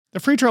The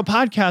Free Trail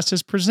Podcast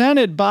is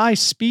presented by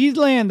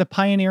Speedland, the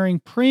pioneering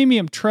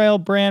premium trail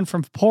brand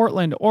from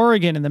Portland,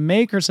 Oregon, and the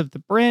makers of the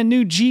brand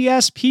new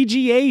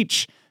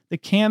GSPGH. The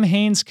Cam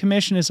Hanes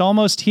Commission is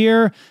almost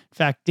here. In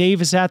fact,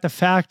 Dave is at the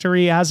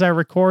factory as I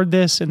record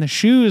this, and the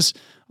shoes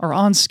are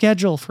on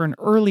schedule for an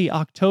early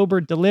October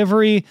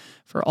delivery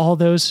for all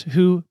those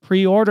who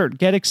pre-ordered.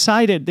 Get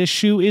excited. This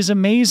shoe is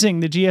amazing.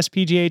 The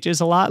GSPGH is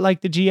a lot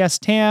like the GS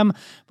Tam,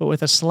 but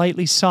with a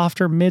slightly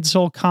softer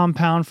midsole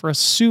compound for a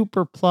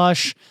super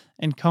plush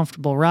and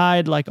comfortable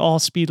ride. Like all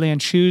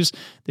Speedland shoes,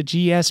 the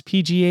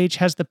GSPGH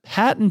has the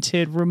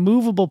patented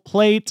removable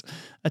plate,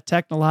 a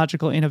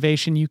technological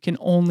innovation you can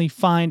only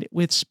find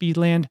with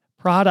Speedland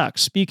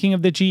products. Speaking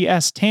of the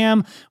GS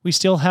Tam, we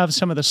still have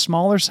some of the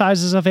smaller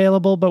sizes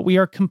available, but we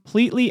are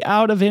completely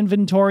out of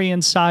inventory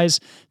in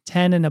size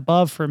 10 and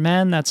above for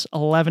men. That's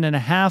 11 and a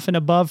half and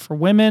above for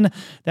women.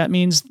 That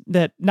means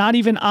that not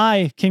even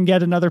I can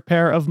get another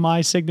pair of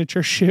my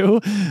signature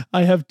shoe.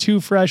 I have 2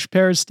 fresh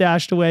pairs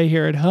stashed away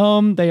here at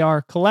home. They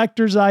are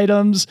collector's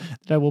items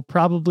that I will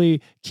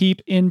probably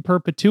keep in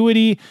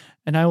perpetuity,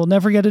 and I will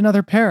never get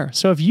another pair.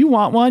 So if you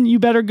want one, you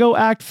better go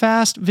act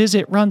fast.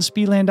 Visit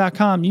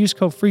runspeedland.com. Use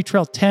code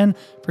FREETRAIL10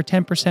 for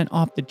 10%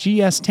 off the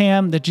GS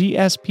Tam, the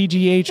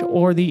GSPGH,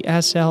 or the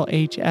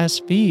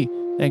SLHSV.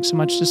 Thanks so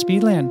much to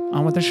Speedland.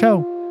 On with the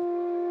show.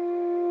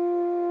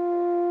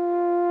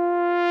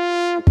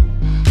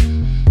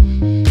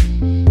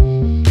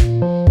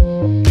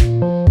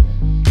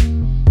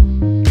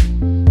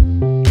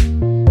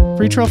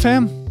 Free Trail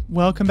fam,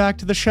 welcome back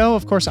to the show.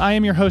 Of course, I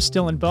am your host,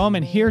 Dylan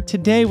Bowman, here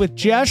today with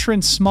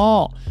Jeshurun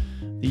Small,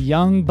 the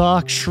young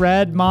buck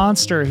shred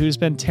monster who's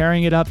been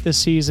tearing it up this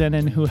season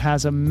and who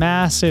has a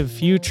massive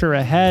future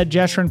ahead.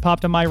 Jeshurun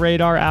popped on my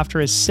radar after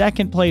his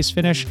second place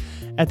finish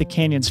at the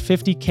Canyons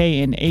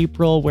 50K in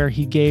April, where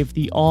he gave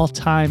the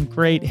all-time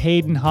great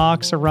Hayden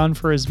Hawks a run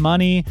for his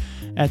money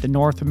at the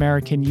North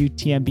American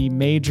UTMB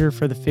Major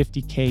for the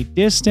 50K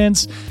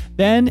distance.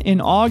 Then in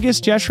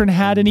August, Jeshurun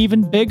had an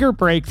even bigger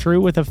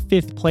breakthrough with a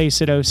 5th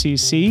place at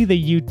OCC,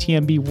 the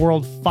UTMB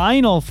World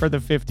Final for the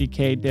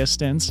 50K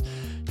distance.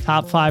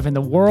 Top 5 in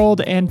the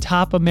world and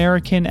top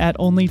American at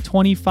only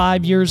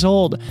 25 years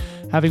old.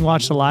 Having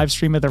watched the live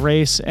stream of the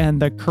race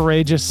and the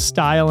courageous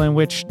style in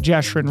which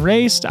Jeshurun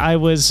raced, I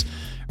was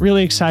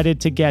really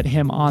excited to get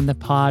him on the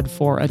pod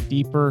for a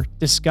deeper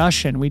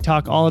discussion. We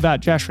talk all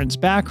about Jeshurun's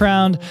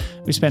background.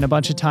 We spent a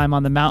bunch of time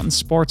on the mountain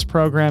sports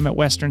program at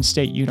Western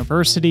State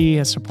University,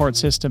 a support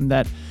system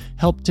that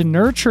helped to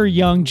nurture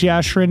young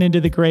Jeshurun into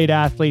the great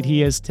athlete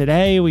he is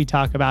today. We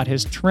talk about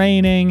his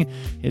training,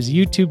 his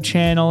YouTube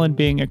channel, and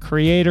being a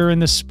creator in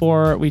the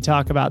sport. We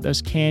talk about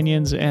those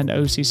Canyons and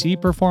OCC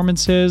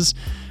performances.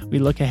 We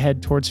look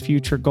ahead towards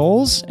future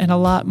goals and a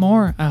lot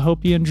more. I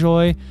hope you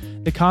enjoy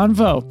the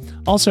convo.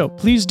 Also,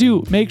 please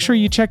do make sure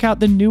you check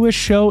out the newest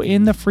show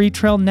in the Free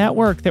Trail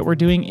Network that we're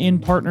doing in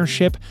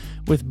partnership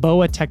with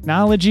BOA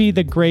Technology,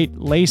 the great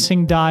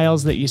lacing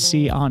dials that you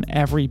see on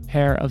every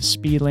pair of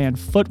Speedland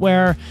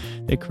footwear.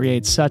 They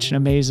create such an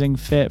amazing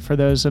fit for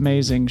those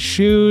amazing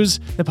shoes.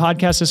 The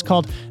podcast is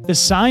called The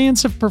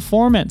Science of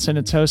Performance, and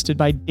it's hosted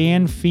by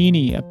Dan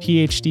Feeney, a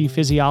PhD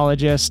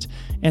physiologist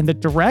and the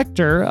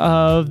director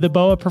of the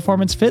BOA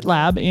Performance Fit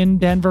Lab in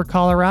Denver,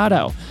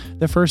 Colorado.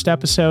 The first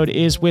episode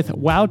is with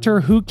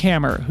Wouter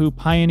Hoekhammer, who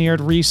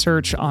pioneered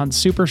research on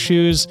super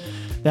shoes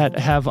that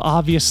have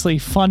obviously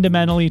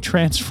fundamentally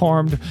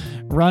transformed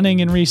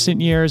running in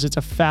recent years. It's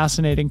a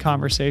fascinating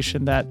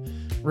conversation that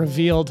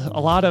revealed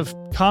a lot of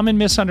common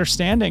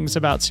misunderstandings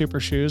about super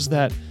shoes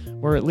that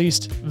were at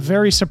least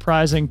very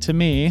surprising to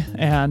me,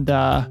 and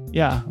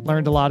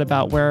learned a lot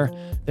about where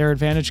their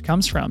advantage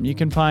comes from. You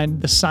can find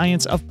The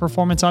Science of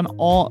Performance on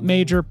all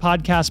major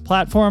podcast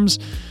platforms.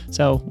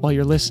 So while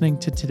you're listening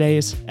to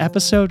today's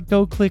episode,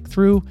 go click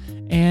through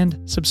and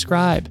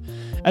subscribe.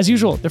 As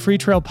usual, the Free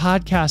Trail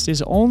Podcast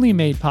is only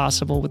made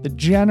possible with the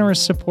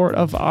generous support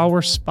of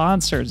our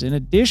sponsors. In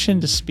addition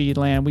to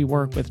Speedland, we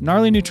work with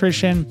Gnarly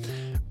Nutrition,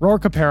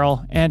 Rourke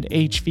Apparel, and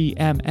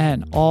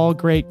HVMN, all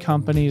great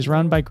companies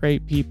run by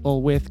great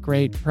people with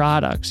great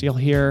products. You'll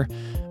hear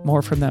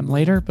more from them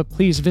later, but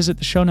please visit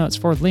the show notes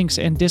for links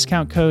and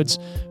discount codes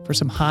for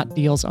some hot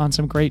deals on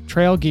some great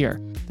trail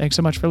gear. Thanks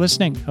so much for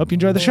listening. Hope you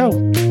enjoy the show.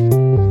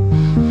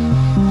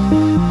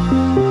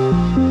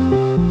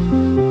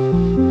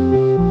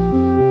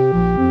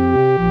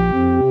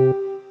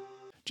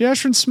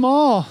 Jeshurun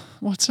Small,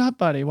 what's up,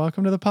 buddy?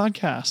 Welcome to the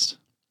podcast.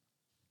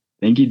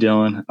 Thank you,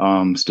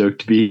 Dylan.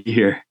 Stoked to be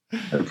here.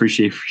 I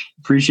appreciate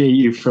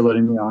you for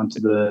letting me on to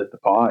the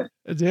pod.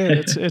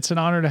 Dude, it's an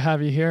honor to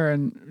have you here.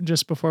 And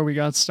just before we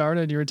got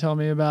started, you were telling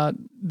me about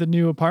the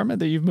new apartment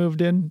that you've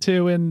moved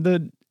into in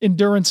the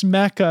endurance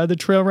mecca, the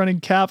trail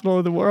running capital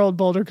of the world,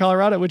 Boulder,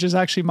 Colorado, which is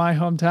actually my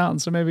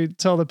hometown. So maybe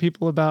tell the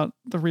people about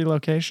the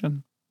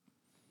relocation.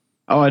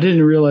 Oh, I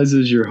didn't realize it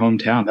was your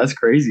hometown. That's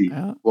crazy.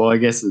 Yeah. Well, I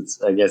guess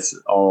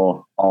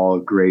all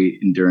great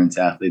endurance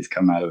athletes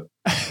come out of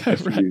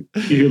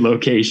a few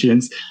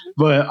locations.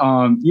 But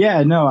I've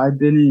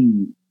been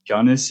in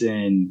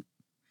Gunnison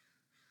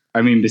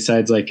I mean,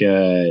 besides like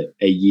a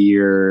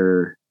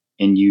year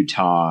in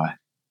Utah,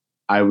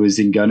 I was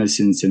in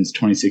Gunnison since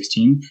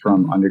 2016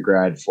 from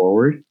undergrad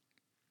forward.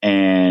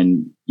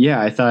 And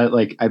yeah, I thought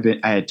like I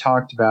had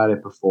talked about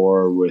it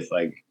before with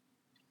like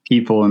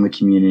people in the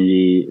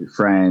community,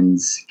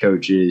 friends,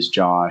 coaches,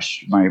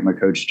 Josh, my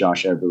coach,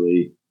 Josh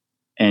Eberly,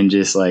 and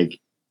just like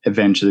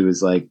eventually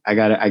was like, I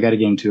gotta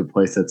get into a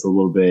place that's a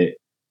little bit,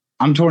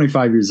 I'm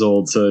 25 years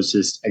old. So it's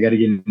just, I got to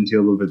get into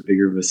a little bit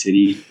bigger of a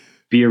city,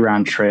 be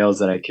around trails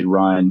that I could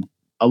run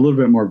a little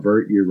bit more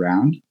vert year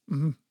round.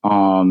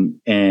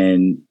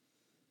 And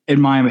in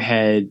my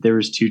head, there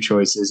was two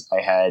choices.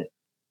 I had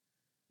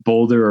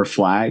Boulder or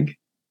Flag.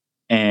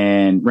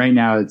 And right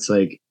now it's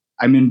like,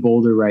 I'm in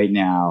Boulder right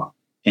now.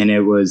 And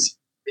it was,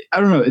 I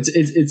don't know.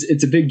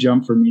 It's a big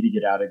jump for me to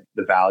get out of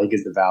the valley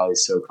because the valley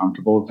is so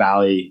comfortable.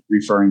 Valley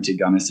referring to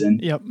Gunnison,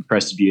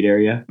 Crested Butte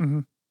area.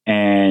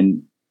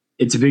 And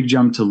it's a big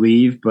jump to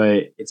leave,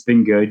 but it's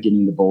been good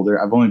getting to Boulder.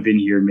 I've only been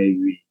here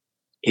maybe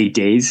 8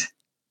 days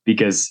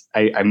because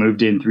I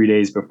moved in 3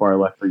 days before I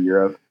left for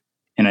Europe.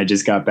 And I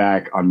just got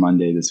back on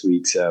Monday this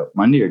week. So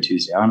Monday or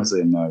Tuesday, I honestly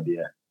have no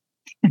idea.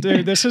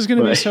 Dude, this is going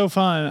to be so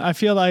fun. I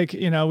feel like,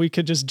 we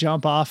could just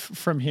jump off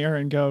from here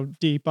and go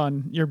deep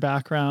on your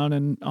background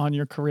and on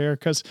your career.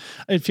 Cause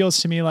it feels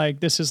to me like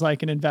this is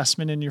like an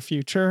investment in your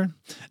future,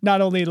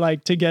 not only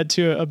like to get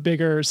to a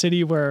bigger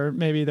city where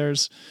maybe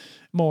there's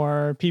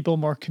more people,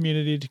 more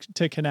community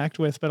to connect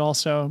with, but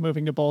also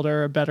moving to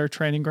Boulder, a better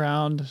training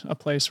ground, a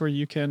place where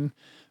you can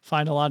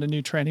find a lot of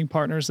new training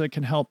partners that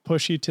can help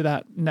push you to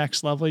that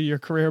next level of your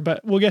career.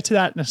 But we'll get to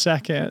that in a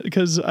second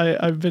because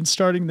I've been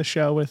starting the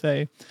show with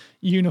a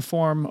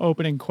uniform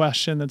opening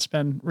question that's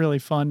been really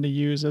fun to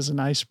use as an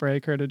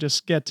icebreaker to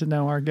just get to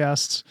know our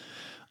guests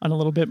on a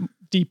little bit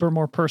deeper,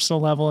 more personal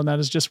level. And that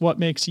is just what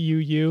makes you,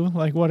 you.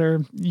 Like, what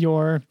are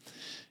your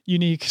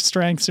unique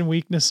strengths and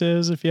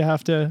weaknesses if you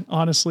have to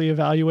honestly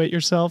evaluate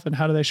yourself, and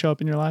how do they show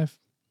up in your life?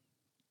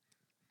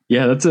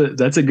 Yeah, that's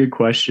a good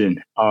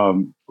question.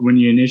 When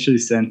you initially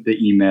sent the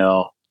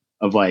email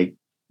of like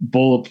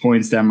bullet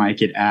points that might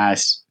get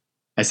asked,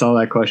 I saw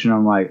that question.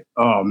 I'm like,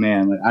 oh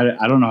man, like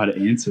I don't know how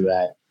to answer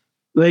that.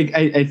 Like,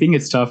 I think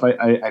it's tough.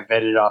 I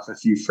vetted off a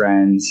few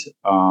friends.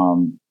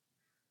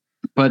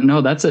 But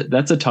no, that's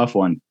a tough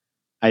one.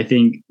 I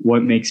think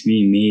what makes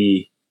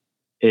me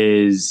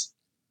is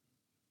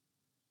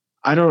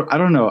I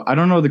don't know. I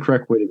don't know the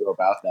correct way to go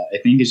about that. I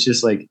think it's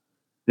just like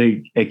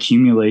the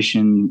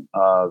accumulation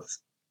of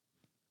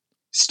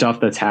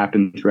stuff that's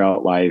happened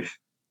throughout life,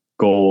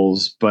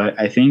 goals. But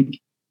I think,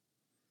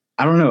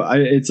 I don't know.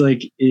 It's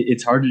like,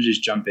 it's hard to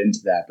just jump into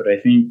that. But I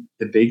think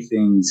the big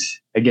things,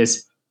 I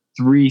guess,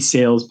 3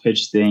 sales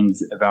pitch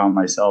things about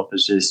myself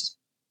is just,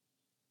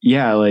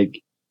 yeah,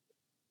 like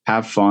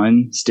have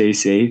fun, stay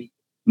safe,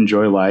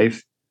 enjoy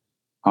life.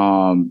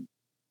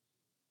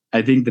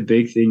 I think the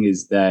big thing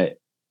is that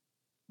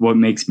what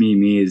makes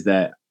me is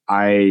that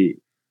I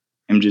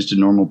am just a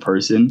normal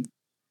person.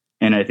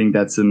 And I think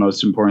that's the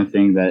most important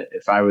thing, that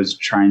if I was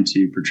trying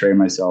to portray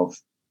myself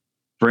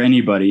for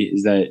anybody,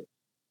 is that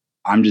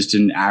I'm just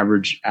an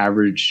average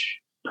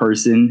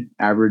person,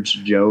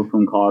 average Joe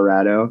from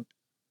Colorado.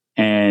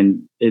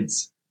 And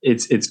it's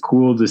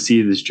cool to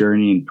see this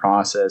journey and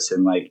process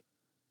and like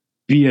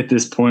be at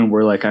this point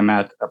where like I'm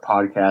at a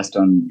podcast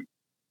on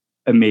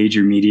a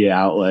major media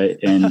outlet.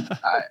 And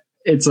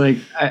it's like,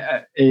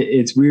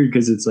 it's weird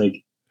because it's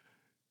like,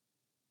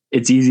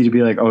 it's easy to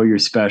be like, oh, you're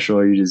special,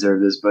 or you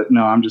deserve this. But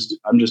no, I'm just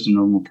a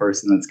normal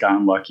person that's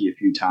gotten lucky a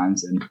few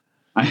times. And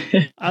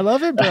I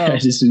love it, bro. I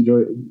just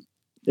enjoy it.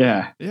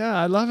 Yeah. Yeah,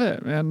 I love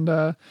it.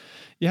 And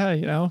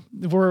yeah,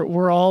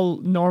 we're all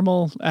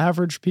normal,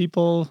 average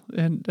people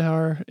in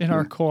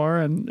our core,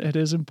 and it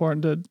is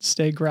important to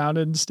stay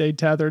grounded and stay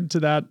tethered to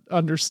that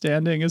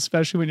understanding,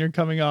 especially when you're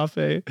coming off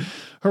a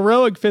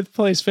heroic 5th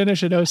place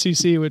finish at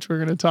OCC, which we're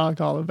going to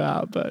talk all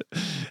about. But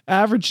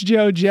average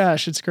Joe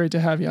Jesh, it's great to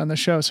have you on the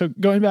show. So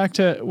going back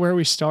to where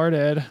we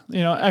started,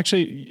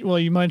 actually, well,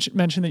 you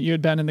mentioned that you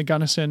had been in the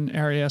Gunnison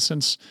area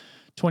since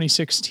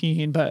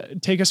 2016,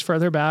 but take us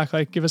further back,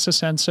 like give us a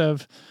sense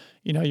of,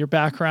 your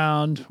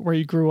background, where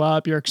you grew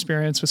up, your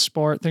experience with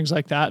sport, things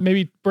like that.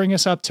 Maybe bring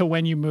us up to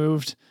when you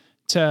moved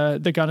to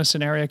the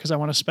Gunnison area, because I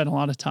want to spend a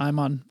lot of time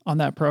on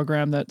that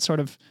program that sort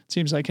of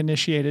seems like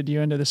initiated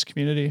you into this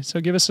community. So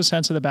give us a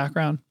sense of the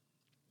background.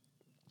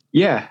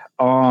 Yeah.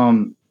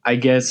 I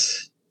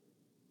guess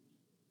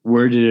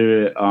where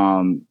did it,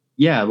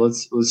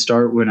 let's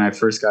start when I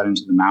first got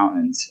into the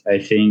mountains. I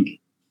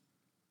think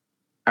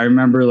I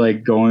remember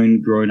like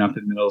growing up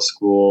in middle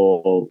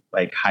school,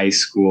 like high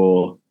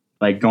school,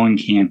 like going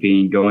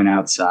camping, going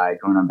outside,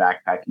 going on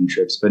backpacking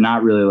trips, but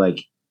not really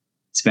like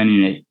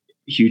spending a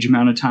huge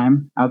amount of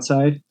time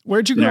outside.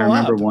 Where'd you grow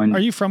up? Are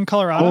you from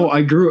Colorado? Oh,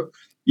 I grew up.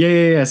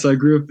 Yeah. So I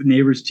grew up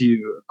neighbors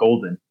to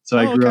Golden. So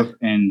I grew up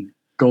in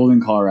Golden,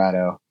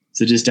 Colorado.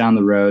 So just down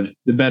the road,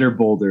 the better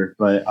Boulder,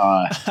 but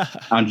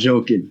I'm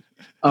joking.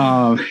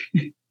 But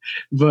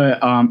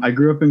I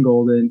grew up in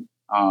Golden.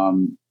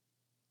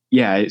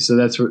 So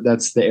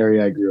that's the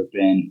area I grew up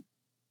in.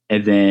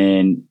 And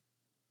then,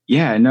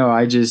 yeah, no,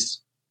 I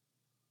just,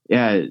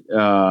 yeah,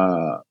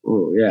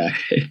 oh, yeah.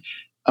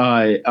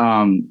 I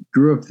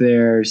grew up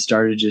there,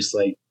 started just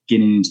like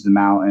getting into the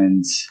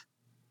mountains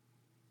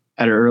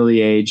at an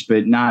early age,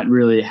 but not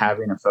really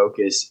having a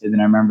focus. And then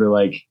I remember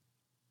like,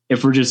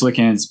 if we're just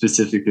looking at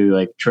specifically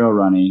like trail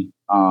running,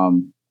 I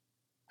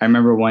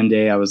remember one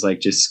day I was like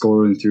just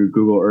scrolling through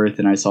Google Earth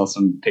and I saw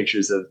some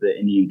pictures of the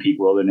Indian Peak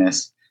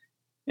Wilderness,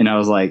 and I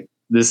was like,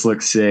 this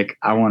looks sick.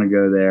 I want to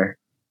go there.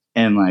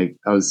 And like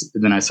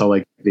then I saw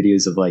like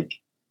videos of like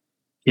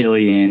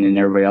Killian and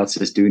everybody else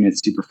just doing it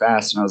super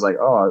fast. And I was like,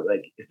 oh,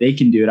 like if they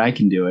can do it, I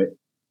can do it.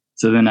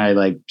 So then I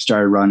like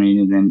started running.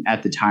 And then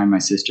at the time, my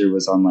sister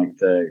was on like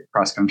the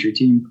cross country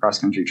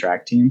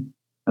track team.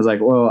 I was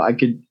like, well, I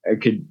could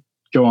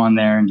go on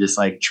there and just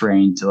like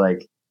train to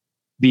like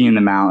be in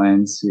the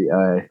mountains.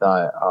 I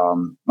thought,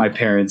 my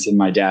parents and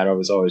my dad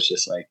was always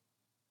just like,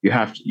 you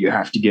have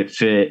to get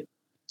fit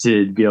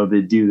to be able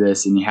to do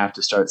this, and you have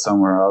to start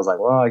somewhere. I was like,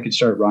 well, I could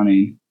start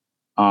running.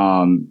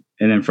 And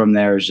then from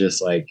there it's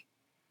just like,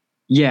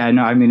 yeah,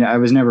 no, I mean, I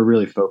was never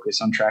really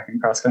focused on track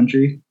and cross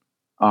country.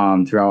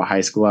 Throughout high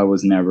school, I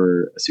was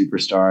never a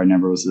superstar. I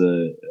never was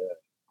a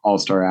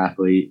all-star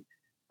athlete.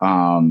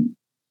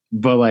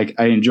 But like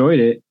I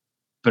enjoyed it,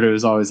 but it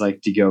was always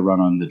like to go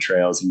run on the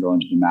trails and go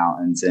into the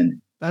mountains.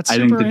 And That's I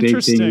super think the big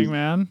interesting, thing is,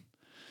 man.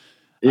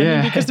 yeah, I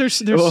mean, because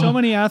there's well, so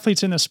many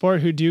athletes in the sport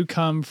who do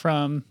come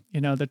from,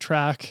 the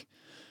track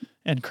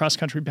and cross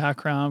country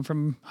background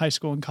from high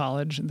school and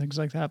college and things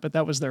like that, but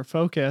that was their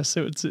focus.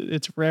 So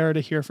it's rare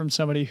to hear from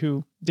somebody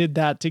who did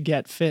that to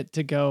get fit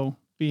to go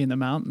be in the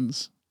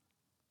mountains.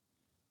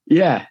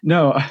 yeah,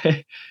 no,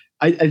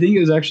 I think it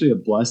was actually a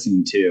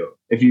blessing too.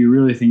 If you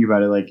really think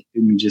about it, like I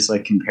mean, just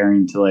like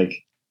comparing to like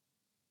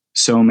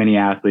so many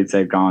athletes that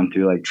have gone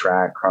through like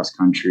track, cross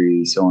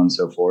country, so on and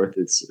so forth.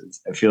 It's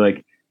I feel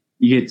like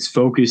you get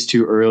focused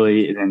too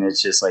early, and then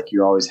it's just like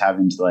you're always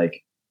having to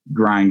like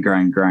grind.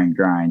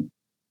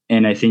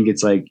 And I think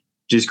it's like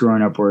just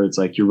growing up where it's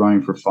like you're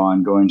running for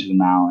fun, going to the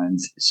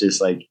mountains. It's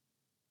just like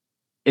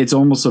it's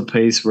almost a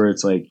pace where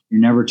it's like you're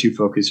never too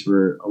focused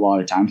for a lot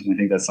of times. And I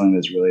think that's something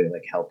that's really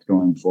like helped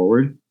going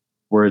forward,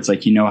 where it's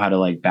like how to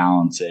like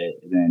balance it.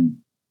 And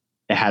then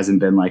it hasn't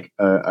been like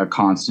a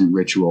constant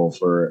ritual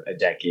for a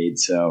decade.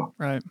 So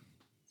right.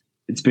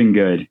 It's been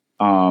good.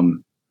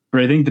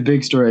 But I think the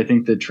big story, I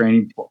think the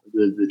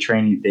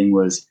training thing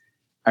was,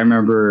 I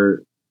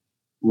remember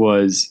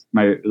was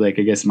my, like,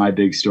 I guess my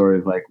big story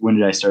of like, when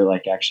did I start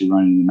like actually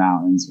running in the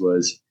mountains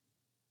was,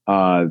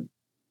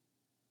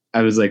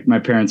 I was like, my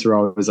parents were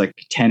always like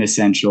 10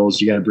 essentials.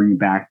 You got to bring a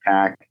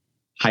backpack.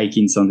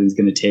 Hiking something's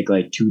going to take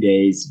like 2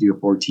 days to do a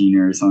 14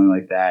 or something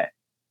like that.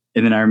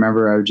 And then I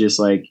remember I would just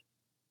like,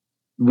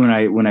 when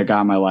I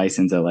got my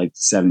license at like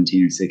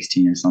 17 or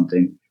 16 or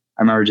something,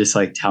 I remember just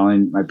like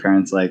telling my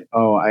parents like,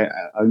 oh,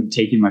 I'm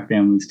taking my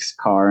family's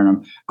car and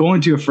I'm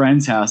going to a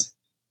friend's house.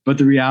 But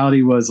the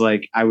reality was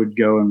like, I would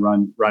go and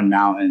run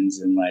mountains.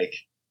 And like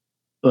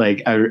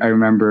I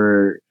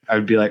remember I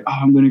would be like, oh,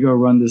 I'm going to go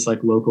run this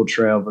like local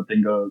trail, but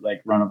then go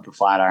like run up the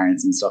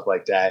Flatirons and stuff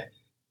like that.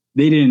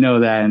 They didn't know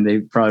that, and they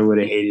probably would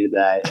have hated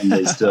that. And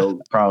they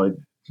still probably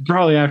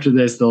after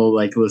this, they'll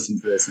like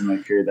listen to this and like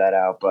figure that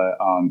out. But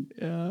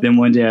then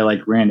one day I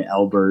like ran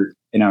Elbert,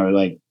 and I was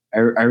like,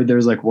 there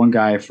was like one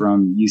guy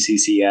from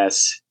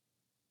UCCS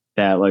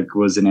that like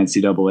was an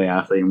NCAA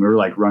athlete, and we were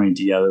like running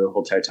together the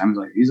whole entire time.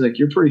 He's like,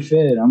 you're pretty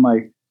fit. I'm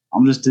like,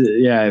 I'm just,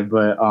 yeah.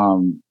 But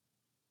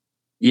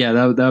yeah,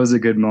 that was a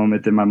good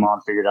moment. Then my mom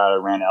figured out I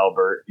ran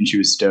Elbert, and she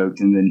was stoked.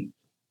 And then,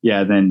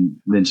 yeah,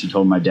 then she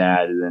told my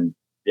dad, and then,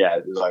 yeah,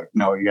 it was like,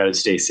 no, you got to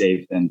stay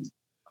safe. And,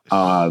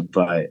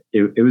 but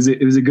it was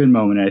a good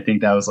moment. I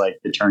think that was like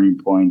the turning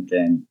point.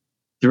 Then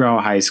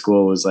throughout high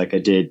school was like, I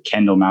did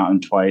Kendall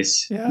Mountain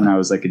twice when I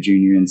was like a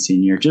junior and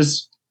senior,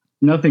 just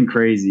nothing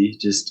crazy.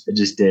 I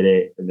just did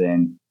it. And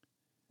then,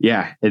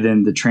 yeah. And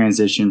then the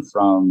transition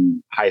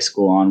from high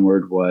school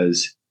onward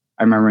was,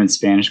 I remember in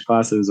Spanish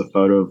class, there was a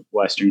photo of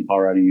Western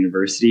Colorado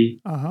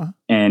University,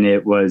 and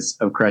it was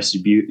of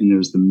Crested Butte, and there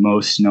was the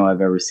most snow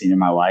I've ever seen in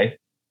my life.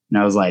 And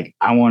I was like,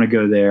 I want to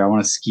go there. I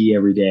want to ski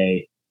every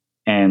day.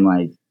 And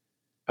like,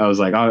 I was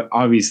like,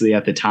 obviously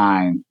at the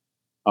time,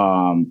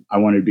 I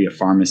wanted to be a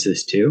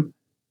pharmacist too.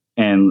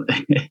 And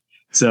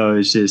so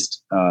it's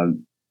just,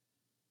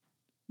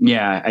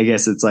 yeah, I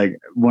guess it's like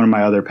one of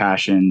my other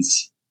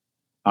passions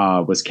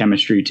was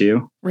chemistry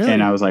too. Really?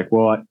 And I was like,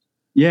 well,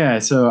 yeah.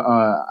 So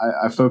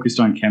I focused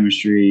on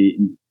chemistry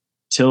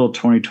until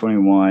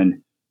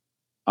 2021.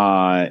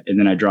 And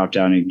then I dropped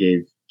out and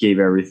gave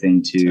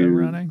everything to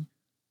running.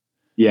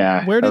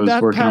 Yeah. Where did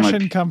that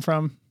passion come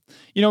from?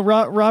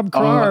 Rob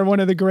Carr, one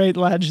of the great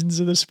legends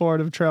of the sport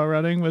of trail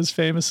running, was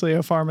famously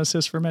a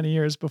pharmacist for many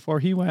years before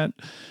he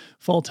went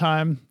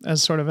full-time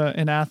as sort of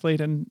an athlete,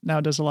 and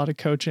now does a lot of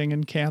coaching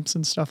and camps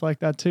and stuff like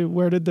that too.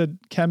 Where did the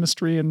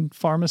chemistry and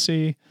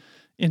pharmacy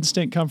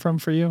instinct come from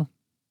for you?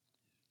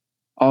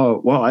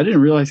 Oh, well, I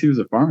didn't realize he was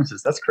a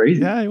pharmacist. That's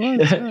crazy. Yeah, he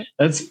was. Yeah.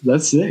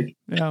 That's sick.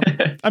 Yeah.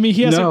 I mean,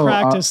 he hasn't No,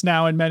 practiced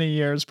now in many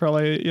years,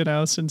 probably,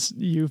 since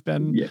you've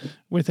been yeah.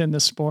 within the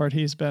sport.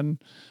 He's been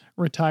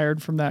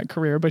retired from that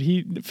career, but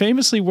he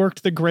famously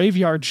worked the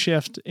graveyard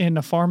shift in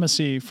a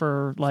pharmacy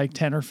for like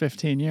 10 or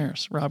 15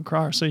 years, Rob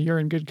Carr. So you're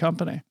in good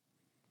company.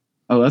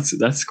 Oh,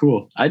 that's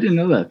cool. I didn't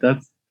know that.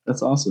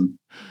 That's awesome.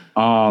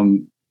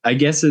 I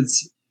guess it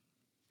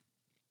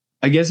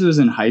was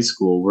in high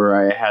school where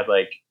I had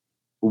like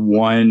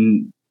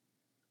one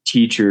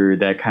teacher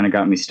that kind of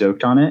got me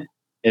stoked on it.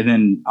 And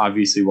then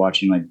obviously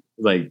watching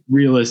like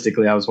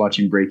realistically, I was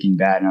watching Breaking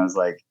Bad and I was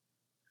like,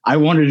 I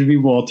wanted to be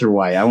Walter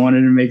White. I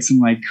wanted to make some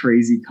like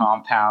crazy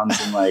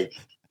compounds and like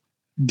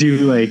do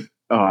like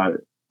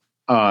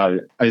I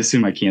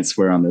assume I can't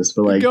swear on this,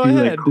 but like Go do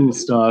ahead. like cool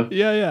stuff.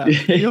 Yeah.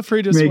 Feel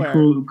free to make swear.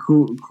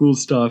 cool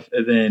stuff.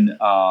 And then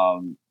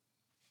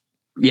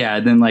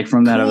then like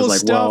from that cool I was like,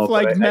 stuff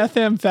well, like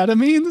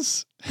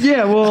methamphetamines.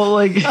 Yeah, well,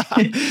 like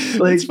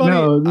it's funny.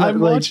 no, I'm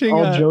like, watching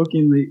all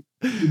jokingly,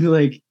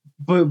 like,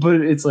 but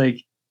it's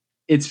like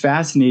it's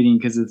fascinating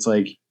because it's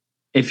like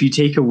if you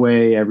take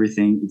away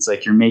everything, it's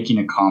like you're making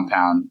a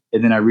compound,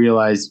 and then I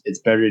realized it's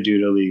better to do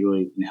it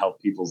illegally and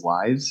help people's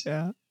lives.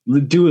 Yeah,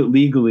 do it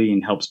legally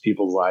and helps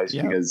people's lives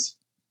Yep. because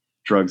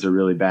drugs are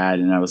really bad.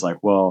 And I was like,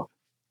 well,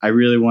 I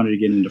really wanted to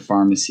get into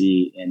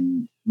pharmacy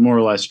and more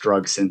or less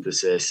drug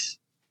synthesis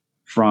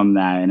from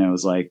that. And I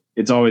was like,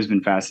 it's always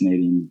been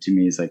fascinating to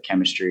me. It's like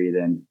chemistry.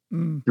 Then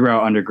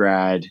throughout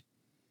undergrad,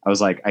 I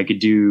was like, I could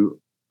do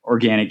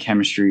organic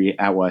chemistry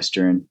at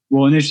Western.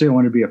 Well, initially I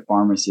wanted to be a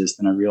pharmacist,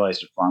 and I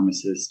realized a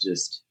pharmacist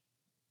just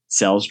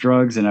sells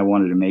drugs and I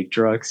wanted to make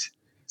drugs.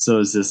 So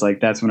it's just like,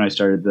 that's when I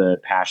started the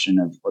passion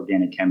of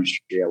organic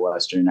chemistry at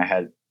Western. I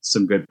had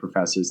some good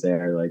professors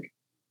there, like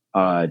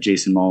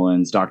Jason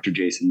Mullins, Dr.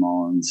 Jason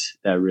Mullins,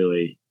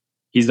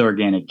 he's the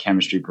organic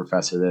chemistry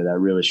professor there that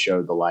really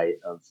showed the light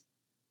of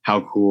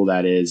how cool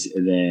that is.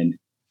 And then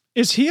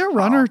is he a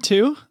runner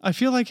too? I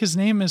feel like his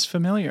name is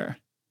familiar.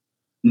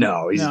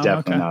 No, he's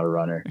definitely not a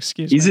runner.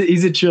 Excuse me.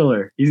 He's a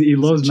chiller. He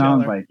loves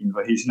mountain biking,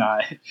 but he's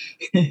not.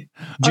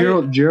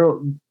 Gerald,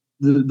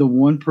 the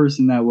one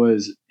person that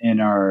was in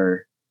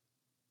our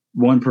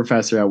one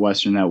professor at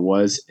Western that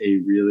was a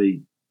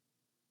really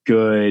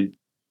good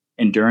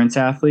endurance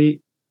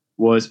athlete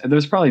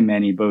there's probably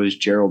many, but it was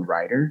Gerald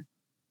Ryder.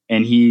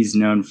 And he's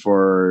known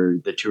for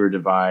the Tour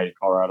Divide,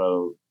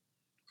 Colorado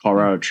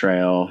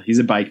Trail. He's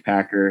a bike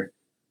packer.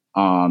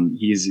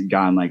 He's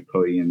gotten like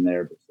podium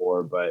there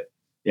before, but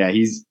yeah,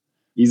 he's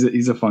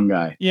a fun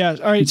guy. Yeah.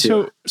 All right.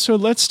 So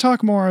let's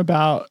talk more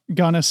about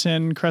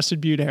Gunnison, Crested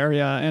Butte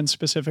area, and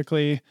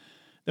specifically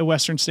the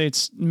Western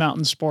States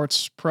Mountain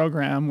Sports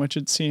Program, which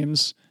it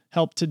seems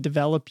helped to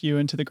develop you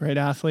into the great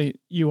athlete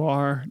you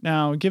are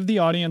now. Give the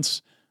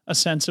audience a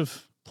sense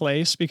of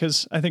place,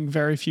 because I think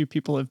very few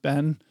people have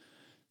been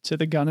to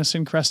the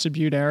Gunnison, Crested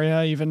Butte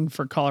area. Even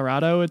for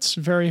Colorado, it's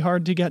very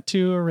hard to get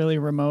to, a really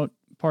remote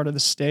part of the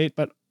state,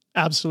 but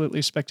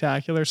absolutely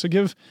spectacular. So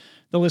give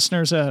the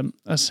listeners a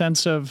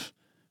sense of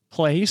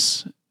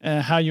place,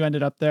 how you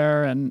ended up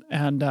there, and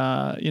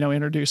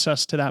introduce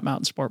us to that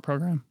mountain sport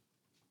program.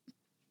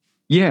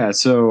 Yeah.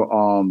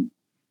 So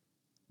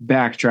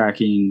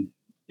backtracking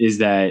is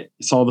that I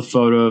saw the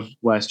photo of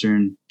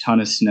Western, ton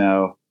of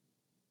snow,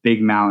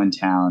 big mountain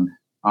town.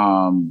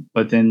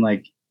 But then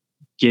like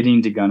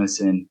getting to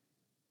Gunnison,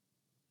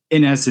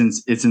 in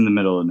essence, it's in the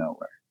middle of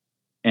nowhere,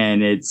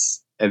 and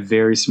it's a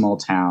very small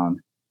town.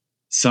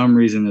 Some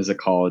reason there's a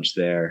college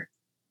there.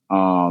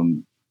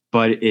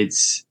 But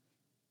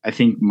I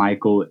think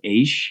Michael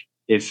Aish,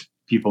 if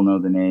people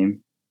know the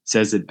name,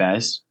 says it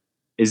best,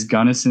 is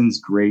Gunnison's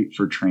great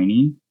for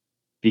training,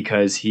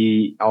 because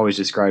he always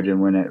described it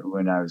when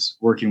I was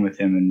working with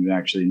him and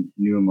actually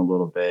knew him a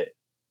little bit,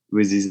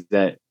 was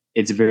that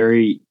it's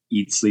very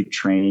eat, sleep,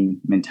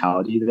 train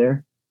mentality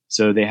there.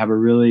 So they have a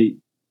really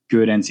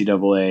good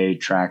NCAA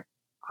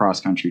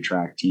cross-country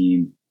track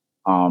team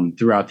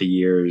throughout the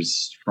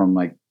years from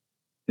like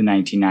the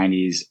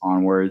 1990s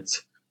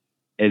onwards.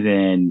 And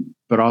then,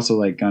 but also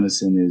like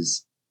Gunnison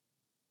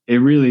it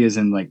really is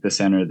in like the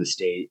center of the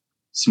state,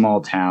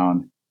 small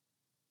town,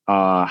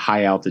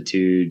 high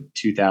altitude,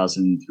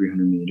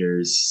 2,300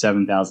 meters,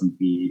 7,000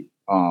 feet,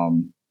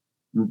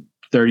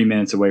 30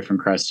 minutes away from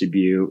Crested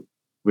Butte,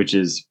 which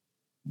is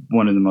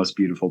one of the most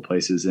beautiful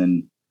places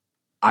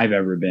I've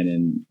ever been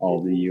in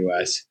all the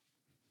US.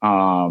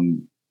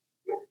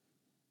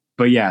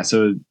 But yeah,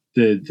 so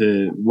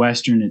the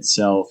Western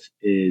itself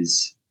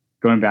is,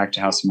 going back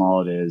to how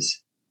small it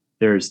is,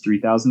 there's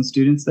 3,000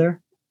 students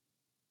there,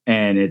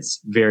 and it's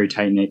very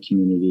tight-knit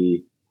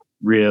community.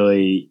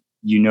 Really,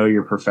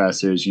 your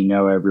professors,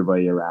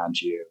 everybody around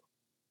you.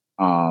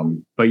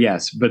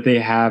 But they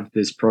have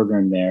this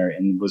program there,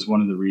 and was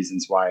one of the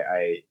reasons why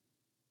I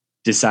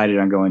decided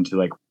on going to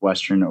like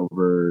Western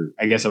over,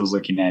 I guess I was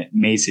looking at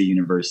Mesa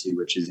University,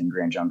 which is in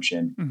Grand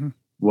Junction,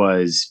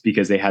 was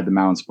because they had the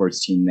mountain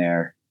sports team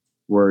there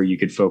where you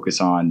could focus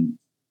on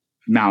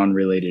mountain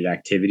related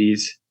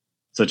activities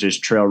such as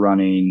trail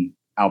running,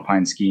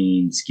 alpine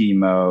skiing, ski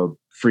mob,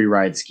 free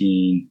ride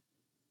skiing,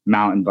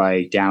 mountain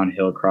bike,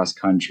 downhill, cross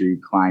country,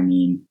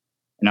 climbing.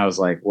 And I was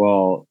like,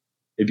 well,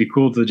 it'd be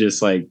cool to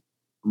just like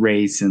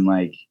race and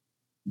like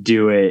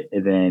do it.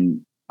 And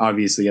then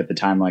obviously at the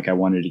time, like I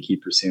wanted to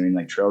keep pursuing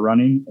like trail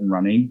running and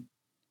running.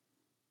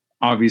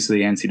 Obviously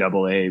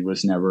NCAA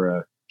was never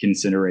a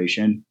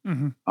consideration.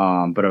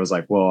 But I was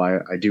like, well,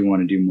 I do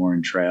want to do more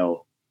in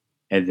trail.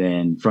 And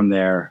then from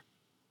there,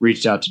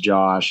 reached out to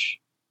Josh,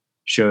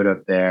 showed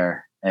up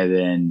there. And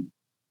then,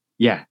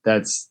 yeah,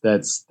 that's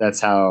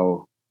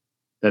how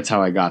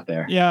I got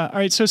there. Yeah. All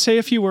right. So say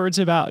a few words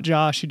about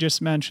Josh. You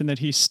just mentioned that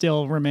he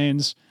still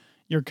remains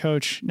your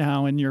coach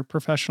now in your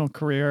professional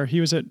career.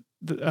 He was at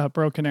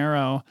Broken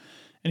Arrow,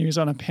 and he was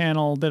on a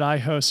panel that I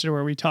hosted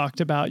where we talked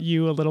about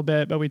you a little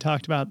bit, but we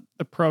talked about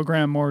the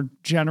program more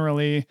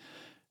generally.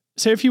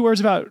 Say a few words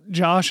about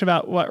Josh,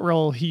 about what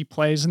role he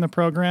plays in the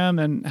program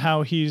and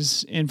how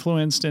he's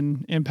influenced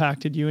and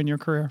impacted you in your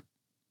career.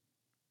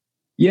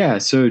 Yeah.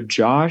 So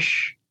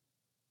Josh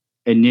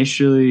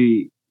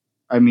initially,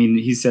 I mean,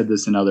 he said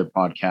this in other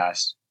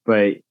podcasts,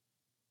 but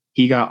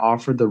he got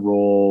offered the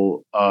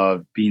role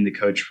of being the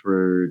coach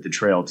for the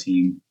trail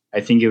team.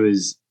 I think it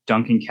was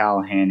Duncan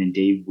Callahan and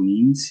Dave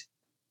Weens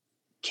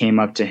came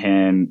up to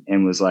him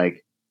and was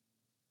like,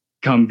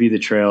 come be the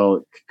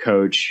trail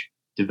coach,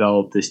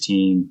 develop this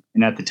team.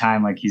 And at the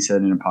time, like he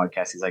said in a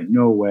podcast, he's like,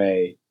 no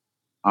way.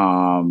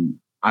 I'm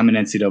an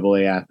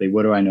NCAA athlete.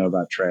 What do I know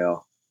about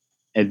trail?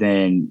 And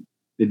then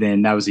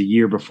that was a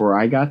year before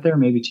I got there,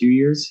 maybe 2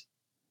 years.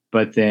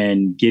 But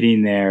then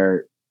getting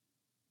there,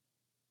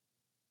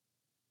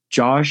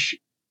 Josh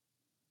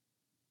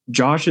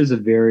is a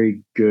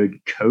very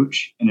good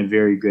coach and a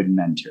very good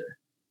mentor.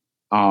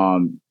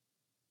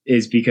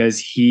 Is because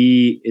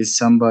he is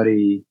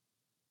somebody,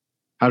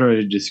 how do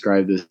I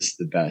describe this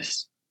the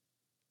best?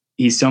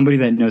 He's somebody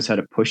that knows how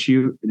to push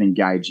you and then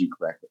guide you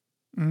correctly.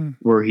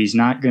 Where he's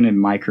not going to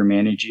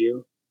micromanage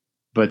you,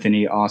 but then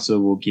he also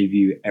will give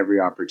you every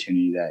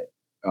opportunity that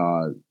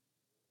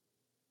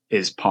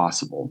is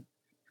possible.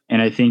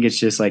 And I think it's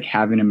just like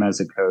having him as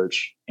a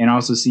coach and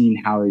also seeing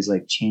how he's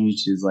like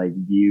changed his like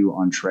view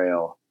on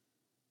trail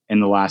in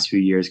the last few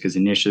years. Cause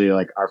initially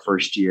like our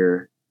first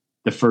year,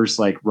 the first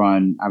like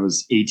run, I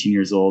was 18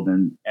 years old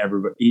and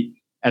everybody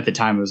at the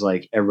time it was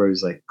like, everybody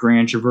was like,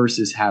 Grand Traverse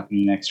is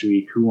happening next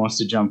week. Who wants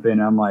to jump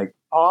in? I'm like,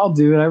 oh, I'll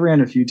do it. I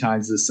ran a few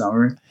times this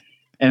summer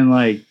and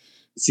like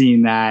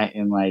seeing that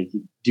and like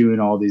doing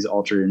all these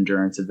ultra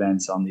endurance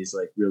events on these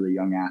like really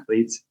young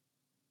athletes.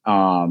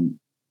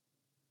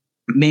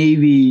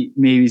 Maybe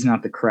it's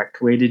not the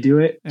correct way to do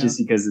it just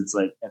because it's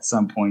like at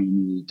some point you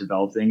need to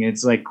develop things.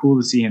 It's like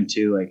cool to see him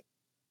too, like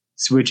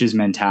switch his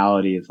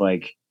mentality of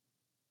like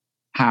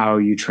how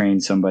you train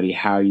somebody,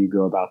 how you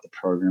go about the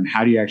program,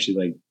 how do you actually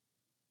like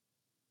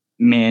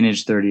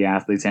manage 30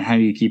 athletes and how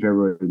do you keep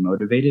everybody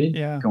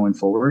motivated going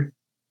forward.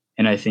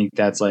 And I think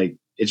that's like,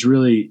 it's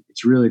really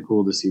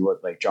cool to see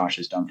what like Josh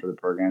has done for the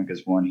program.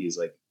 Cause one,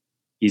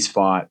 he's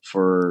fought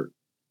for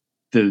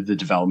the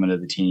development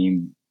of the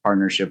team,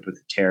 partnership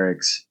with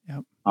Terex.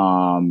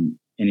 And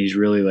he's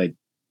really like,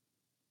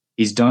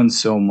 he's done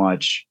so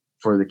much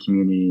for the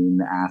community and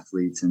the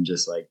athletes and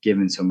just like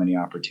given so many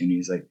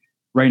opportunities. Like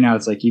right now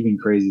it's like even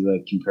crazy,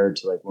 like compared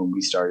to like when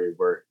we started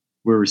where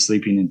we were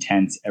sleeping in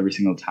tents every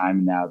single time.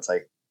 And now it's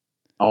like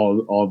all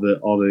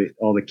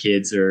the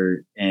kids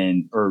or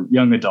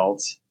young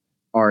adults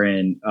are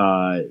in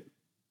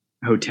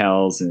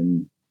hotels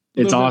and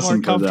it's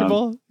awesome. More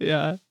comfortable.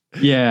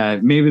 Yeah,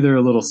 maybe they're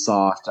a little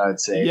soft, I would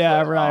say.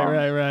 Yeah, but,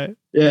 right.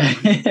 Yeah.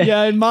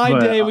 Yeah, in my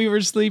day we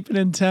were sleeping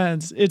in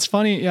tents. It's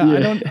funny.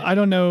 I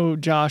don't know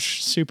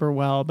Josh super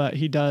well, but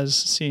he does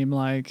seem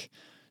like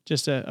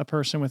just a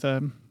person with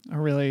a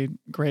really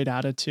great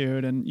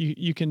attitude. And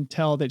you can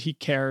tell that he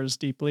cares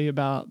deeply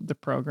about the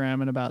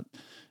program and about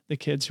the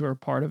kids who are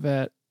part of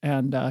it.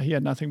 And he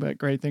had nothing but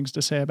great things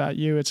to say about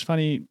you. It's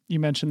funny you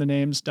mentioned the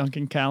names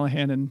Duncan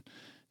Callahan and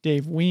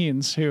Dave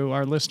Weens, who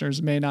our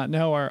listeners may not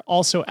know, are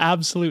also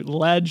absolute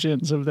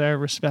legends of their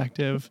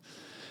respective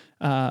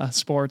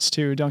sports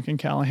too. Duncan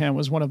Callahan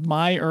was one of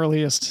my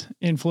earliest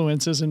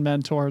influences and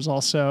mentors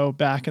also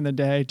back in the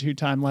day,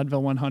 2-time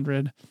Leadville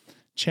 100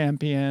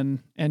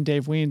 champion. And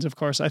Dave Weens, of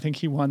course, I think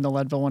he won the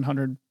Leadville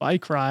 100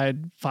 bike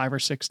ride 5 or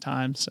 6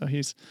 times. So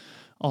he's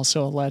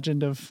also a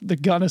legend of the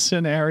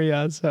Gunnison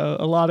area. So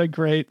a lot of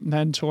great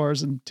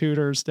mentors and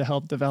tutors to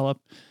help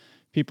develop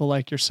people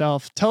like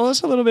yourself. Tell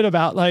us a little bit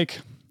about like,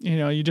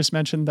 you just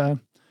mentioned the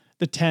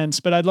tents,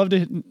 but I'd love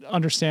to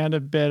understand a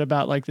bit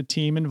about like the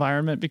team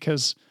environment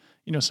because,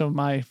 some of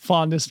my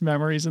fondest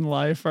memories in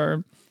life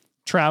are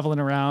traveling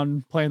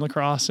around playing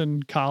lacrosse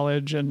in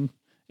college, and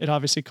it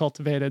obviously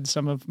cultivated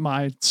some of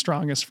my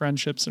strongest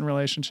friendships and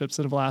relationships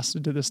that have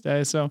lasted to this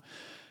day. So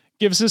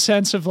give us a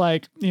sense of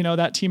like,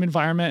 that team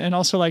environment and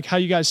also like how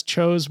you guys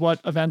chose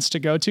what events to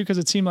go to. Cause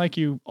it seemed like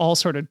you all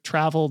sort of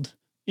traveled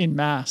in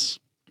mass.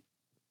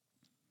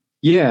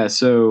 Yeah.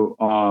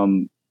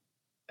 So,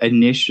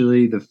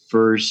 initially the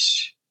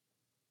first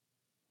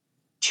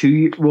 2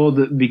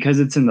 years, because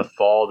it's in the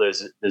fall,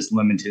 there's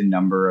limited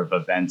number of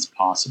events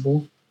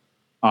possible.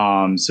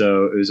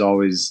 So it was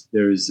always,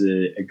 there was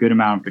a good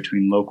amount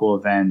between local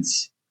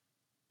events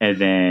and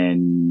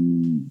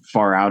then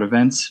far out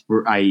events,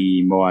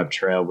 i.e. Moab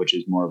Trail, which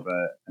is more of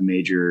a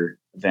major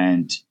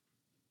event.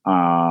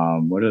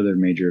 What other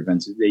major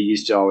events? They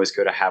used to always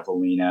go to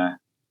Javelina.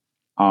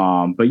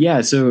 But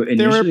yeah, so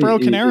they were at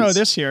Broken Arrow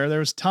this year. There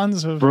was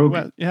tons of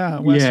Western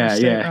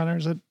State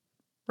runners at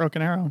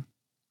Broken Arrow.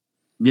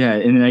 Yeah,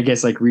 and then I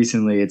guess like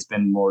recently it's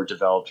been more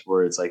developed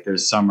where it's like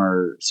there's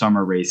summer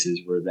races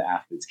where the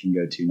athletes can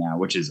go to now,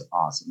 which is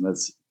awesome.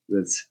 That's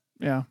it's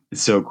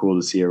so cool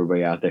to see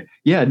everybody out there.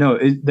 Yeah, no,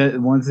 that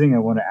one thing I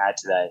want to add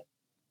to that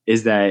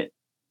is that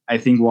I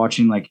think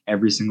watching like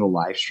every single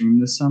live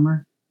stream this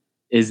summer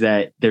is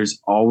that there's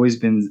always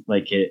been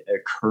like a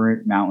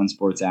current mountain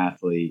sports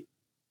athlete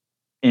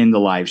in the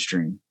live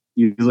stream.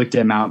 You looked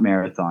at Mount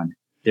Marathon,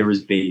 there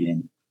was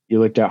Baden. You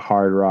looked at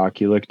Hard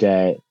Rock, you looked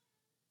at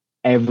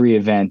every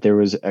event, there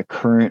was a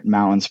current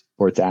mountain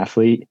sports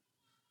athlete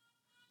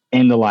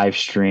in the live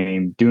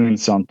stream doing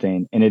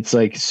something. And it's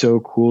like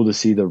so cool to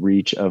see the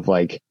reach of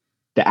like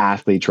the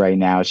athletes right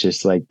now. It's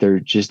just like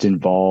they're just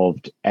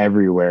involved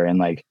everywhere, and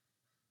like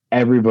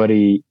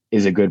everybody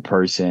is a good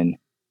person.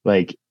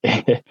 Like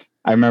I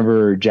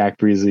remember Jack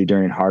Breesley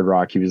during Hard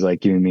Rock, he was like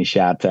giving me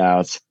shout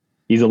outs.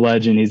 He's a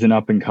legend, he's an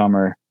up and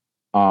comer.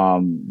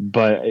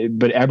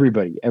 But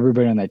everybody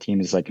on that team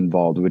is like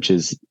involved, which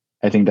is,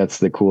 I think that's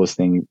the coolest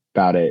thing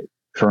about it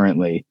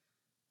currently.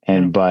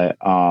 And, but,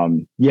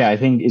 I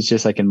think it's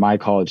just like in my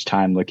college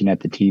time, looking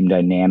at the team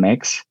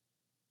dynamics,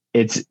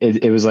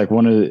 it was like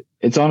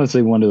it's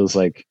honestly one of those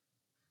like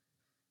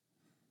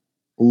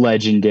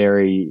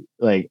legendary,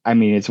 like, I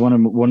mean, it's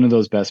one of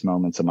those best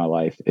moments of my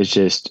life. It's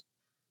just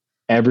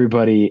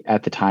everybody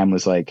at the time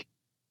was like,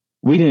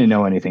 we didn't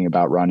know anything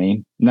about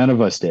running. None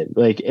of us did.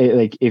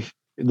 If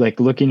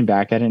looking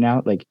back at it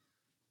now, like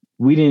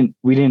we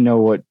didn't know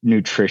what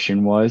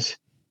nutrition was.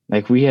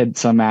 Like we had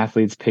some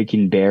athletes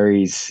picking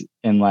berries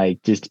and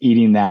like just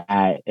eating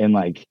that, and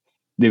like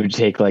they would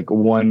take like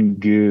one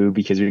goo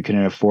because we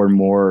couldn't afford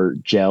more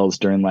gels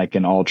during like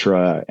an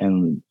ultra,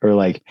 or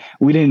like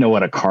we didn't know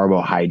what a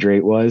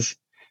carbohydrate was.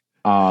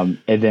 And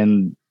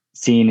then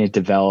seeing it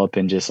develop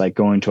and just like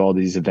going to all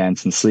these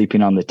events and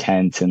sleeping on the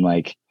tents, and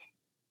like,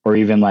 or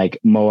even like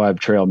Moab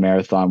Trail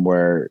Marathon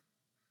where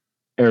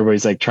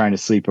everybody's like trying to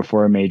sleep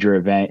before a major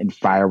event and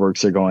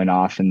fireworks are going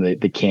off in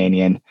the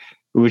canyon,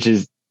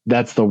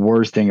 that's the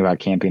worst thing about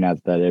camping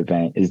at that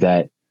event, is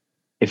that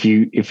if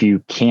you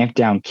camp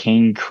down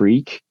King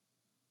Creek,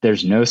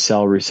 there's no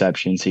cell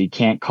reception, so you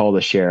can't call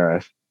the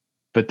sheriff,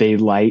 but they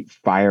light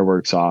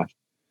fireworks off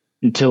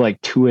until like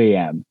 2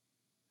 a.m.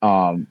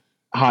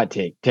 Hot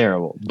take,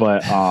 terrible.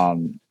 But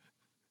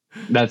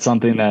that's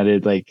something that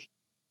it like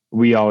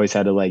we always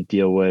had to like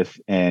deal with.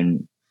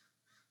 And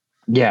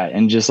yeah,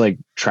 and just like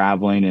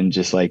traveling and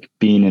just like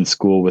being in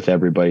school with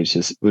everybody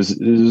it was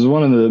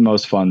one of the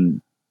most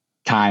fun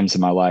times in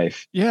my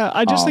life. Yeah,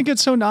 I just think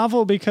it's so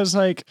novel because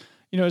like,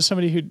 you know, as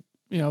somebody who,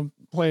 you know,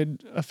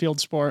 played a field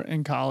sport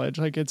in college,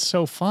 like it's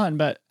so fun.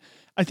 But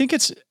I think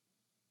it's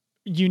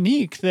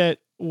unique that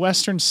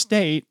Western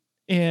State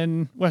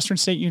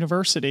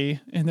University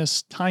in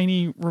this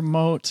tiny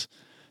remote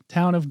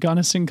town of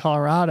Gunnison,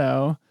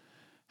 Colorado,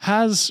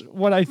 has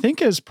what I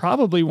think is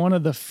probably one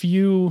of the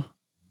few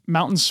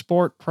mountain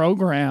sport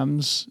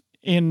programs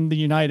in the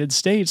United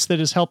States that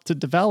has helped to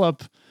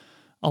develop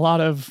a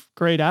lot of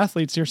great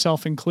athletes,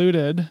 yourself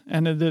included,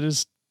 and that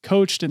is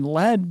coached and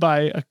led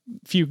by a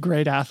few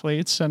great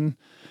athletes. And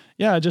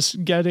yeah,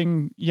 just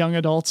getting young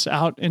adults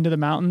out into the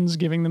mountains,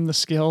 giving them the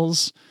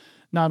skills,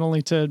 not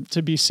only to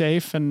be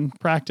safe and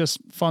practice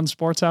fun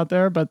sports out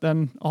there, but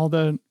then all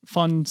the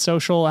fun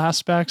social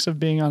aspects of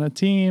being on a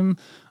team,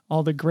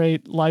 all the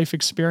great life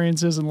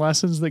experiences and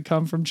lessons that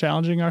come from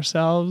challenging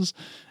ourselves.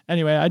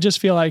 Anyway, I just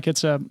feel like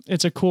it's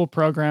a cool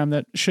program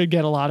that should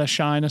get a lot of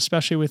shine,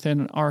 especially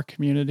within our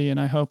community. And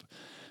I hope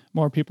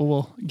more people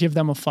will give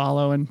them a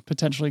follow and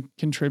potentially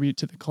contribute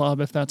to the club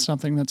if that's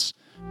something that's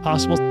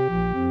possible.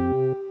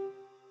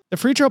 The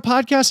Free Trail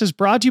Podcast is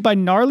brought to you by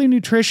Gnarly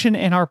Nutrition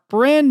and our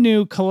brand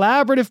new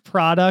collaborative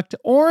product,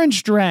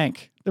 Orange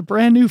Drank. The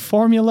brand new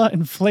formula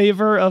and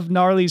flavor of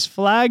Gnarly's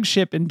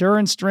flagship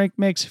endurance drink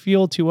mix,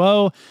 Fuel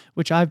 2.0,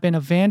 which I've been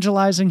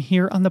evangelizing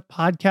here on the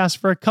podcast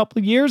for a couple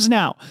of years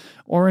now.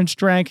 Orange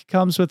Drank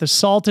comes with a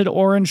salted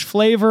orange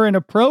flavor and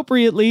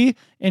appropriately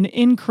an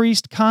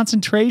increased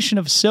concentration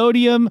of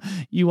sodium.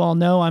 You all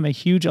know I'm a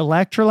huge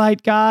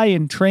electrolyte guy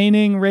in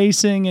training,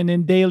 racing, and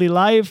in daily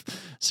life.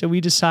 So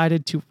we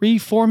decided to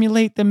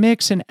reformulate the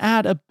mix and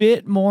add a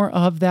bit more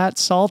of that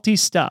salty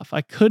stuff.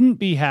 I couldn't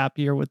be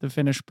happier with the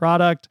finished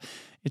product.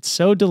 It's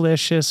so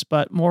delicious,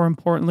 but more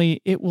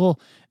importantly, it will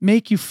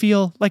make you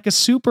feel like a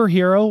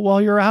superhero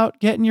while you're out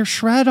getting your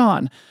shred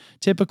on.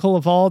 Typical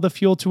of all the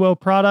Fuel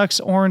 2.0 products,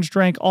 Orange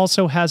Drank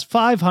also has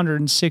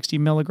 560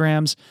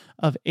 milligrams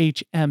of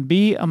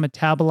HMB, a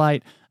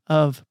metabolite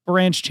of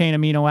branched-chain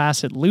amino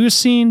acid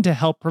leucine to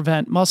help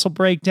prevent muscle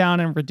breakdown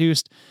and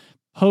reduced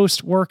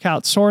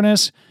post-workout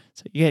soreness. It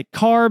So you get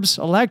carbs,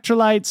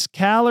 electrolytes,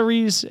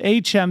 calories,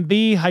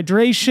 HMB,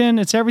 hydration.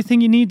 It's everything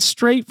you need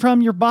straight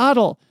from your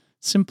bottle.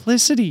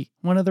 Simplicity,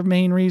 one of the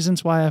main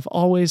reasons why I've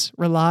always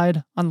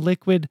relied on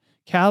liquid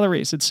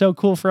calories. It's so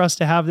cool for us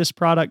to have this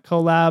product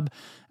collab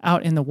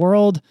out in the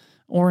world.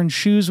 Orange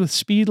shoes with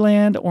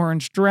Speedland,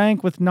 orange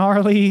drank with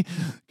Gnarly.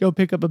 Go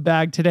pick up a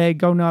bag today.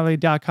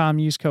 GoGnarly.com.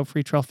 Use code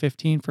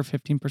FreeTrail15 for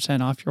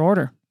 15% off your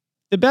order.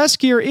 The best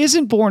gear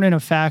isn't born in a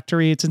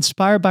factory. It's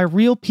inspired by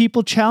real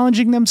people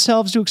challenging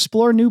themselves to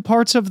explore new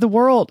parts of the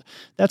world.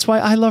 That's why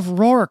I love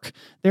Rourke.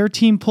 Their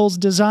team pulls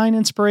design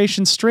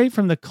inspiration straight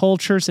from the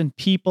cultures and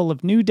people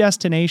of new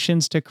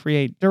destinations to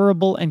create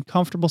durable and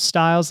comfortable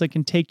styles that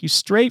can take you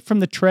straight from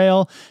the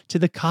trail to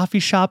the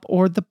coffee shop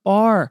or the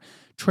bar.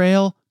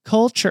 Trail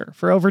culture.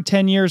 For over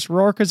 10 years,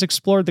 Rourke has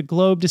explored the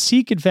globe to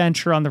seek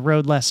adventure on the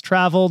road less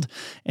traveled,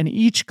 and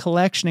each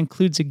collection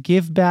includes a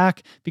give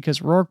back because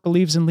Rourke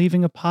believes in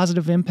leaving a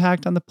positive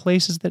impact on the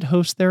places that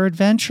host their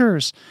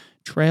adventures.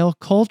 Trail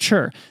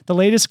culture. The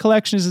latest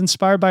collection is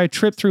inspired by a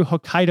trip through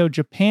Hokkaido,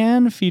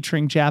 Japan,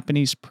 featuring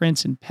Japanese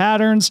prints and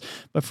patterns,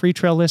 but Free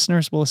Trail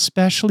listeners will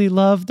especially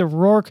love the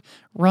Rourke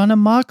Run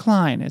Amok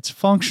line. It's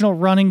functional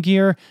running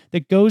gear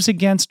that goes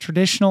against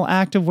traditional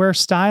activewear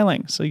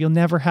styling, so you'll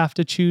never have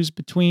to choose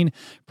between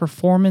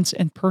performance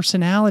and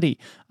personality.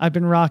 I've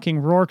been rocking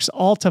Rourke's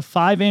Alta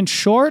 5-inch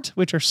short,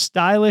 which are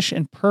stylish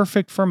and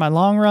perfect for my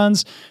long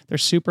runs. They're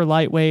super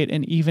lightweight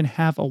and even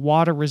have a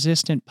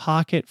water-resistant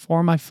pocket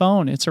for my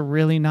phone. It's a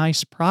really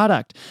nice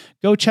product.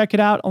 Go check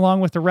it out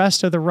along with the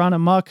rest of the Run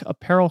Amok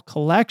apparel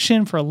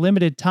collection. For a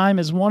limited time,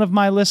 as one of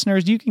my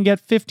listeners, you can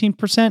get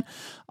 15%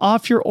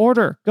 off your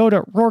order. Go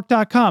to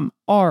Rourke.com,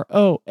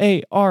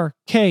 ROARK.com.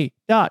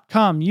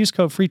 Use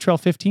code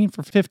FreeTrail15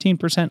 for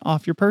 15%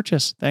 off your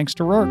purchase. Thanks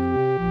to Rourke.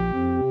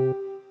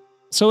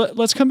 So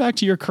let's come back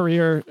to your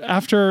career.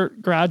 After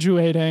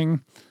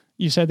graduating,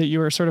 you said that you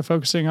were sort of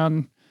focusing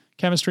on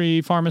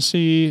chemistry,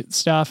 pharmacy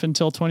stuff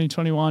until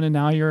 2021, and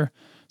now you're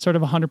sort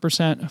of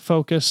 100%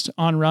 focused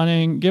on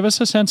running. Give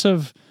us a sense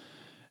of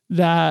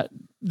that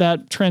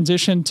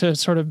transition to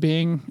sort of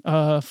being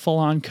a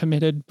full-on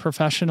committed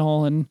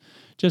professional, and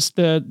just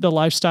the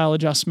lifestyle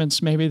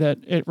adjustments maybe that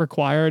it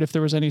required, if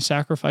there was any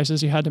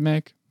sacrifices you had to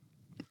make.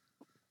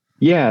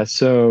 Yeah.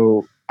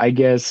 So I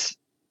guess,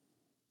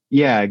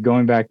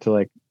 going back to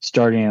like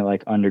starting at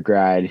like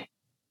undergrad,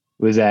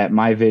 was that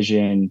my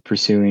vision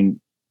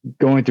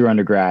going through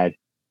undergrad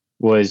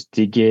was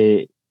to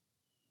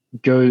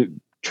go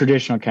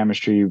traditional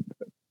chemistry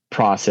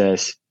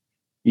process.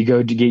 You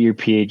go to get your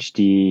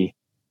PhD,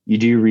 you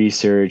do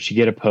research, you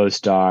get a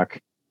postdoc,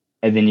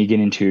 and then you get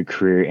into a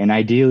career. And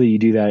ideally you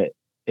do that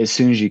as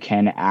soon as you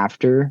can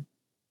after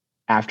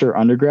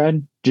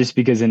undergrad, just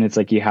because then it's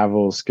like you have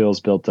all skills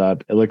built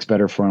up. It looks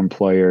better for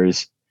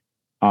employers.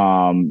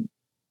 I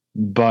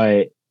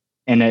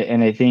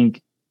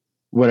think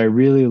what I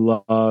really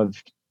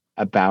loved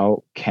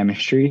about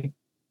chemistry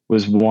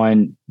was,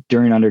 one,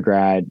 during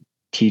undergrad,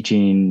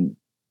 teaching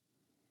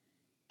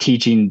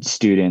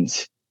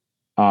students,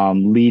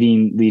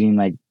 leading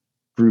like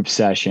group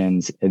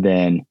sessions, and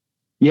then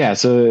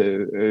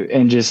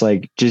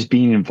just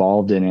being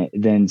involved in it.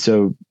 Then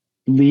so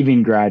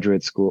leaving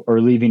graduate school or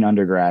leaving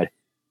undergrad,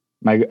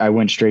 I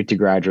went straight to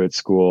graduate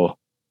school.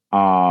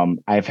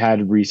 I've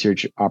had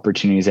research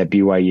opportunities at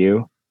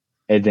BYU,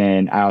 and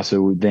then I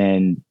also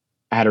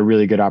had a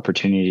really good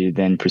opportunity to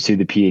then pursue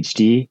the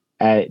PhD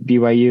at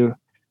BYU,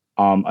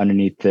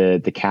 underneath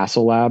the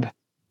Castle Lab,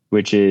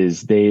 which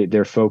is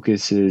their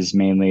focus is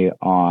mainly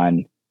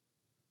on,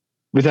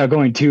 without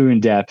going too in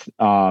depth,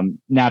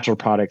 natural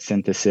product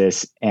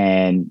synthesis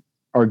and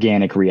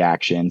organic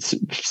reactions,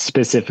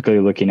 specifically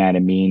looking at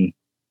amine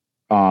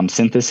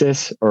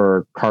synthesis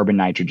or carbon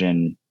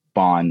nitrogen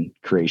bond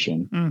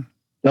creation.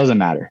 Doesn't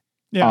matter.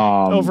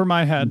 Yeah. Over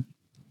my head.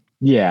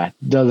 Yeah.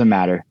 Doesn't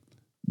matter.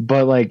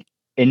 But like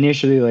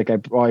initially, like I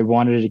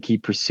wanted to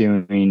keep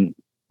pursuing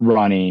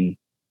running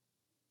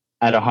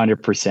at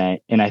 100%.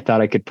 And I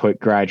thought I could put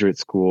graduate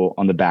school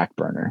on the back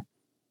burner.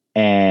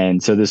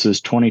 And so this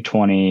was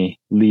 2020,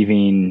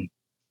 leaving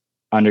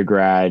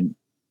undergrad,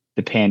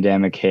 the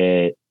pandemic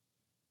hit.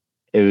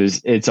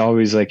 It's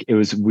always like, it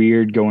was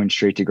weird going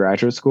straight to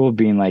graduate school,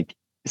 being like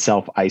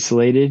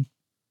self-isolated,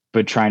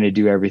 but trying to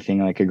do everything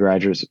like a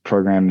graduate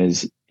program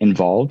is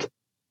involved.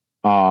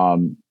 So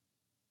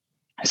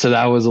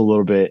that was a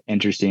little bit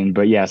interesting,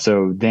 but yeah.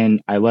 So then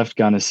I left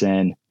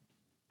Gunnison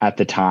at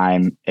the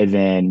time and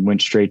then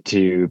went straight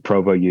to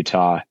Provo,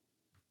 Utah.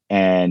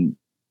 And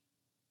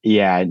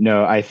yeah,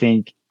 no, I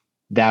think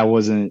that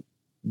wasn't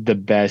the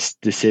best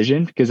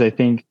decision, because I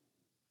think,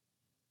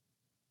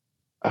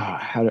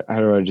 how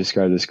do I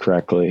describe this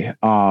correctly?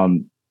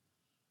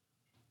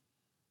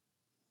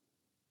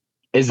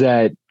 Is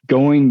that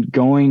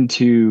going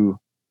to,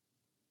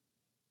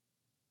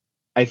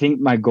 I think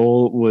my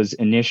goal was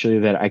initially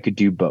that I could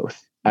do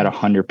both at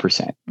 100%.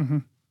 Mm-hmm.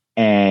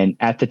 And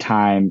at the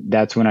time,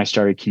 that's when I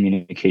started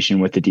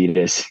communication with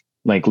Adidas,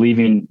 like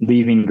leaving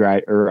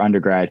grad or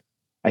undergrad.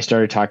 I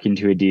started talking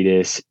to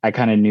Adidas. I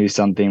kind of knew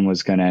something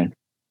was going to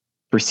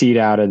proceed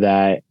out of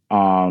that.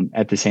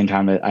 At the same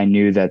time, I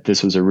knew that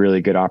this was a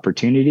really good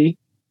opportunity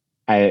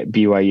at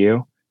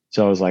BYU.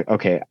 So I was like,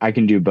 okay, I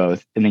can do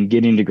both. And then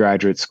getting to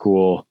graduate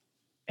school,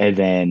 and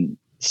then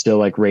still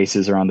like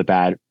races are on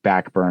the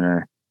back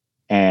burner.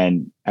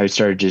 And I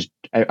started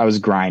I was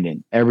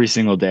grinding every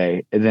single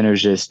day. And then it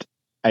was just,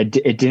 it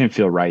didn't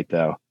feel right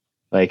though.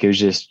 Like it was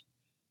just,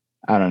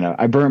 I don't know.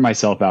 I burnt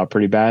myself out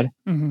pretty bad.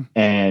 Mm-hmm.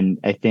 And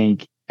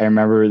I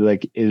remember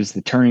like it was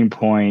the turning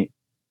point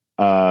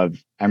of,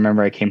 I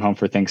remember I came home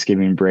for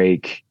Thanksgiving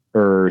break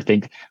I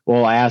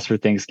asked for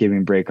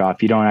Thanksgiving break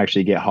off. You don't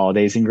actually get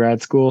holidays in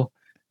grad school.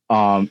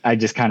 I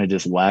just kind of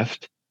just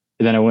left.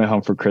 And then I went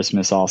home for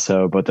Christmas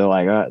also, but they're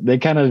like, they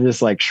kind of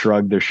just like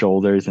shrugged their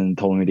shoulders and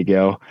told me to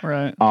go.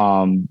 Right.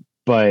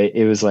 But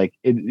it was like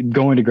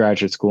going to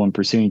graduate school and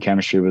pursuing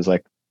chemistry was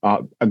like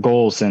a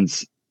goal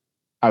since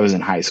I was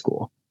in high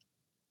school.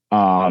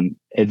 And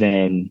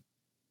then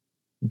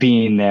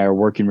being there,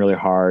 working really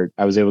hard,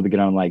 I was able to get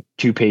on like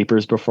 2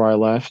 papers before I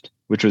left,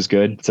 which was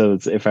good. So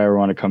if I ever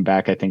want to come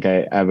back, I think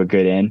I have a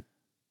good in.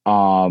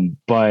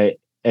 But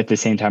at the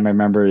same time, I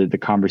remember the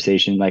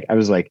conversation, like I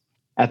was like,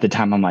 at the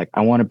time, I'm like,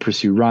 I want to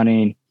pursue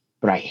running,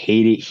 but I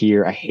hate it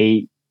here. I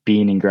hate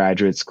being in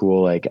graduate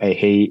school. Like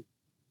I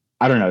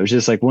don't know. It's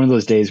just like one of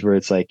those days where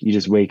it's like, you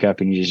just wake up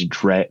and you just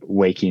dread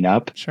waking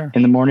up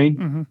in the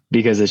morning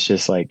because it's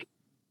just like,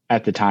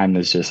 at the time,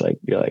 it's just like,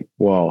 you're like,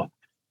 well,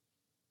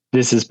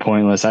 this is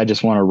pointless. I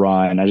just want to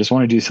run. I just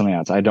want to do something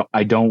else. I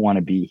don't want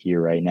to be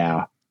here right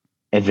now.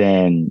 And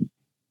then,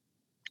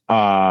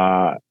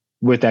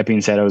 with that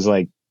being said, I was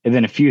like, and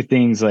then a few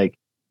things, like,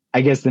 I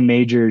guess the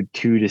major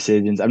 2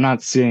 decisions, I'm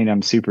not saying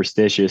I'm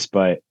superstitious,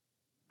 but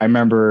I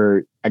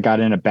remember I got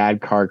in a bad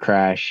car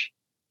crash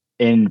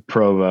in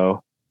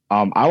Provo.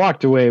 I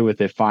walked away with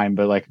it fine,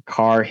 but like a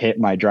car hit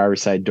my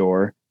driver's side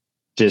door,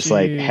 just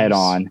like head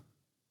on,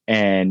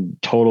 and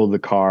totaled the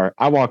car.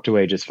 I walked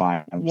away just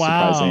fine,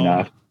 surprisingly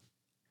enough.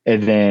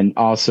 And then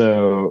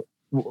also,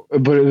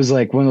 but it was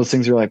like one of those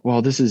things where like,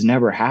 well, this has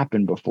never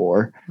happened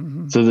before.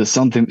 So there's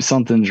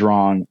something's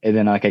wrong. And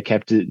then like I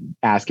kept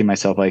asking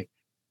myself, like,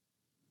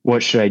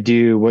 what should I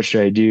do? What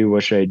should I do?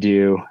 What should I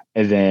do?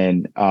 And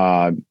then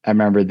I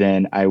remember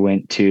then I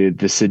went to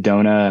the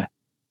Sedona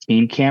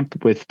team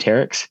camp with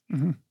Terex.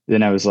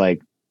 Then I was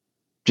like,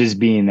 just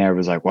being there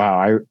was like, wow,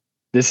 I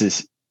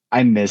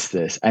miss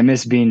this. I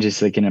miss being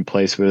just like in a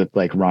place with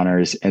like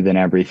runners and then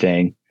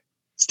everything.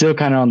 Still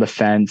kind of on the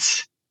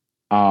fence.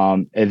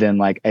 And then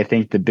like, I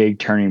think the big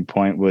turning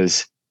point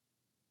was,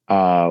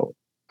 I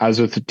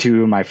was with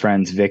 2 of my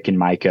friends, Vic and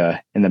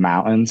Micah, in the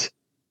mountains,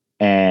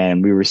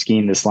 and we were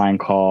skiing this line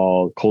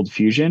called Cold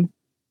Fusion.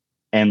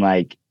 And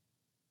like,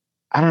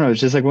 I don't know,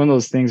 it's just like one of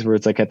those things where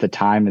it's like, at the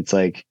time, it's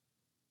like,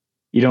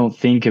 you don't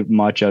think of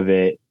much of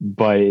it,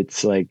 but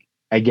it's like,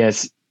 I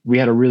guess we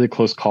had a really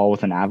close call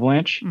with an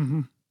avalanche.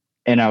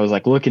 And I was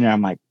like looking at it,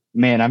 I'm like,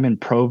 man, I'm in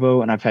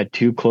Provo and I've had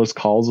 2 close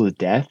calls with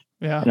death.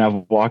 And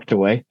I've walked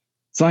away.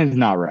 Something's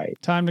not right.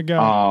 Time to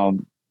go.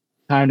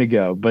 Time to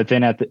go. But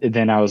then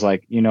then I was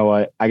like, you know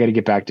what? I got to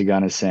get back to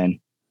Gunnison.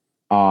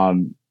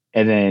 And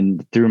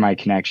then through my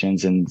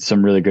connections and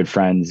some really good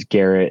friends,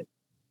 Garrett,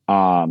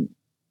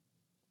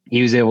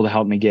 he was able to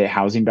help me get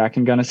housing back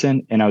in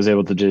Gunnison, and I was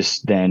able to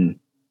just then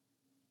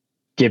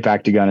get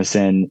back to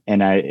Gunnison.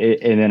 And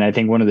then I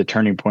think one of the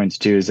turning points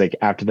too is like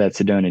after that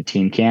Sedona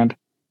team camp,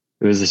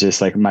 it was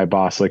just like my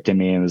boss looked at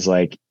me and was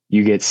like,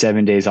 you get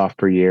 7 days off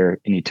per year,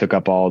 and you took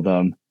up all of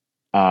them.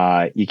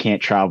 You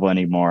can't travel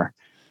anymore.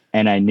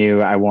 And I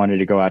knew I wanted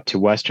to go out to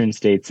Western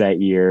States that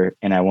year,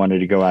 and I wanted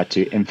to go out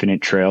to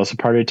Infinite Trails, a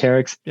part of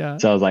Terex.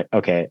 So I was like,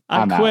 okay,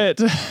 I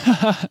quit.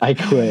 I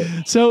quit.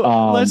 So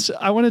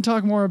I want to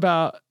talk more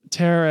about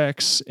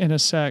Terex in a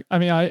sec. I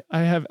mean, I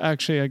have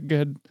actually a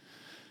good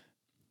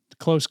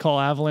close call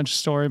avalanche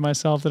story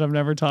myself that I've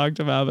never talked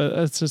about, but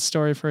it's a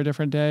story for a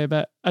different day.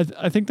 But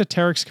I think the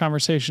Terex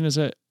conversation is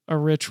a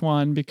rich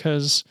one,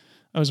 because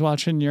I was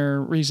watching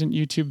your recent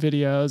YouTube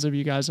videos of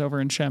you guys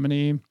over in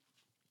Chamonix.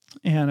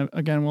 And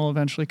again, we'll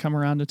eventually come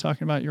around to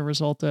talking about your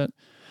result at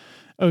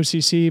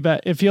OCC,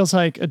 but it feels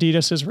like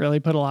Adidas has really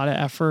put a lot of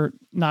effort,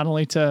 not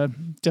only to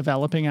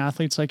developing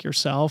athletes like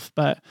yourself,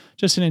 but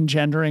just in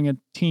engendering a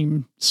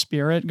team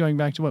spirit, going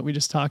back to what we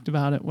just talked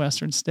about at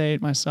Western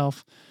State,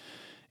 myself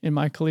in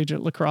my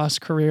collegiate lacrosse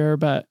career.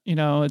 But, you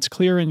know, it's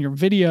clear in your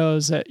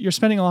videos that you're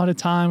spending a lot of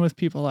time with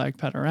people like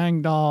Petter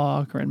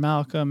Engdahl, Corinne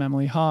Malcolm,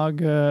 Emily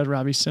Hoggood,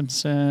 Robbie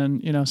Simpson,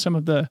 you know, some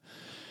of the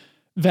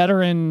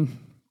veteran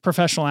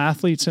professional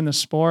athletes in the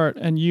sport,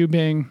 and you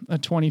being a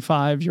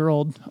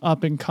 25-year-old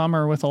up and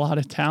comer with a lot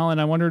of talent.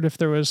 I wondered if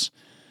there was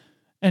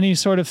any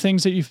sort of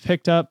things that you've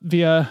picked up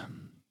via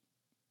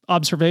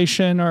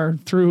observation or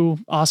through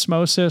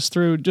osmosis,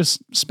 through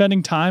just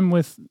spending time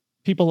with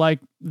people like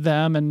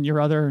them and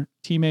your other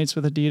teammates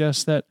with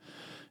Adidas, that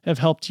have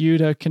helped you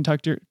to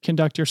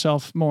conduct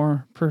yourself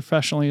more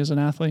professionally as an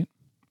athlete.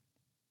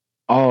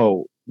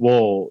 Oh,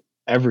 well,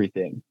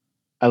 everything.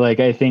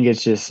 I think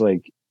it's just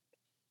like,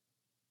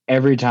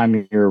 every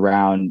time you're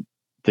around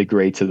the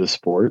greats of the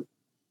sport,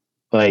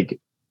 like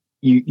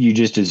you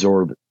just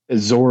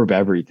absorb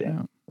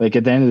everything. Like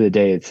at the end of the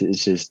day, it's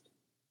just,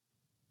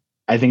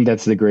 I think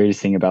that's the greatest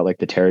thing about like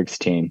the Terex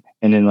team.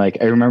 And then like,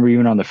 I remember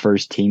even on the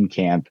first team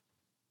camp,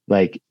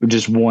 like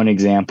just one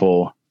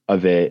example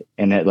of it.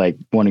 And that like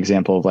one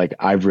example of like,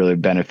 I've really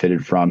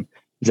benefited from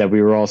is that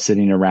we were all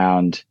sitting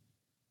around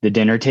the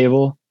dinner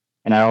table.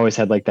 And I always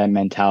had like that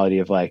mentality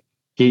of like,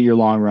 get your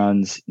long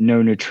runs,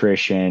 no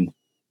nutrition,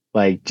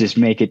 like just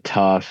make it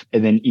tough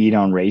and then eat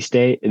on race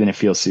day. And then it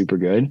feels super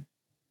good.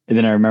 And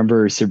then I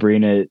remember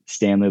Sabrina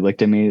Stanley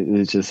looked at me. It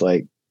was just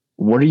like,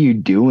 what are you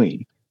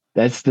doing?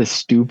 That's the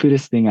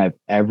stupidest thing I've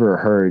ever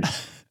heard.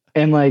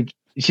 And like,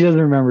 she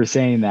doesn't remember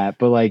saying that,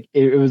 but like,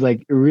 it was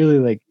like, really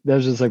like, that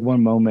was just like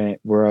one moment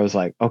where I was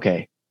like,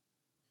 okay,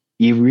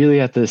 you really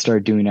have to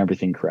start doing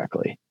everything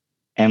correctly.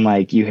 And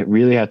like, you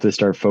really have to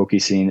start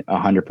focusing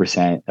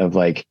 100% of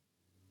like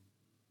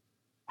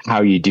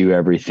how you do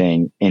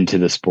everything into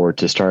the sport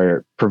to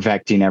start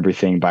perfecting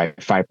everything by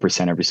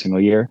 5% every single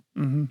year.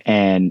 Mm-hmm.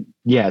 And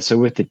yeah, so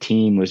with the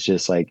team was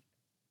just like,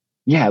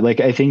 yeah, like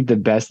I think the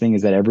best thing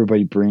is that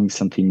everybody brings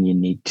something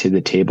unique to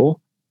the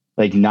table.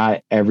 Like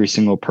not every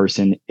single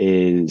person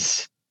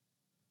is,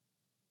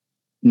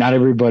 not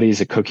everybody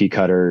is a cookie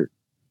cutter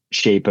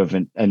shape of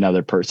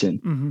another person.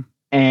 Mm-hmm.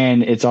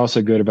 And it's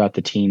also good about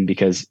the team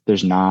because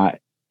there's not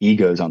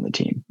egos on the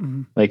team.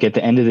 Mm-hmm. Like at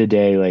the end of the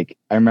day, like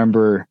I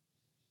remember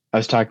I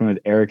was talking with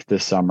Eric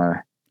this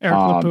summer, Eric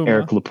LaPuma.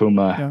 Eric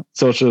LaPuma, Yeah.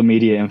 social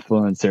media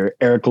influencer,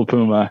 Eric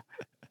LaPuma.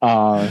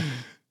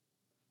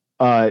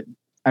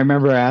 I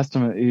remember I asked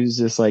him, he was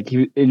just like,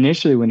 he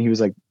initially when he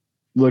was like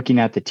looking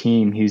at the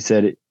team, he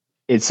said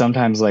it's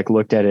sometimes like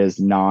looked at as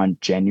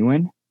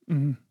non-genuine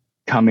Mm-hmm.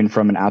 coming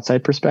from an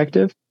outside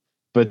perspective.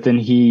 But then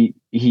he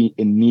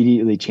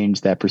immediately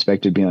changed that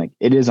perspective, being like,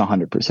 it is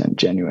 100%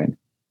 genuine.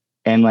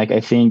 And like,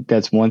 I think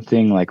that's one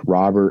thing like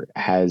Robert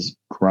has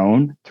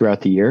grown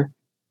throughout the year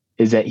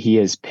is that he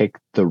has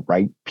picked the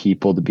right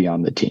people to be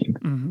on the team.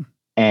 Mm-hmm.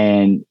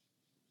 And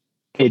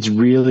it's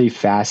really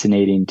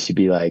fascinating to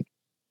be like,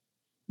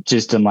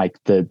 just in like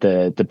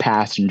the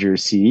passenger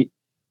seat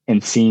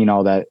and seeing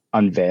all that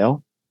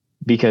unveil,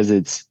 because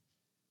it's,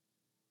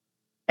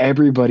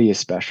 everybody is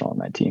special on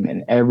that team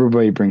and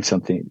everybody brings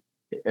something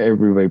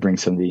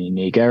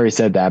unique. I already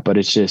said that, but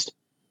it's just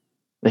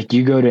like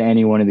you go to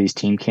any one of these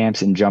team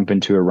camps and jump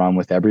into a run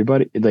with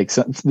everybody, like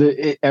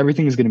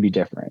everything is going to be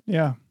different.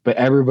 Yeah. But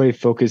everybody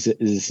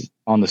focuses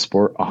on the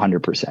sport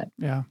 100%.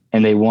 Yeah.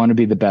 And they want to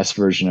be the best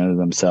version of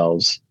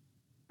themselves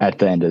at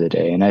the end of the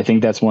day. And I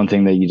think that's one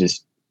thing that you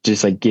just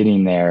like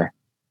getting there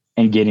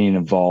and getting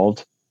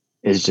involved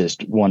is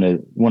just one of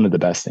the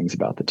best things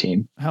about the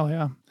team. Hell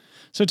yeah.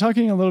 So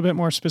talking a little bit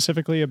more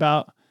specifically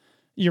about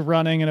your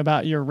running and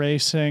about your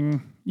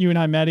racing, you and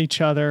I met each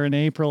other in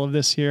April of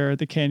this year at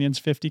the Canyons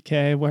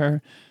 50K,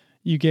 where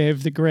you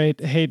gave the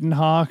great Hayden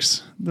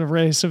Hawks the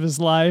race of his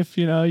life.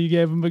 You know, you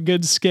gave him a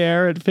good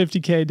scare at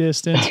 50K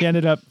distance. He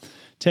ended up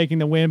taking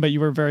the win, but you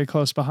were very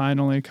close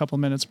behind, only a couple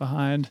minutes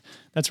behind.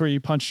 That's where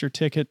you punched your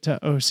ticket to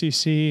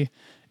OCC.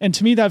 And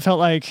to me, that felt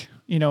like,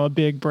 you know, a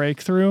big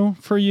breakthrough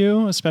for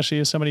you, especially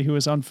as somebody who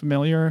was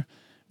unfamiliar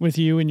with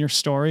you and your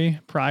story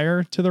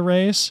prior to the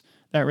race.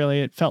 That really,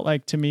 it felt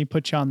like to me,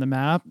 put you on the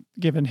map,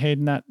 given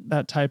Hayden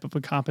that type of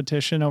a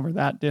competition over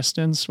that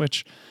distance,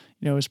 which,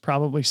 you know, is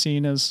probably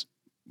seen as,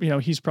 you know,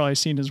 he's probably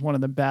seen as one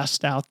of the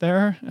best out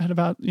there at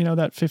about, you know,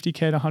 that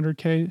 50K to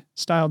 100K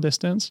style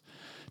distance.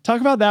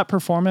 Talk about that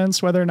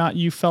performance, whether or not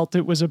you felt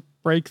it was a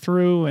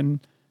breakthrough,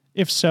 and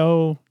if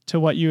so, to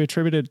what you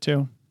attributed it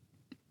to.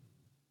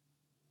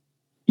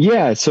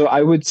 Yeah, so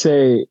I would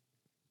say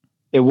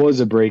it was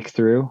a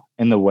breakthrough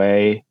in the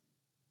way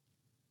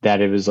that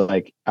it was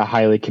like a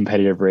highly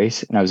competitive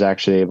race and I was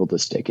actually able to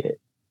stick it.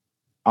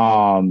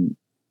 Do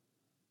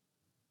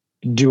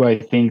I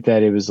think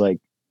that it was like,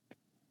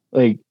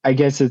 I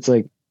guess it's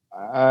like,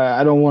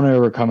 I don't want to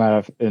ever come out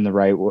of in the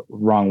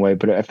wrong way,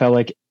 but I felt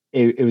like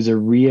it was a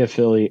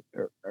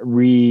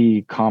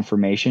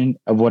reconfirmation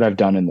of what I've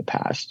done in the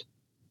past.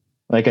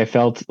 Like I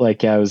felt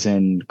like I was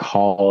in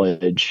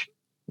college.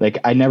 Like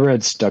I never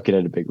had stuck it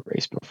at a big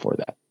race before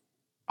that.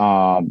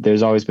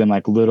 There's always been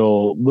like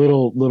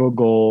little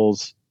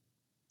goals.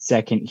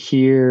 Second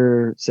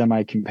here,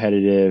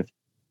 semi-competitive.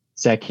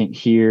 Second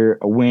here,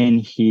 a win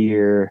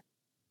here.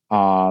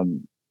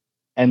 And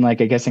like,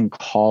 I guess in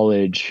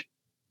college,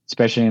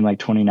 especially in like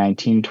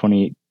 2019,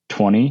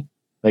 2020,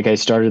 like I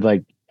started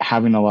like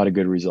having a lot of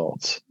good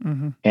results.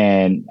 Mm-hmm.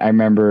 And I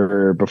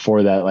remember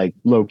before that, like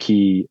low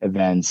key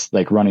events,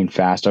 like running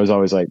fast, I was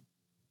always like,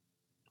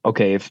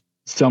 okay, if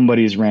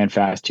somebody's ran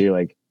fast here,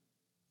 like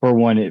for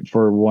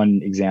one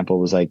example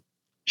was like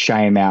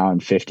Cheyenne Mountain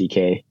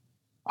 50K.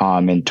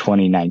 In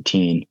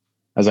 2019,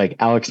 I was like,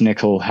 Alex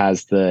Nickel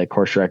has the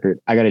course record.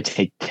 I got to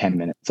take 10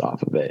 minutes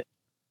off of it.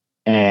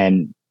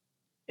 And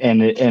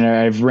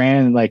I've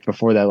ran like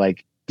before that,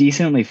 like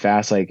decently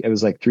fast. Like it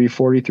was like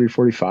 340,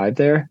 345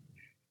 there.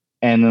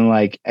 And then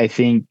like, I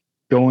think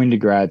going to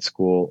grad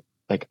school,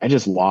 like I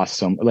just lost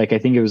some, like, I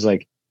think it was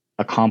like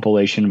a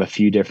compilation of a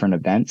few different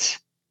events,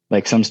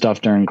 like some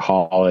stuff during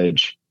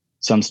college,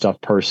 some stuff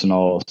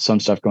personal, some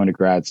stuff going to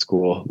grad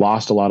school,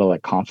 lost a lot of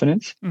like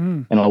confidence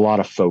and a lot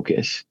of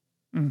focus.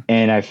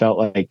 And I felt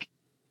like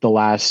the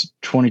last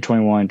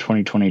 2021,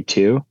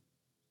 2022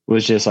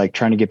 was just like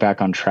trying to get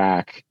back on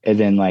track. And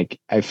then like,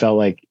 I felt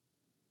like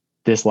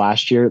this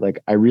last year, like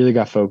I really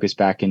got focused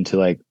back into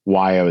like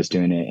why I was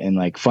doing it. And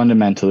like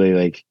fundamentally,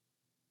 like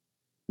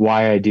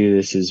why I do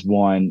this is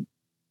one,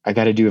 I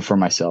got to do it for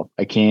myself.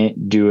 I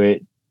can't do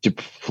it to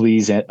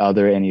please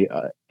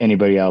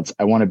anybody else.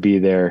 I want to be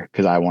there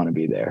because I want to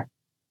be there.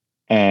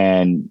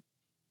 And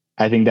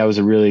I think that was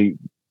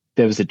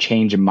a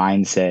change in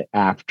mindset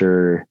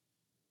after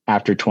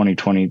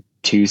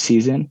 2022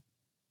 season.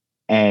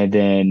 And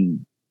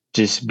then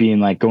just being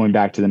like, going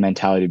back to the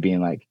mentality of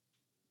being like,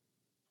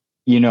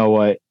 you know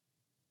what,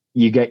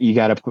 you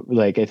got to put,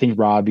 like, I think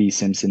Robbie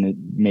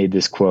Simpson made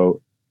this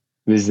quote,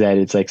 was that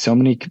it's like so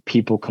many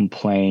people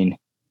complain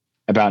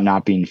about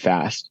not being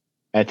fast.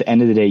 At the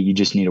end of the day, you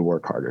just need to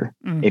work harder.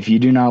 If you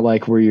do not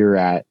like where you're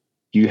at,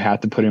 you have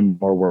to put in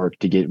more work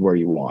to get where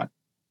you want.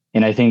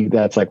 And I think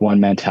that's like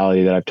one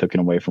mentality that I've taken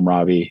away from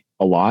Robbie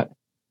a lot,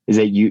 is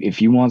that if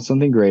you want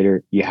something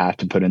greater, you have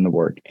to put in the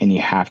work and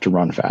you have to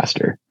run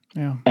faster.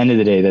 Yeah. End of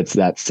the day, that's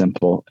that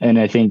simple. And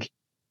I think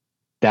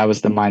that was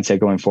the mindset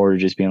going forward,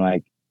 just being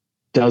like,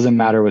 doesn't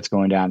matter what's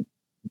going down,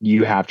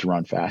 you have to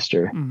run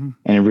faster. And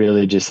it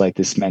really just like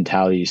this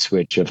mentality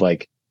switch of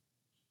like,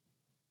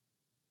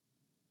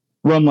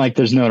 run like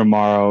there's no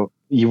tomorrow.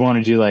 You want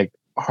to do like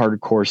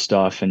hardcore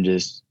stuff and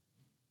just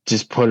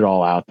put it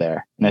all out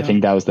there. And I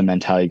think that was the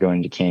mentality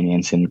going into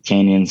Canyons. And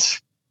Canyons,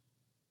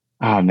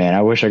 oh man,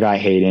 I wish I got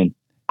Hayden.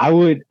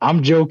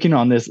 I'm joking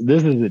on this.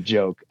 This is a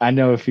joke. I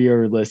know if he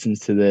ever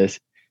listens to this,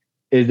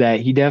 is that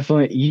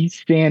he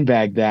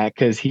sandbagged that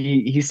because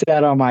he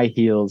sat on my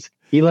heels.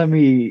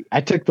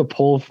 I took the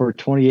pole for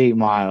 28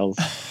 miles.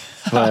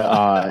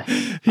 But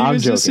he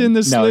was just in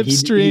the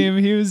slipstream.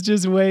 He was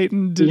just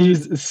waiting.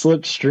 He's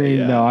slipstream.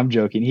 Yeah. No, I'm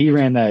joking. He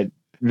ran that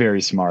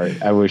very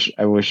smart. I wish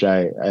I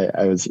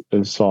was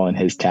following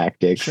his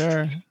tactics.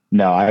 Sure.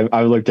 No,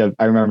 I looked up.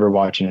 I remember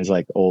watching his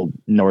like old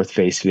North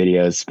Face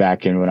videos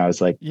back in when I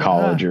was like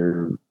college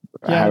or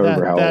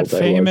however how old I was.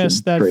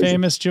 That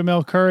famous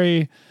Jamil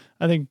Curry.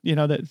 I think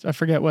that I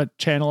forget what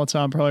channel it's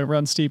on. Probably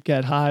Run Steep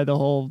Get High. The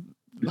whole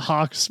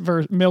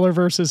Miller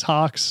versus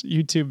Hawks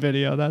YouTube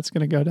video that's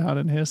going to go down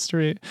in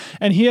history.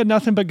 And he had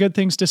nothing but good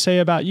things to say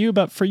about you.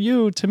 But for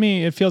you, to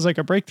me, it feels like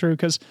a breakthrough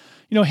because,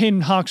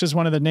 Hayden Hawks is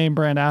one of the name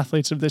brand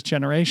athletes of this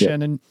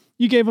generation. And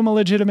you gave him a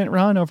legitimate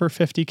run over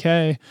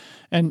 50K.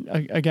 And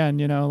again,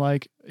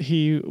 like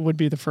he would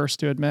be the first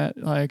to admit,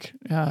 like,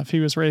 if he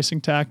was racing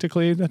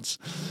tactically, that's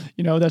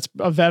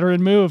a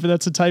veteran move.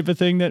 That's the type of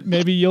thing that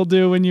maybe you'll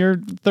do when you're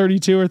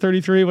 32 or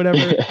 33, whatever,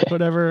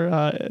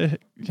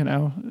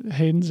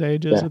 Hayden's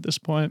age is at this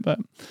point. But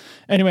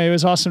anyway, it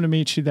was awesome to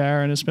meet you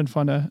there. And it's been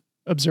fun to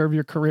observe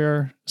your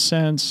career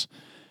since.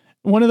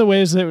 One of the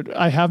ways that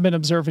I have been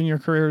observing your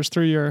career is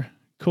through your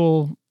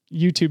cool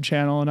YouTube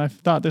channel. And I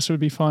thought this would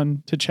be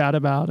fun to chat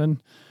about. And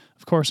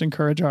of course,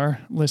 encourage our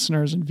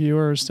listeners and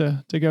viewers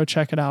to go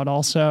check it out.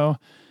 Also,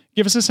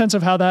 give us a sense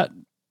of how that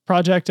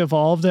project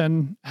evolved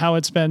and how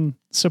it's been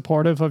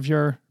supportive of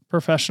your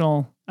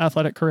professional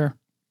athletic career.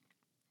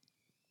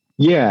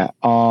 Yeah.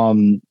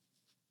 I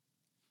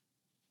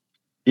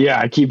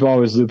keep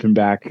always looping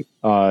back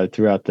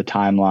throughout the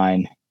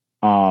timeline.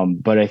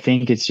 But I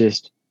think it's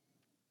just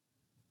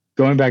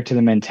going back to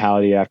the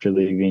mentality after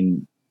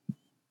leaving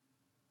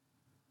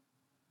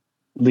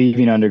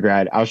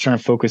undergrad. I was trying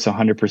to focus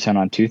 100%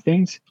 on two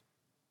things.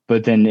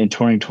 But then in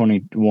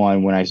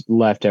 2021, when I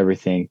left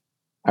everything,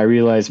 I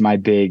realized my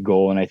big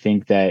goal. And I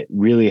think that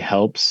really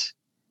helps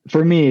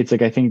for me. It's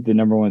like, I think the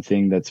number one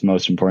thing that's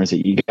most important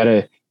is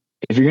that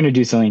if you're going to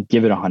do something,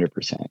 give it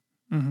 100%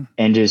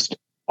 and just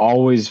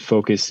always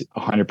focus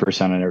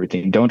 100% on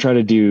everything. Don't try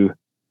to do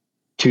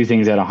two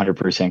things at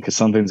 100% because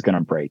something's going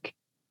to break,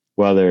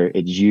 whether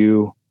it's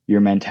your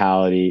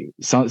mentality,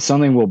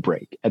 something will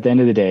break at the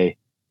end of the day,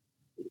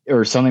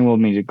 or something will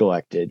be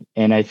neglected.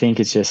 And I think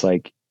it's just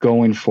like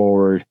going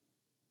forward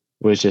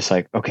was just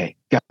like, okay,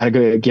 gotta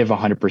go give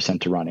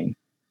 100% to running.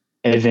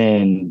 And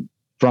then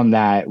from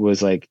that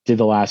was like, did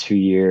the last few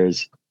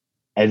years.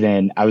 And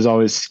then I was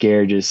always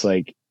scared, just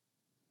like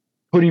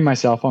putting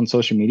myself on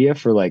social media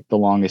for like the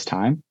longest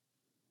time.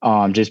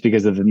 Just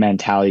because of the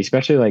mentality,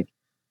 especially like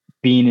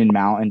being in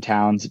mountain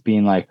towns,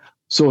 being like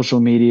social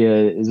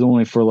media is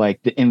only for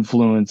like the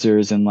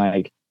influencers. And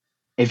like,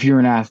 if you're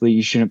an athlete,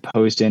 you shouldn't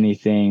post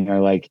anything,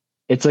 or like,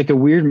 it's like a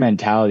weird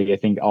mentality. I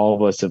think all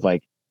of us have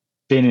like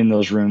been in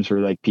those rooms where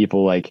like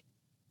people like,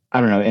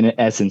 I don't know, in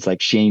essence,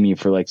 like shame you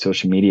for like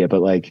social media.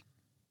 But like,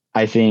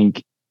 I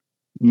think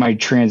my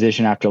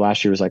transition after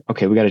last year was like,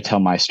 okay, we got to tell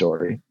my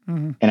story.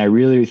 And I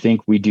really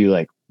think we do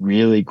like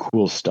really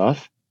cool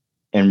stuff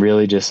and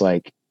really just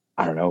like,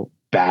 I don't know,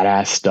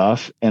 badass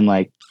stuff. And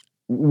like,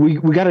 we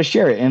got to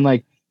share it. And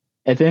like,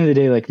 at the end of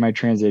the day, like my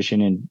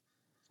transition in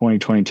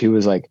 2022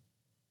 was like,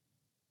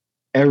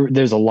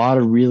 there's a lot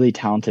of really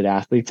talented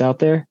athletes out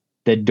there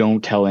that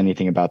don't tell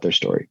anything about their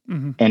story.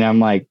 And I'm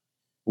like,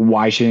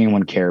 why should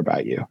anyone care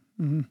about you?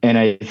 Mm-hmm. And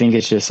I think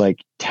it's just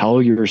like,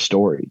 tell your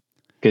story,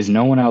 because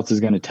no one else is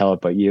going to tell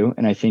it but you.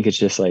 And I think it's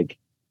just like,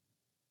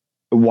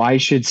 why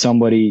should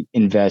somebody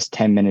invest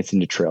 10 minutes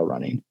into trail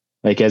running,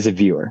 like as a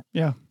viewer?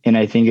 Yeah. And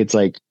I think it's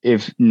like,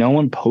 if no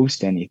one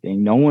posts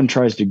anything, no one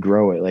tries to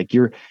grow it. Like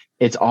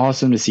it's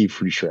awesome to see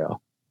free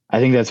trail. I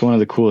think that's one of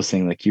the coolest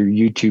things, like your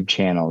YouTube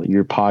channel,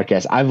 your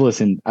podcast. I've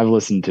listened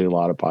to a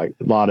lot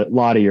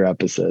of your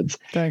episodes.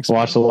 Thanks.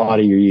 Watched a lot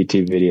of your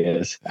YouTube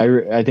videos.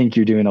 I think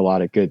you're doing a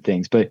lot of good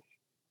things, but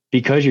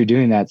because you're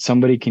doing that,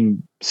 somebody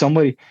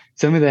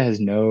that has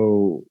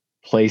no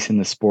place in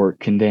the sport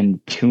can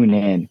then tune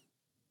in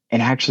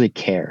and actually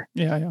care.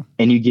 Yeah.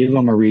 And you give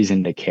them a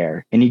reason to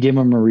care, and you give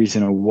them a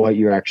reason of what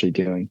you're actually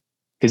doing.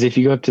 Because if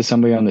you go up to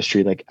somebody on the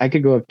street, like I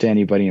could go up to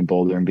anybody in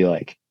Boulder and be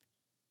like,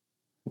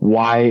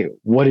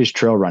 what is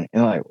trail running?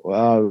 And like,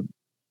 well,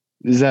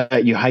 is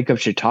that you hike up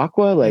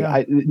Chautauqua?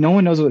 Like no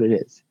one knows what it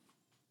is.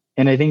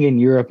 And I think in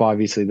Europe,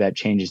 obviously that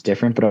change is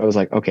different, but I was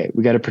like, okay,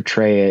 we got to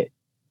portray it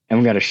and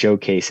we got to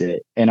showcase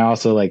it. And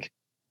also, like,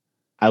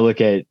 I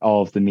look at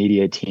all of the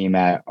media team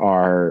at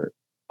our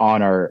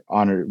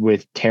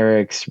with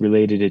Terex,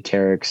 related to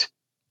Terex,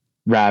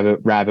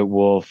 Rabbit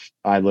Wolf.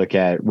 I look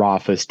at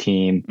Rafa's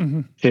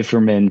team,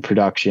 Fifferman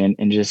production,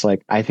 and just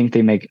like, I think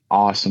they make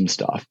awesome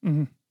stuff.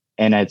 Mm-hmm.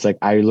 And it's like,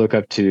 I look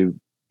up to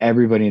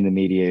everybody in the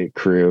media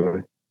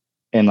crew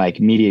and like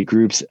media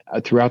groups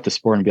throughout the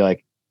sport and be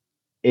like,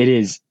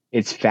 it's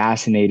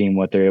fascinating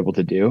what they're able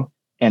to do.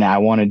 And I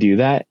want to do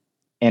that.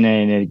 And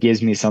then it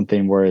gives me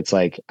something where it's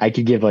like, I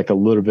could give like a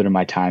little bit of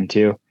my time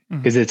to,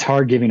 because it's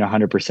hard giving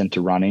 100%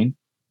 to running.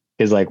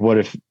 Because like, what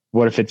if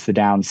it's the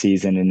down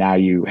season and now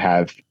you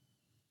have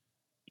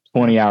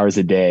 20 hours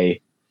a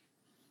day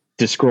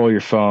to scroll your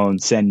phone,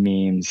 send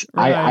memes.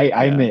 Right,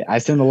 I admit I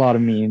send a lot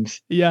of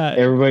memes. Yeah.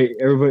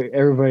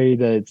 Everybody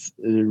that's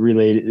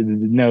related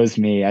knows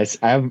me.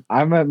 I'm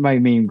at my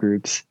meme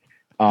groups,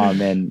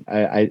 and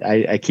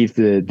I keep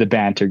the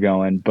banter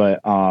going. But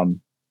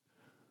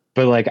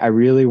like, I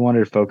really wanted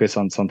to focus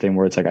on something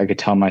where it's like I could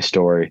tell my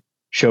story,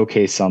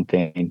 showcase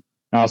something. And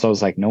also, I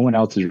was like, no one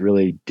else is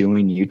really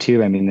doing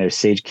YouTube. I mean, there's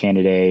Sage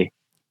Candidate.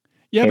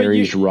 Yeah,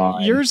 Harry's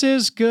but yours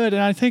is good,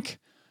 and I think,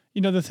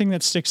 the thing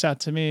that sticks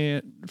out to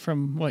me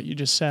from what you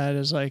just said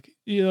is like,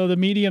 the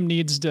medium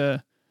needs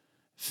to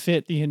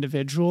fit the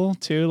individual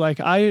too. Like,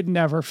 I had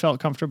never felt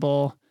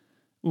comfortable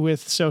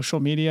with social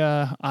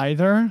media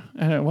either.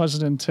 And it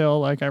wasn't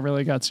until like I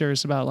really got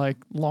serious about like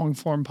long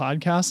form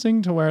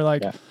podcasting to where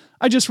like,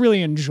 I just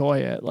really enjoy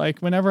it. Like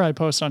whenever I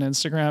post on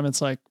Instagram,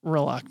 it's like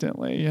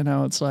reluctantly,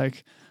 it's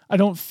like, I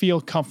don't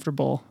feel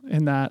comfortable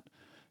in that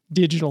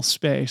digital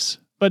space,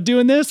 but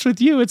doing this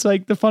with you, it's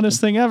like the funnest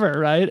thing ever.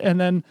 Right.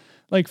 And then,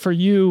 like for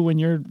you, when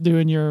you're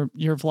doing your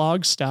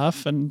vlog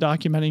stuff and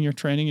documenting your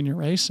training and your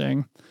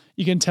racing,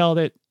 you can tell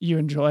that you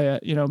enjoy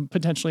it,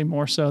 potentially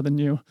more so than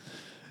you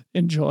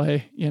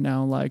enjoy,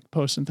 like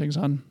posting things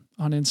on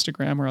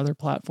Instagram or other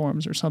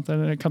platforms or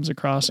something. And it comes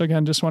across. So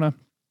again, just want to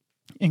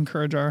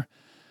encourage our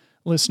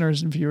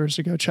listeners and viewers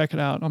to go check it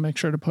out. I'll make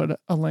sure to put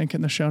a link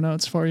in the show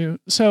notes for you.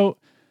 So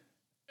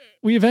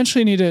we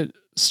eventually need to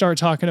start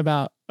talking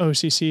about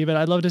OCC, but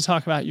I'd love to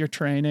talk about your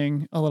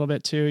training a little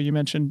bit too. You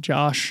mentioned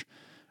Josh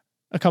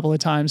a couple of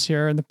times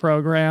here in the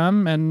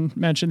program and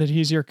mentioned that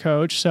he's your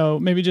coach. So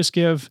maybe just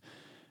give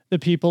the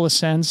people a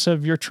sense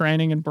of your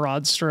training in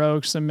broad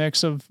strokes, the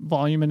mix of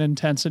volume and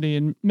intensity,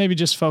 and maybe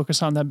just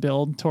focus on that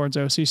build towards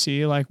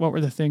OCC. Like, what were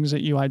the things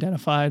that you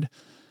identified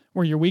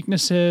were your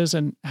weaknesses,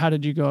 and how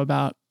did you go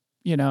about,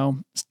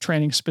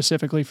 training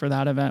specifically for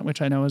that event,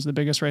 which I know is the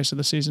biggest race of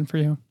the season for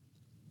you?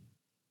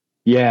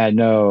 Yeah,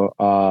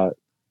 no,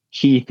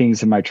 key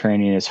things in my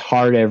training is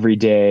hard every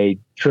day,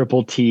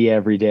 triple T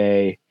every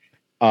day,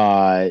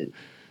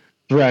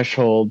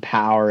 threshold,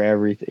 power,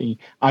 everything.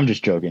 I'm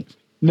just joking.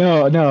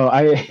 No,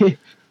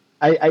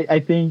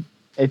 I think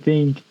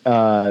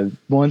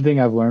one thing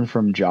I've learned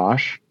from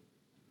Josh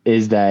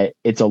is that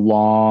it's a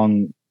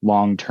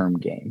long-term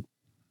game.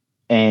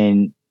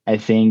 And I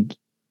think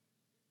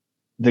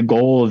the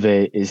goal of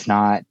it is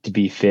not to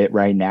be fit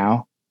right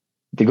now.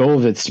 The goal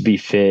of it's to be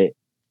fit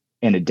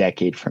in a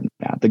decade from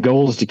now. The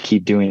goal is to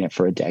keep doing it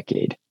for a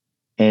decade.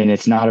 And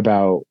it's not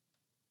about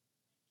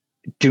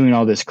doing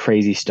all this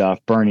crazy stuff,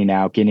 burning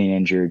out, getting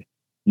injured,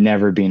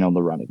 never being able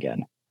to run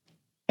again.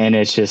 And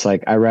it's just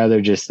like, I rather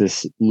just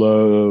this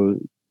slow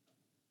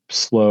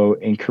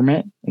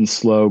increment and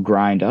slow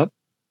grind up.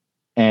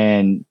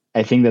 And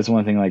I think that's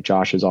one thing like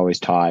Josh has always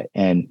taught.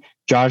 And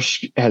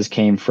Josh has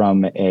came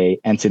from a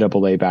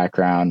NCAA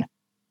background,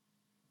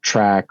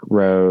 track,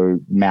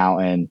 road,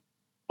 mountain.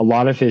 A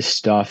lot of his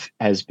stuff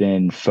has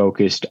been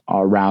focused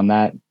around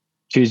that.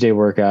 Tuesday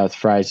workouts,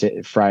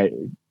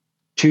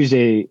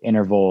 Tuesday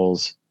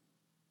intervals,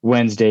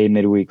 Wednesday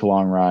midweek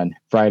long run,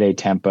 Friday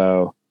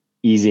tempo,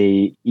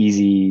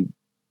 easy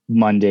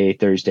Monday,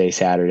 Thursday,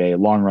 Saturday,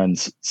 long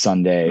runs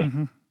Sunday.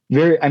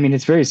 Mm-hmm.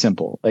 It's very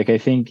simple. Like I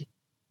think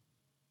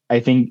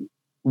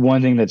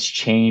one thing that's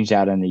changed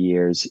out in the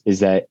years is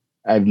that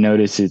I've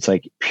noticed it's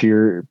like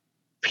pure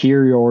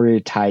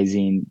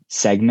prioritizing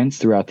segments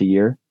throughout the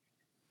year.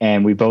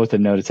 And we both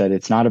have noticed that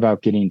it's not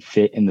about getting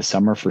fit in the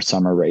summer for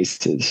summer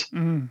races.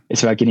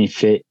 It's about getting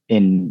fit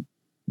in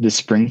the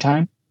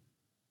springtime.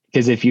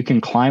 Because if you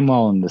can climb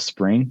well in the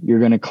spring, you're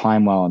going to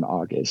climb well in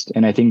August.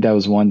 And I think that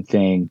was one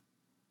thing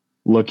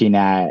looking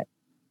at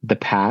the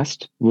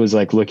past was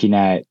like looking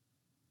at,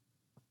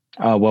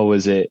 what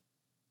was it?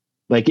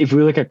 Like if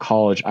we look at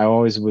college, I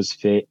always was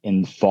fit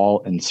in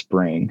fall and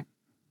spring.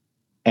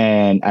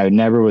 And I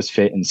never was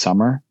fit in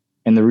summer.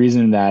 And the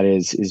reason that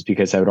is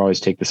because I would always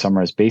take the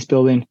summer as base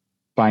building,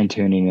 fine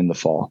tuning in the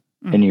fall,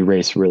 and you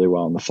race really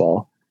well in the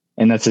fall.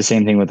 And that's the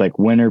same thing with like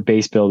winter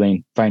base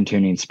building, fine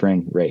tuning,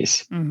 spring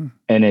race. And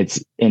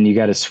you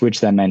got to switch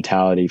that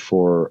mentality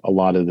for a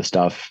lot of the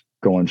stuff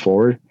going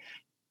forward.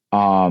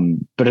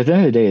 But at the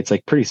end of the day, it's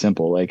like pretty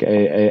simple. Like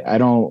I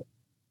don't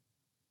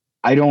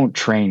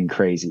train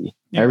crazy.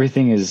 Yeah.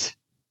 Everything is,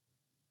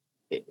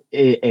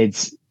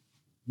 it's,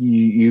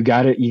 you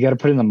gotta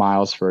put in the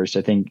miles first.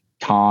 I think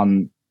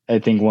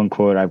one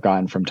quote I've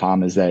gotten from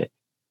Tom is that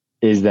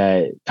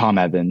Tom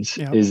Evans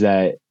is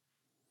that,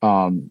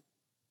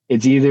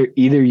 it's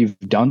either you've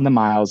done the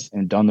miles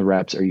and done the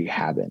reps or you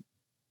haven't.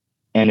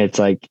 And it's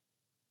like,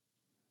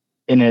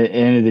 at the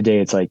end of the day,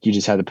 it's like, you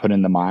just have to put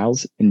in the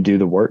miles and do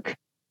the work,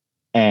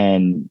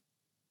 and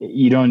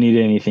you don't need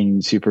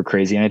anything super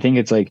crazy. And I think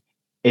it's like,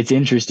 it's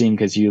interesting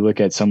because you look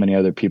at so many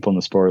other people in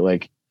the sport.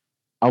 Like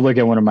I'll look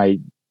at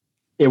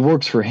it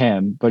works for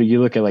him, but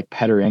you look at like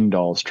Petter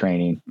Engdahl's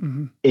training,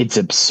 it's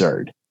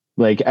absurd.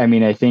 Like, I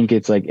mean, I think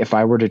it's like, if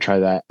I were to try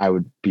that, I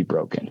would be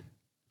broken,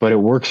 but it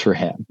works for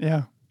him.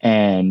 Yeah.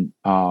 And,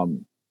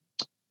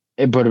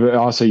 but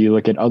also you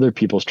look at other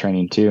people's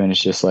training too, and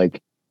it's just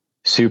like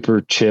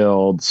super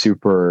chilled,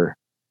 super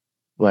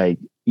like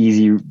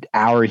easy,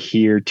 hour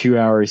here, 2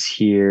 hours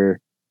here,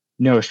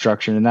 no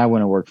structure. And that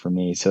wouldn't work for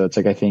me. So it's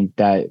like, I think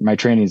that my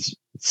training is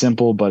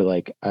simple, but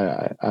like,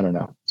 I don't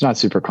know. It's not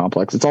super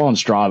complex. It's all on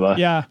Strava.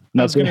 Yeah.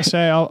 I was going to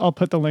say, I'll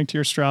put the link to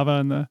your Strava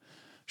in the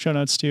show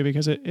notes too,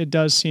 because it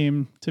does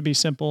seem to be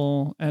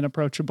simple and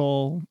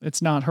approachable.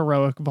 It's not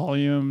heroic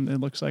volume. It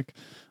looks like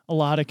a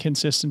lot of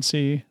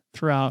consistency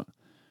throughout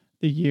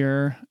the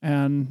year.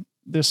 And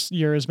this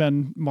year has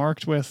been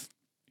marked with,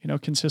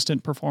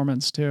 consistent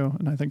performance too.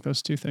 And I think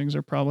those two things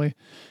are probably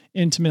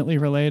intimately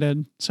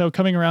related. So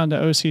coming around to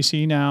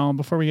OCC now,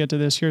 before we get to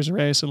this year's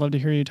race, I'd love to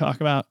hear you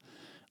talk about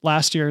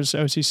last year's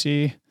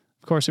OCC.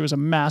 Of course, it was a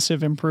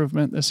massive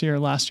improvement this year.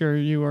 Last year,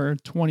 you were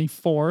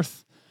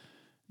 24th.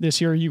 This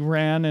year, you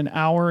ran an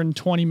hour and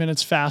 20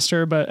 minutes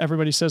faster, but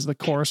everybody says the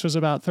course was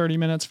about 30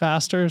 minutes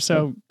faster.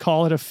 So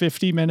call it a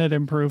 50-minute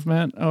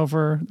improvement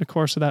over the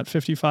course of that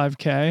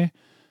 55K.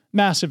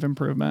 Massive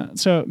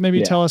improvement. So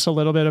maybe tell us a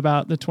little bit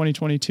about the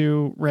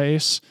 2022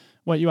 race,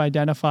 what you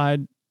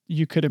identified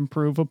you could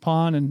improve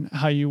upon, and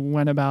how you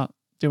went about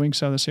doing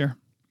so this year.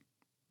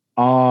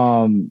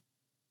 I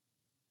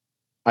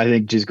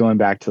think just going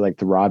back to like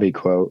the Robbie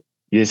quote,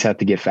 you just have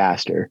to get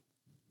faster,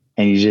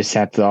 and you just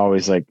have to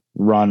always like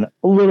run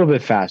a little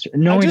bit faster,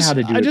 knowing how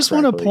to do it. I just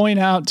want to point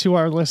out to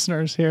our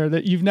listeners here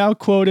that you've now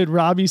quoted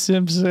Robbie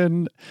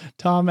Simpson,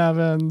 Tom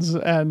Evans,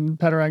 and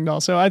Petter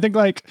Engdahl. So I think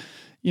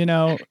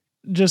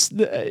just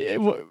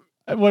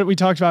what we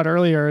talked about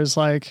earlier is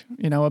like,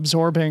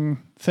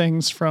 absorbing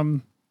things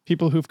from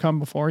people who've come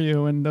before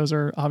you. And those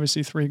are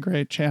obviously three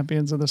great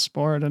champions of the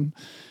sport. And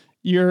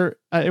you're,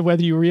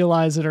 whether you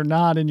realize it or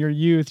not, in your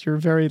youth, you're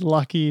very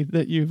lucky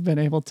that you've been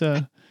able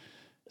to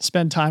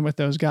spend time with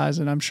those guys,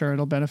 and I'm sure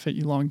it'll benefit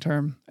you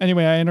long-term.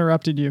 Anyway, I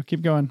interrupted you.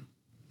 Keep going.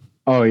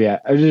 Oh yeah.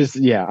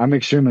 I'm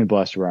extremely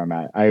blessed where I'm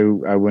at. I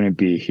wouldn't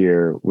be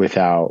here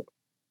without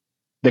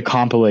the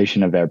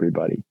compilation of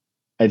everybody.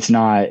 It's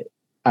not,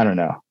 I don't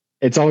know.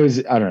 It's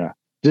always, I don't know.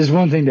 Just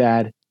one thing to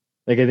add.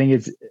 Like, I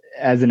think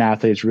as an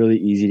athlete, it's really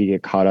easy to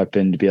get caught up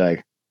in to be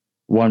like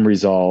one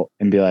result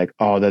and be like,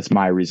 oh, that's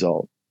my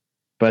result.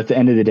 But at the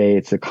end of the day,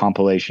 it's a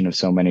compilation of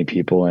so many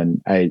people.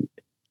 And I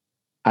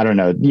don't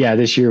know. Yeah,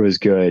 this year was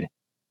good,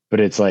 but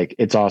it's like,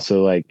 it's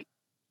also like,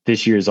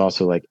 this year is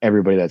also like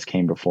everybody that's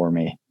came before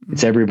me.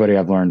 It's everybody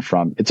I've learned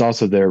from. It's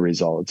also their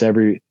result. It's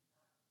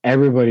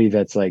everybody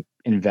that's like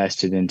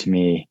invested into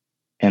me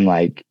and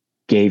like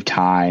gave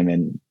time,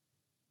 and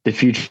the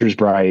future's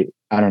bright.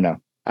 I don't know.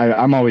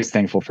 I'm always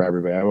thankful for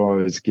everybody. I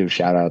always give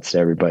shout outs to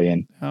everybody,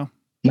 and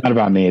not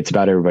about me. It's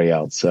about everybody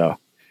else. So,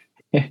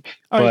 all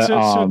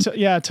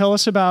right. Tell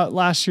us about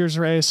last year's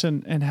race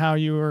and how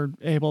you were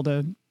able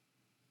to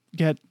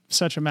get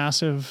such a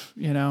massive,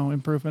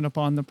 improvement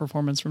upon the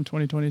performance from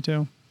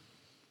 2022.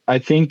 I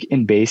think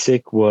in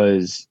basic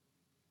was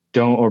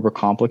don't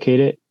overcomplicate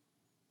it.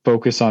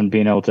 Focus on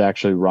being able to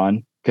actually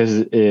run,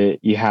 because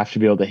you have to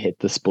be able to hit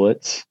the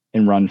splits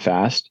and run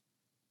fast.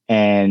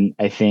 And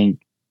I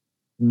think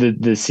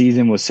the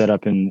season was set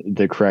up in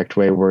the correct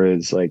way,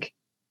 whereas like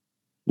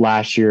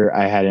last year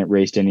I hadn't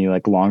raced any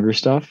like longer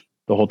stuff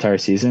the whole entire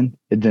season.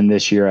 And then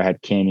this year I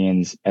had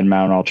canyons and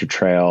Mountain Ultra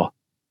Trail,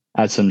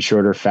 had some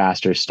shorter,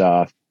 faster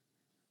stuff.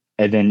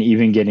 And then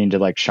even getting to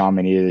like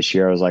Chamonix this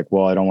year, I was like,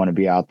 well, I don't want to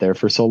be out there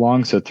for so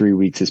long. So 3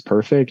 weeks is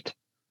perfect.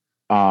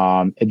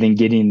 And then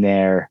getting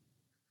there,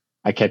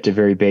 I kept it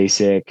very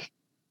basic.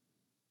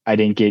 I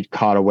didn't get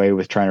caught away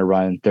with trying to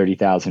run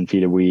 30,000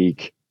 feet a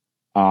week.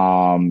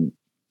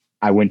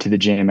 I went to the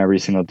gym every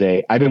single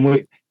day. I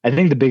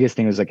think the biggest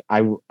thing was like,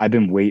 I've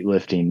been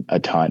weightlifting a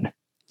ton.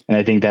 And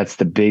I think that's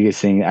the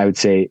biggest thing I would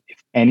say.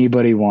 If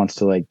anybody wants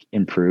to like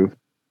improve,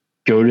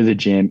 go to the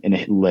gym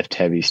and lift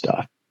heavy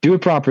stuff. Do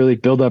it properly,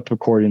 build up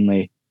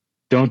accordingly.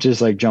 Don't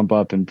just like jump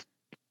up and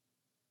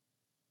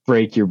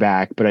break your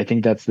back. But I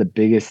think that's the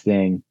biggest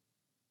thing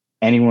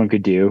anyone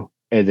could do.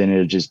 And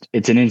then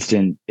it's an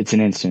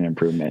instant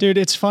improvement. Dude,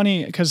 it's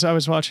funny because I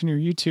was watching your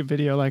YouTube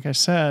video, like I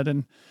said,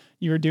 and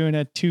you were doing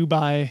a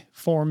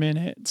 2x4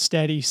 minute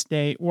steady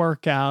state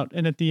workout.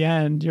 And at the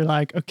end, you're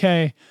like,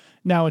 okay,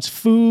 now it's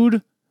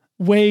food,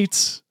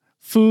 weights,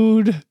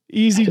 food,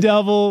 easy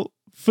double,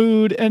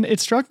 food. And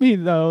it struck me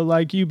though,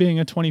 like you being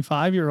a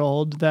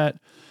 25-year-old, that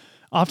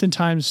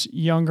oftentimes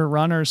younger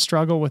runners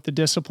struggle with the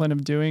discipline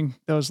of doing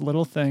those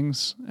little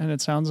things. And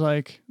it sounds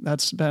like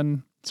that's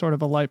been sort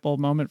of a light bulb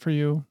moment for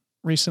you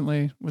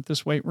recently with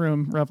this weight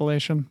room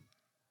revelation.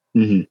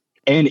 Mm-hmm.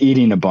 And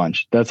eating a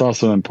bunch. That's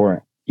also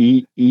important.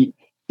 Eat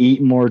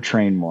more,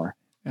 train more.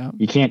 Yeah.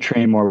 You can't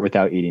train more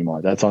without eating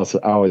more. That's also,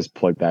 I always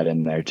plug that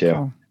in there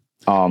too.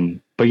 Cool.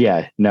 But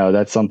yeah, no,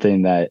 that's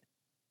something that,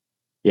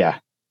 yeah,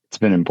 it's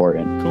been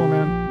important. Cool,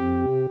 man.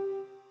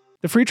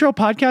 The Free Trail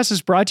Podcast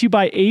is brought to you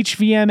by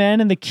HVMN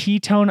and the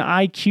Ketone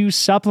IQ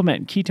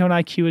supplement. Ketone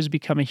IQ has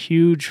become a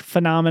huge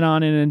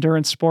phenomenon in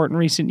endurance sport in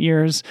recent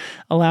years,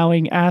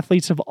 allowing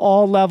athletes of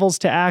all levels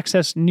to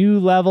access new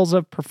levels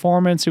of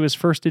performance. It was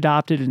first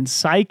adopted in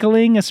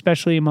cycling,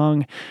 especially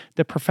among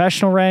the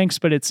professional ranks,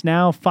 but it's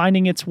now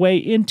finding its way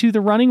into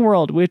the running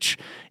world, which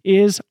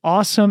is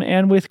awesome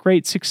and with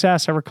great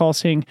success. I recall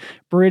seeing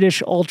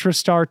British ultra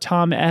star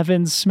Tom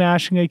Evans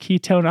smashing a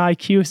Ketone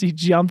IQ as he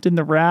jumped in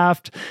the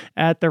raft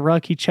at the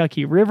Rucky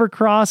Chucky River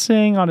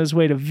crossing on his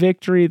way to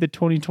victory, the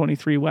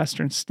 2023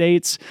 Western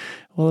States.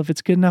 Well, if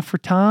it's good enough for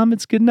Tom,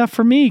 it's good enough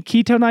for me.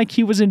 Ketone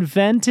IQ was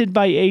invented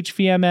by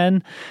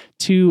HVMN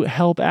to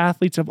help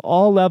athletes of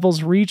all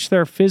levels reach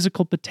their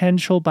physical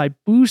potential by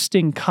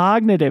boosting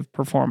cognitive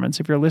performance.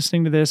 If you're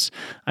listening to this,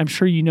 I'm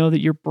sure you know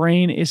that your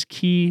brain is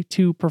key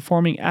to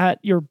performing at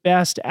your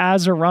best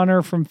as a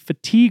runner, from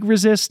fatigue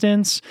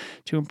resistance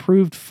to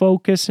improved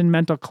focus and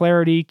mental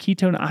clarity.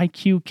 Ketone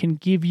IQ can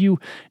give you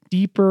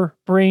deeper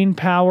brain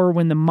power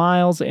when the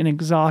miles and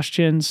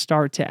exhaustion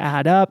start to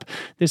add up.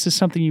 This is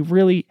something you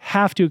really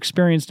have to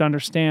experience to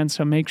understand,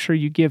 so make sure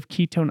you give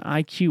Ketone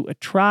IQ a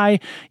try.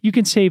 You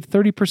can save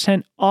 30%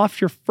 off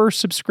your first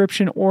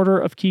subscription order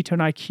of Ketone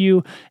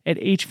IQ at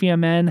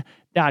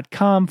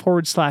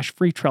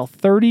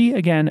hvmn.com/freetrail30.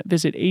 Again,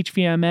 visit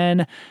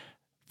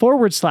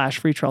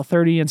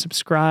hvmn.com/freetrail30 and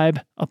subscribe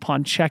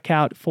upon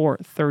checkout for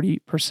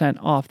 30%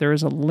 off. There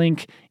is a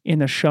link in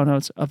the show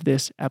notes of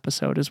this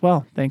episode as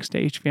well. Thanks to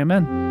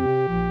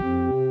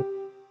HVMN.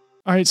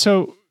 All right,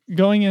 so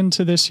going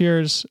into this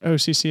year's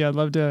OCC, I'd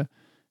love to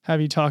have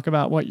you talk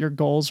about what your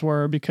goals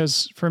were,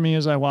 because for me,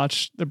 as I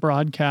watched the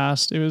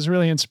broadcast, it was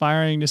really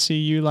inspiring to see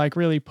you like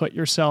really put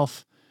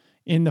yourself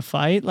in the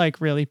fight,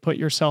 like really put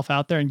yourself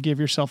out there and give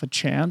yourself a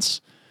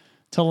chance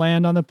to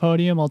land on the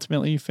podium.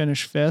 Ultimately, you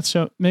finished 5th.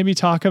 So maybe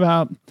talk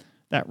about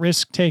that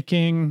risk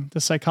taking,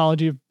 the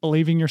psychology of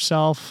believing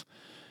yourself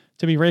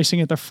to be racing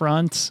at the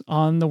front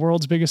on the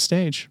world's biggest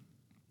stage.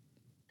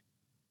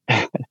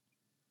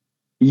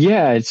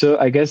 Yeah. So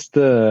I guess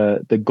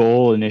the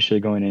goal initially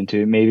going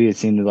into it, maybe it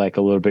seemed like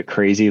a little bit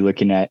crazy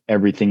looking at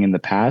everything in the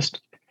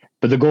past,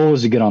 but the goal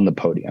was to get on the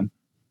podium.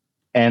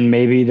 And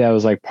maybe that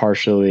was like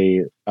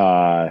partially,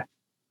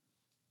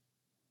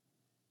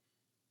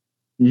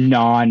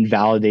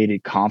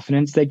 non-validated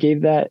confidence that gave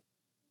that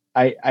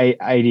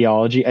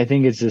ideology. I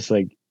think it's just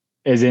like,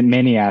 as in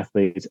many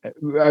athletes,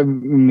 I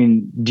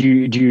mean, do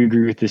you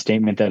agree with the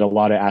statement that a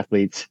lot of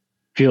athletes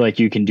feel like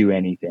you can do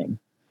anything?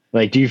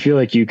 Like, do you feel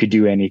like you could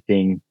do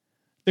anything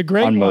the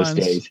great on ones,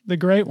 most days? The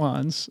great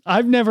ones.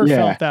 I've never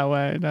felt that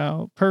way.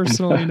 No,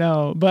 personally,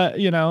 no. But,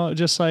 you know,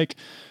 just like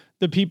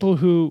the people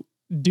who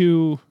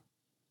do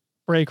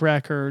break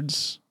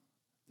records,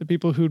 the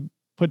people who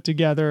put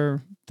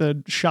together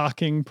the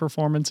shocking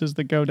performances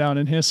that go down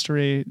in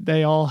history,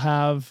 they all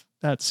have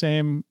that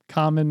same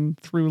common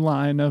through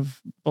line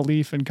of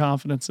belief and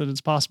confidence that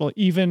it's possible,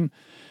 even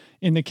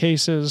in the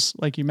cases,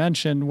 like you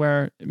mentioned,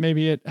 where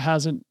maybe it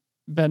hasn't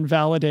been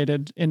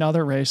validated in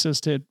other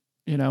races to,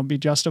 you know, be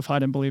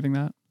justified in believing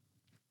that.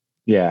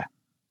 Yeah.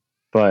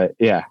 But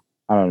yeah,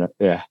 I don't know.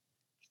 Yeah.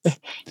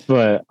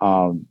 But,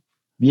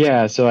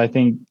 yeah, so I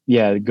think,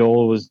 the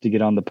goal was to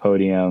get on the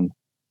podium.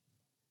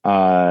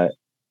 And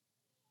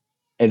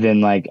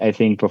then like, I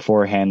think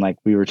beforehand, like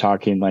we were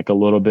talking like a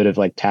little bit of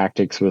like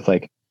tactics with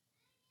like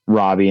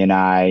Robbie and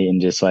I,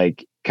 and just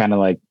like kind of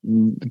like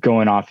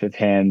going off of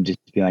him, just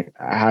being like,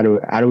 how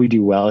do we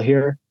do well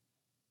here?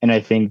 And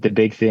I think the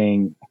big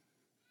thing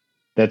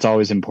that's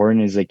always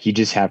important is like, you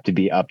just have to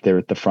be up there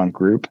with the front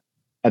group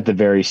at the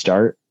very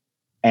start.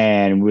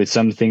 And with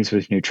some things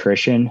with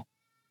nutrition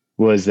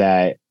was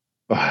that,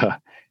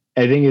 at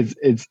I think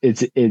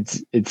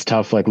it's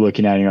tough, like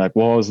looking at it and you're like,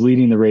 well, I was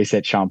leading the race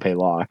at Champe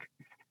Lock.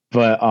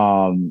 But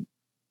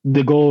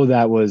the goal of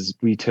that was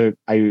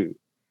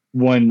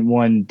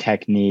one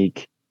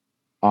technique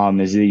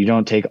is that you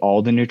don't take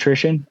all the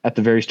nutrition at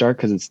the very start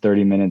because it's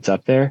 30 minutes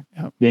up there.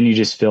 Yep. Then you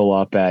just fill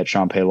up at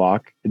Champe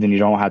Lock. And then you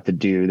don't have to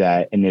do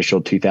that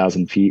initial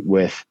 2,000 feet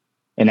with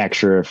an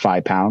extra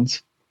 5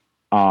 pounds.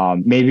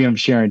 Maybe I'm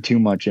sharing too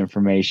much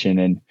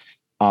information,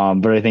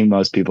 but I think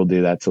most people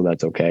do that, so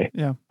that's okay.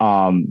 Yeah.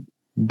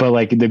 But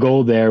like the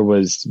goal there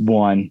was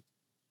one,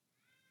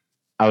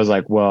 I was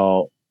like,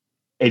 well,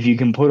 if you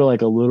can put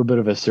like a little bit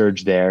of a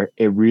surge there,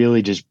 it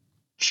really just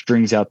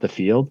strings out the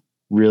field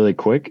really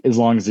quick, as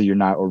long as you're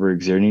not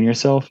overexerting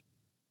yourself.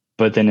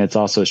 But then it's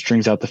also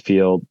strings out the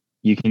field.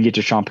 You can get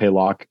to Champe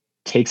Lock,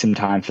 take some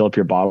time, fill up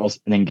your bottles,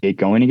 and then get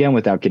going again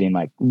without getting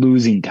like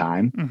losing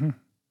time.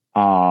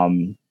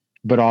 Mm-hmm.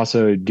 But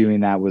also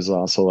doing that was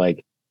also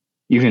like,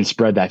 you can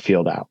spread that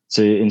field out.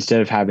 So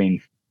instead of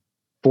having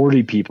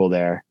 40 people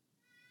there,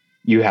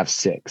 you have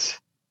 6.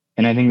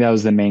 And I think that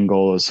was the main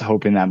goal, is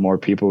hoping that more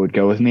people would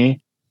go with me.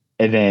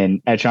 And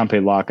then at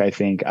Champe Lock, I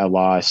think I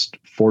lost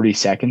 40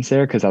 seconds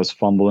there because I was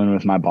fumbling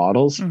with my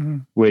bottles, mm-hmm.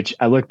 which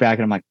I look back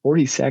and I'm like,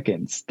 40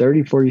 seconds,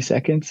 30, 40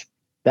 seconds.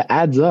 That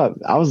adds up.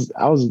 I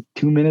was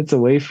 2 minutes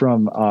away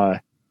from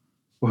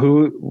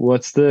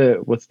what's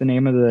the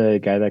name of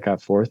the guy that got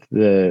 4th?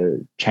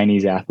 The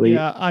Chinese athlete?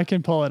 Yeah, I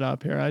can pull it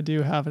up here. I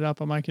do have it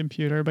up on my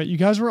computer, but you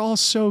guys were all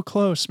so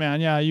close, man.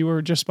 Yeah, you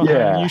were just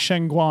behind Yu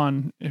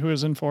Shengguan, who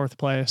was in 4th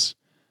place.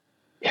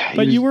 Yeah,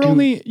 but you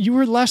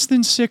were less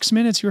than 6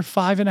 minutes. You were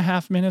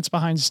 5.5 minutes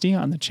behind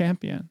Stian, the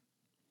champion.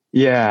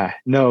 Yeah,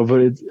 no,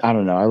 but I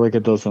don't know. I look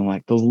at those and I'm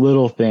like, those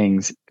little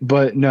things.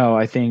 But no,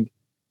 I think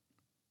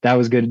that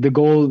was good. The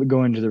goal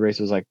going into the race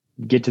was like,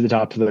 get to the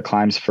top of the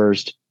climbs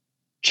first,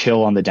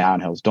 chill on the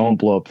downhills. Don't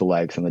blow up the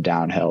legs on the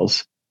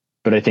downhills.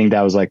 But I think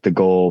that was like the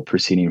goal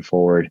proceeding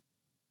forward.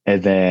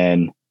 And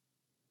then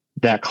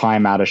that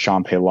climb out of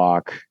Champe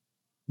Lock,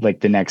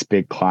 like the next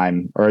big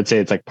climb, or I'd say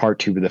it's like part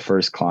 2 of the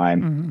first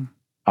climb.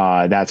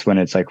 Mm-hmm. That's when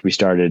it's like we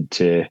started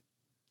to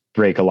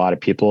break a lot of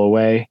people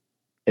away.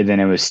 And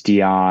then it was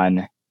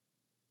Stian,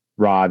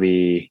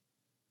 Robbie,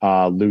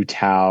 Lu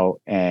Tao,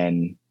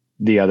 and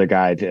the other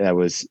guy that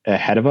was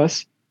ahead of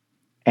us.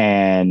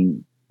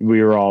 And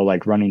we were all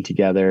like running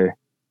together.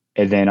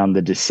 And then on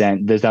the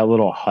descent, there's that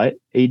little hut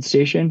aid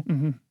station.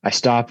 Mm-hmm. I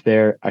stopped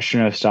there. I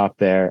shouldn't have stopped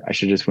there. I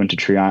should just went to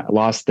Trion. I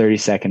lost 30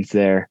 seconds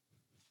there.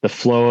 The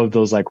flow of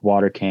those like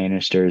water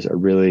canisters are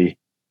really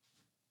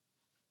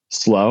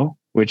slow,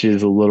 which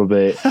is a little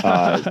bit,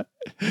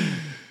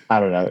 I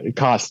don't know, it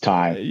costs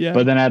time. Yeah.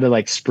 But then I had to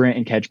like sprint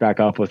and catch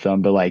back up with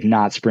them, but like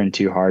not sprint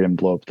too hard and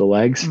blow up the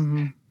legs.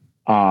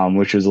 Mm-hmm.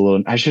 Which was a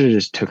little, I should have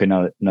just took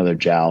another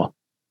gel,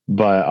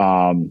 but,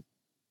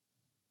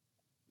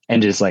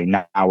 and just like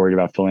not worried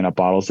about filling up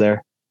bottles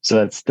there. So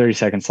that's 30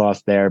 seconds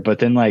lost there. But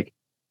then like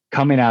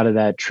coming out of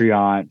that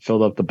Triant,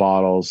 filled up the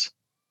bottles.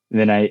 And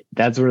then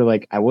that's where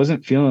like, I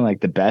wasn't feeling like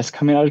the best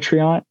coming out of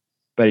Triant,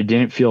 but I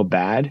didn't feel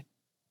bad.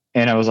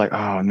 And I was like,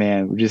 oh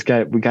man, we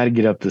got to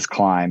get up this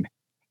climb.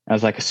 And I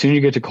was like, as soon as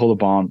you get to Col de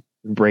Balme,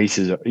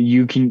 races,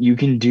 you can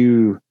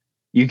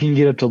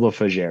get up to Le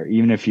Fougère,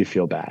 even if you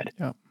feel bad.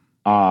 Yeah.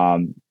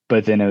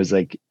 But then it was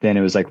like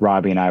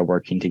Robbie and I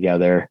working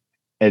together,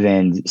 and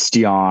then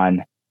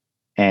Stian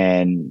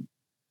and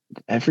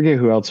I forget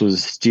who else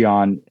was.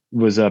 Stian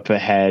was up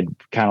ahead,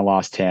 kind of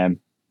lost him.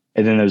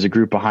 And then there was a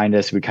group behind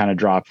us. We kind of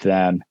dropped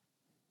them.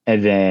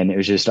 And then it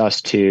was just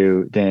us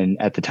 2. Then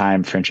at the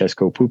time,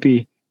 Francesco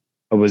Pupi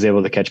was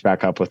able to catch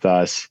back up with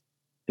us.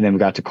 And then we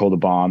got to Col de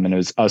Balme, and it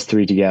was us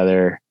 3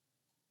 together.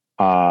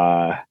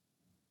 Then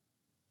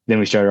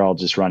we started all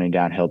just running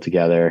downhill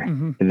together.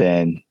 Mm-hmm. And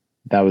then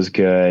that was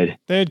good.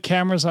 They had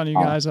cameras on you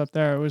guys up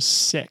there. It was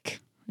sick.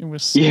 It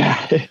was sick.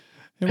 Yeah.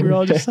 And we were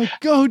all just like,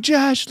 go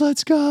Josh,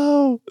 let's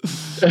go.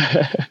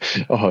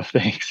 Oh,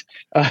 thanks.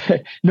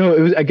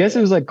 No, I guess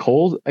it was like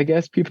cold. I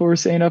guess people were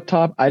saying up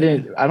top. I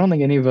don't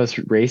think any of us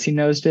racing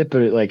noticed it,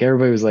 but like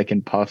everybody was like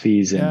in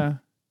puffies, and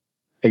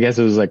I guess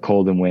it was like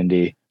cold and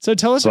windy. So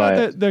tell us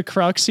about the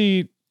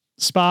cruxy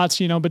spots,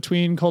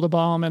 between Col de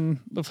Balme and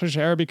Le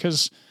Fougère,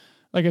 because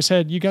like I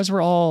said, you guys were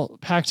all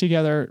packed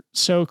together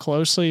so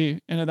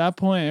closely. And at that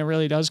point, it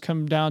really does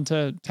come down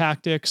to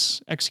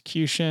tactics,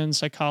 execution,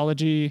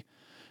 psychology,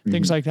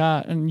 things like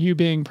that. And you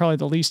being probably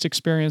the least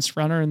experienced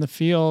runner in the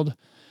field,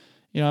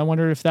 I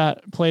wonder if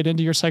that played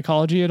into your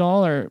psychology at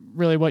all, or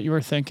really what you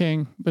were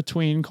thinking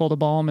between Col de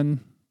Balme and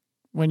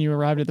when you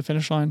arrived at the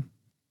finish line.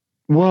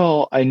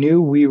 Well, I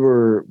knew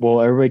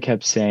everybody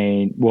kept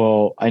saying,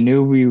 I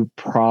knew we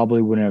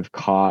probably wouldn't have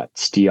caught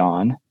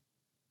Stian.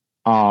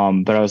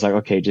 But I was like,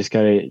 okay, you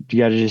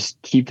gotta just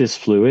keep this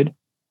fluid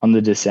on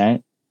the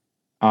descent.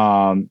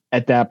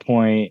 At that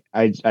point,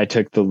 I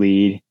took the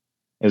lead.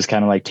 It was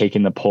kind of like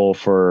taking the pole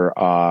for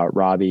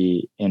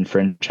Robbie and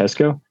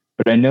Francesco.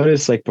 But I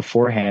noticed like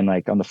beforehand,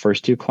 like on the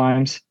first 2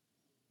 climbs,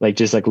 like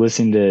just like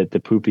listening to the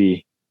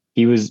Poopy,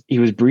 he was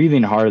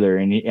breathing harder.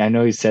 And I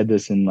know he said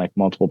this in like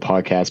multiple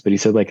podcasts, but he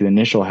said like the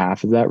initial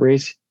half of that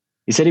race,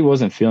 he said he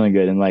wasn't feeling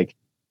good. And like,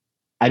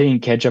 I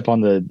didn't catch up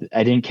on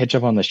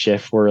the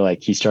shift where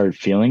like he started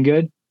feeling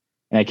good.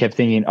 And I kept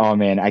thinking, oh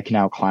man, I can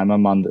out climb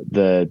him on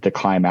the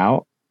climb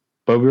out.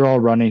 But we were all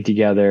running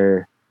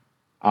together.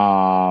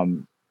 Yeah,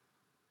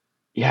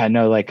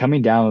 no, like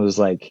coming down, it was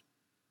like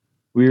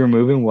we were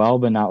moving well,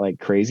 but not like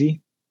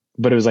crazy.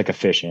 But it was like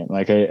efficient.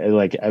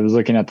 I was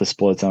looking at the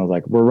splits and I was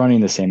like, we're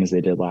running the same as they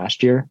did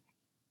last year.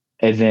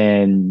 And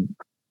then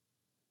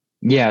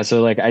yeah,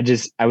 so like I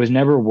was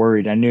never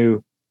worried. I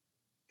knew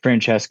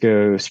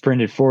Francesco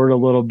sprinted forward a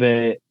little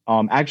bit.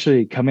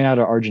 Actually coming out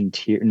of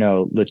Argentina,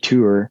 no, the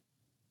tour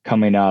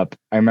coming up,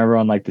 I remember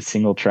on like the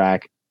single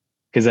track,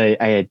 because I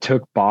had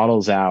took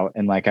bottles out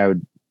and like I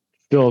would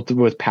fill it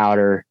with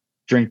powder,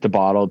 drink the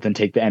bottle, then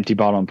take the empty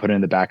bottle and put it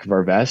in the back of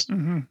our vest.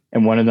 Mm-hmm.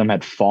 And one of them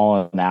had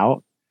fallen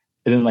out.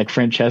 And then like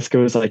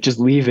Francesco was like, just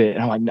leave it.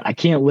 And I'm like, I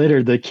can't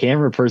litter. The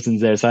camera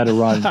person's there. So I had to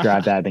run,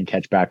 grab that, then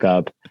catch back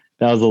up.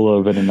 That was a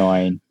little bit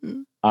annoying.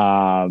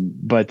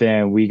 But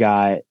then we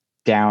got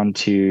down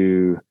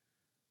to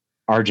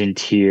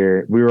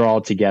Argentina. We were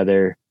all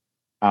together.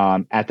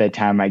 At that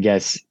time, I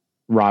guess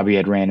Robbie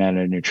had ran out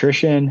of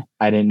nutrition.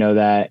 I didn't know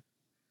that.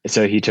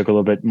 So he took a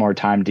little bit more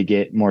time to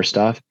get more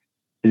stuff.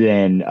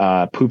 Then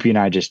Poopy and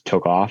I just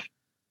took off.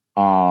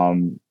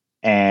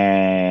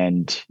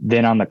 And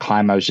then on the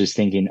climb, I was just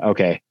thinking,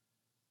 okay,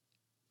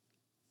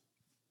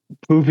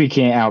 Poopy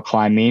can't out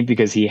climb me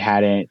because he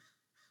hadn't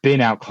been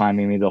out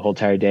climbing me the whole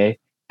entire day.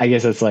 I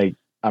guess that's like,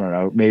 I don't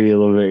know, maybe a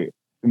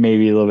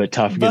little bit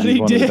tough because he's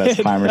one of the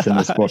best climbers in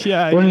the sport.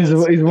 Yeah,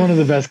 he's one of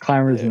the best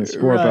climbers in the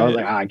sport, right. But I was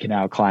like, I can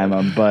out climb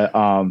him.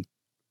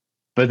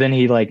 But then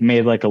he like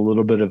made like a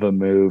little bit of a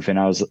move, and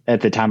I was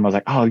at the time I was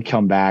like, oh, he'd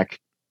come back.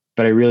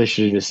 But I really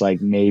should have just like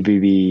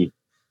maybe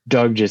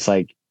Doug just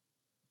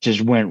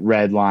went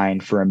red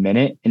line for a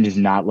minute and just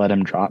not let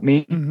him drop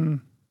me. Mm-hmm.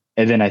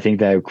 And then I think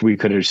that we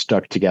could have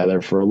stuck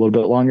together for a little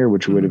bit longer,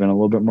 which would have been a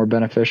little bit more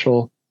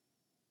beneficial.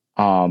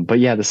 But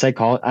yeah, the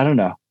psychology, I don't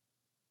know.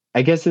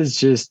 I guess it's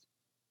just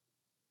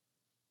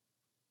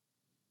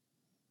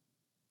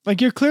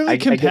like you're clearly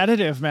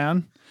competitive,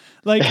 man.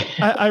 Like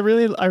I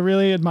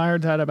really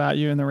admired that about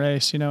you in the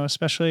race,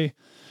 especially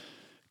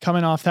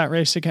coming off that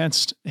race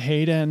against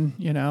Hayden,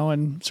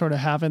 and sort of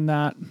having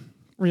that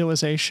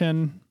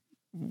realization,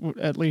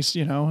 at least,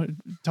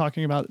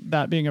 talking about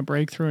that being a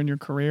breakthrough in your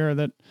career,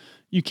 that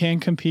you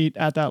can compete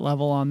at that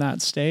level on that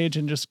stage,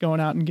 and just going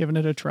out and giving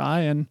it a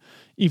try. And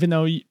even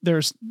though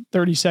there's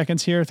 30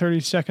 seconds here, 30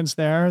 seconds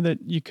there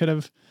that you could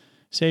have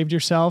saved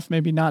yourself,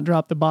 maybe not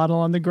drop the bottle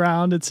on the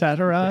ground,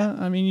 etc.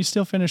 I mean, you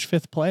still finished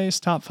 5th place,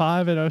 top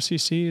 5 at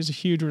OCC is a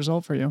huge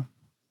result for you.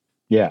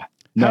 Yeah.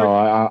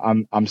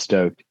 No, I'm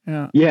stoked.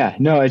 Yeah. Yeah.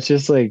 No, it's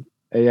just like,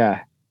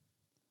 yeah.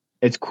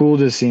 It's cool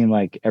to see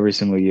like every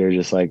single year,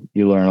 just like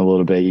you learn a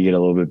little bit, you get a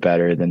little bit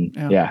better than,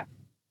 yeah.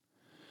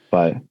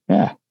 But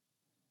yeah.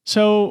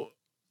 So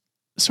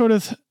sort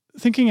of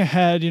thinking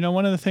ahead,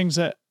 one of the things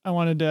that I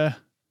wanted to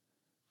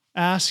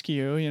ask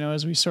you,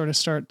 as we sort of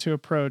start to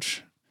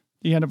approach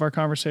the end of our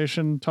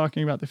conversation,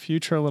 talking about the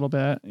future a little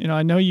bit,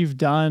 I know you've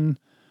done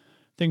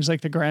things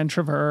like the Grand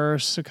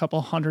Traverse, a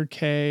couple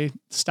 100K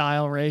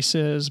style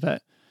races,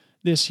 but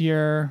this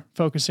year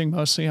focusing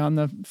mostly on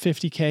the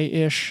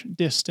 50K-ish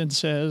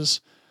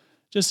distances.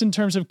 Just in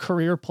terms of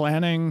career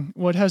planning,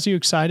 what has you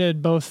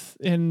excited both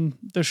in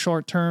the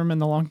short term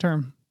and the long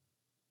term?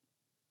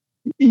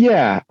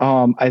 Yeah.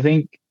 I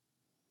think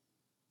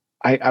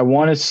I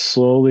want to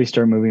slowly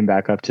start moving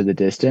back up to the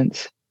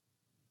distance,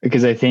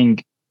 because I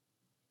think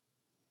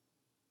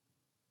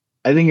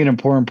an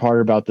important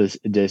part about this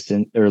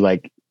distance, or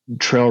like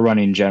trail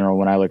running in general,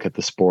 when I look at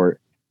the sport,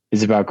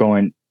 is about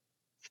going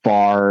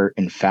far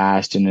and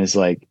fast, and is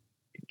like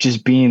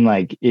just being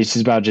like, it's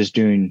just about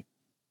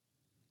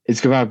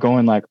it's about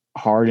going like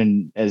hard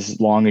and as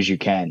long as you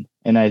can.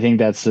 And I think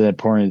that's the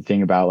important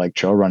thing about like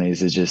trail running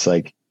is just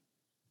like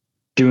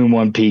doing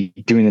one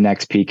peak, doing the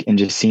next peak, and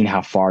just seeing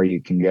how far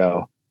you can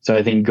go. So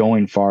I think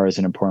going far is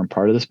an important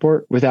part of the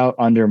sport without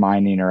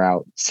undermining or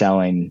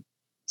outselling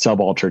sub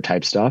ultra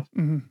type stuff.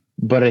 Mm-hmm.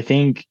 But I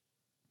think,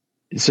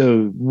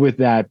 so with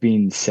that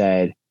being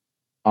said,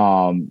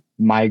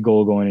 my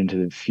goal going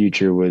into the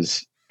future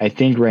was, I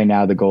think right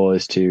now the goal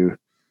is to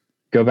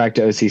go back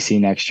to OCC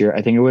next year.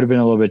 I think it would have been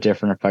a little bit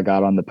different if I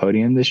got on the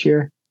podium this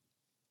year.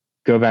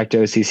 Go back to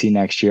OCC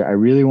next year. I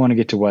really want to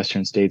get to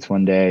Western States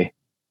one day.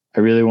 I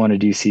really want to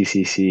do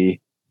CCC.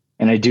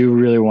 And I do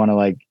really want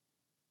to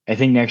I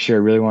think next year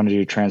I really want to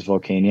do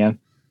Transvolcania.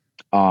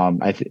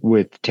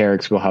 With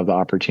Terex, we'll have the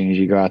opportunity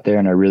to go out there,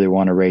 and I really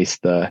want to race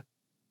the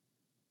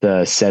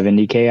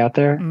 70K out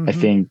there. Mm-hmm. I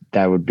think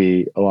that would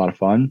be a lot of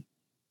fun.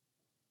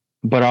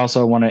 But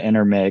also I want to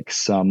intermix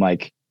some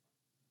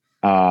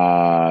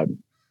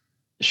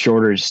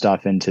shorter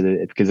stuff into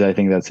it, because I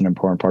think that's an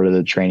important part of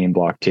the training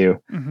block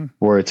too,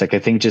 where it's like, I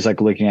think just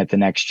like looking at the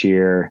next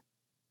year,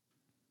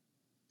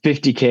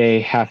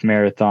 50K, half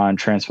marathon,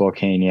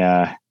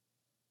 Transvolcania,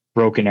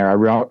 Broken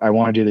Arrow. I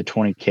want to do the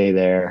 20K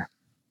there.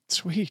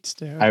 Sweet,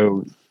 dude.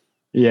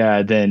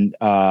 Then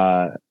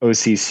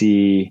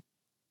OCC,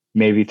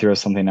 maybe throw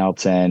something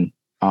else in.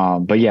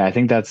 But yeah, I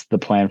think that's the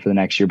plan for the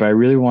next year. But I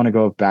really want to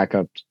go back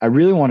up. I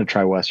really want to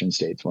try Western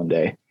States one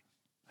day.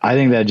 I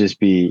think that'd just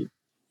be,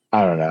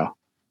 I don't know.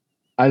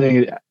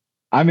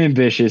 I'm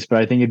ambitious,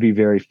 but I think it'd be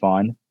very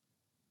fun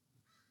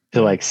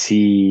to like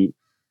see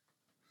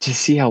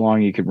how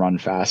long you could run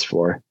fast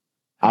for.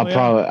 I'll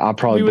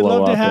probably we would blow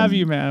love to up have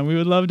you, man. We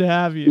would love to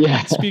have you.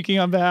 Yeah. Speaking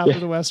on behalf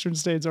of the Western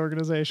States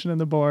organization and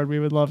the board, we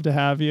would love to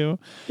have you.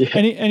 Yeah.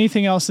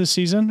 Anything else this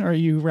season, or are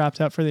you wrapped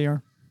up for the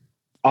year?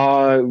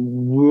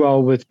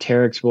 Well, with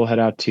Terex, we'll head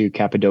out to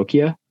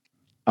Cappadocia,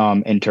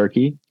 in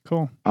Turkey.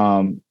 Cool.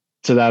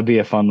 So that'd be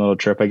a fun little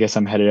trip. I guess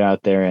I'm headed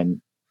out there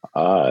in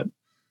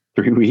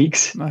 3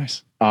 weeks.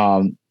 Nice.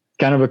 Kind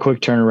of a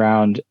quick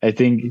turnaround. I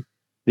think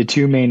the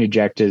two main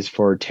objectives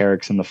for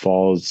Terex in the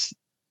falls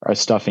are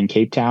stuff in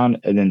Cape Town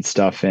and then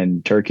stuff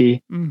in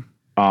Turkey.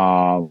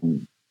 Are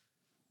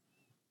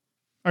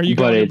you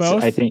going to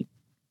both? I think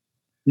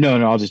no,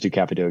 I'll just do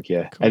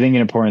Cappadocia. Cool. I think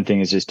an important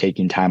thing is just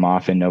taking time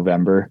off in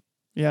November.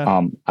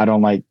 Yeah. I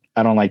don't like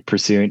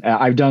pursuing.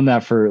 I've done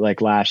that for like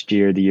last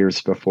year, the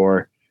years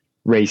before,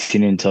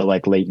 racing until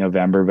like late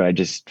November, but I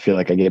just feel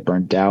like I get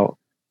burnt out.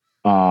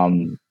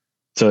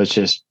 So it's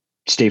just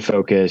stay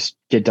focused,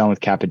 get done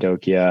with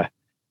Cappadocia,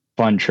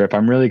 fun trip.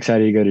 I'm really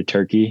excited to go to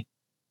Turkey.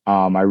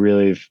 I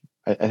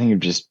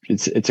think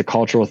it's a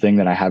cultural thing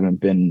that I haven't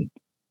been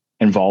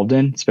involved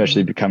in,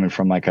 especially becoming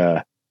from like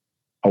a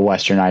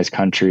westernized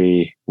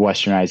country,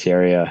 westernized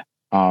area.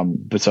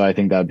 But so I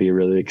think that'd be a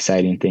really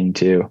exciting thing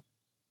to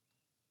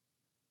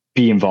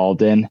be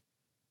involved in.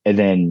 And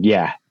then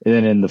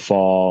in the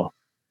fall,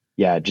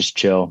 just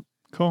chill.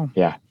 Cool.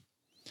 Yeah.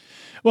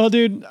 Well,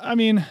 dude, I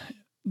mean,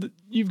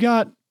 you've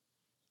got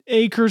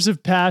acres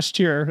of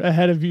pasture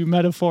ahead of you,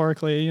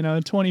 metaphorically,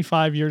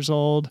 25 years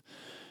old.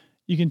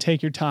 You can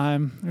take your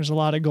time. There's a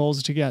lot of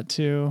goals to get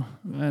to.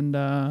 And,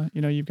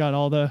 you've got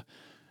all the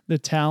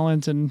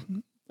talent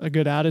and a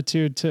good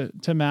attitude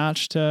to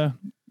match to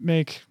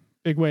make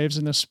big waves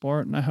in this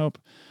sport. And I hope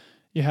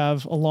you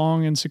have a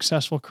long and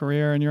successful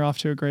career and you're off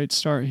to a great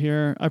start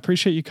here. I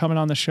appreciate you coming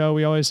on the show.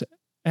 We always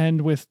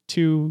end with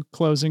 2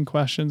 closing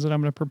questions that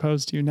I'm going to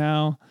propose to you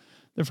now.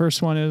 The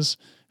first one is,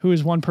 who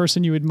is one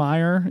person you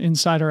admire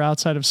inside or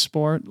outside of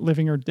sport,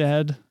 living or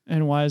dead?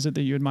 And why is it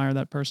that you admire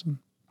that person?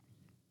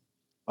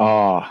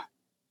 Can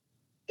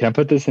I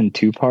put this in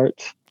 2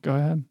 parts? Go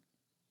ahead.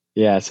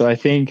 Yeah. So I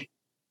think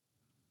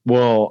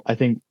one,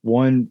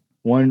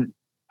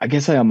 I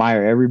guess I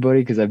admire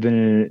everybody because I've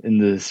been in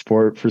the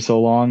sport for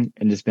so long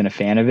and just been a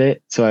fan of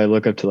it. So I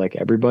look up to like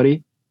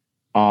everybody.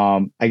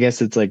 I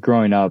guess it's like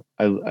growing up,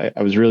 I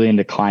was really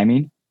into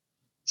climbing.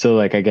 So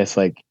like, I guess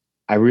like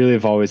I really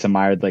have always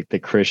admired like the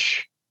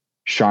Chris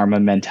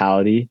Sharma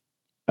mentality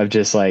of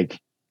just like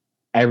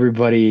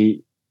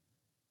everybody,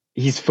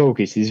 he's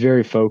focused. He's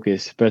very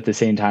focused, but at the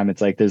same time,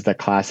 it's like, there's that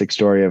classic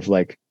story of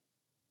like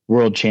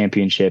world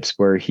championships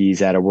where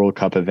he's at a World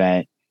Cup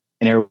event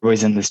and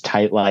everybody's in this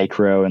tight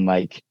lycra and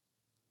like,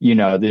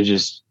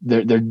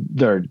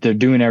 they're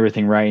doing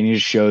everything right. And he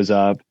just shows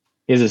up.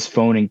 He has his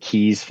phone and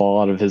keys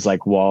fall out of his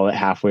like wallet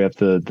halfway up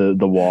the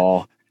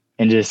wall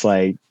and just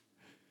like,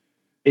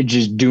 it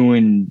just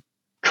doing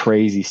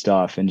crazy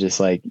stuff and just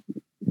like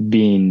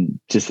being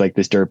just like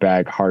this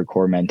dirtbag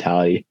hardcore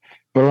mentality.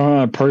 But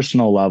on a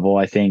personal level,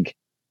 I think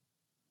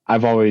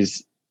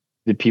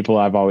the people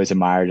I've always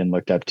admired and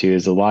looked up to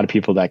is a lot of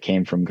people that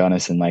came from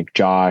Gunnison, like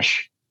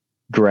Josh,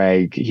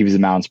 Greg, he was the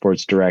mountain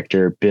sports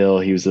director, Bill,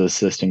 he was the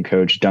assistant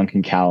coach,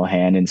 Duncan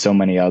Callahan, and so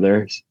many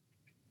others.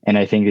 And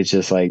I think it's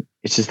just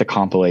a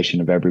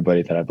compilation of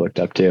everybody that I've looked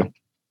up to.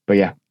 But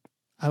yeah.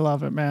 I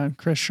love it, man.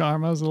 Chris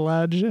Sharma's a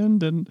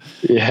legend, and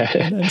yeah,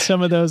 and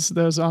some of those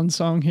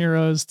unsung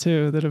heroes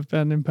too that have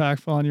been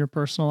impactful on your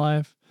personal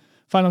life.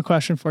 Final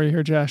question for you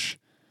here, Jesh.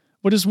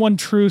 What is one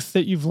truth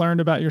that you've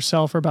learned about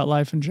yourself or about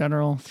life in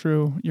general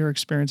through your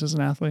experience as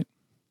an athlete?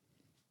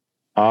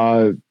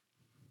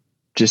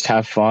 Just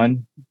have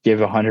fun, give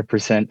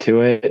 100%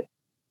 to it.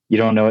 You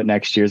don't know what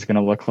next year is going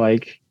to look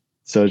like.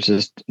 So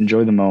just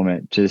enjoy the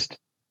moment. Just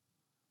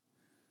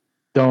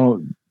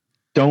don't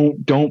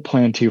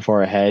plan too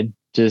far ahead.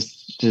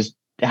 Just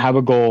have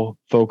a goal,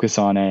 focus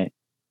on it.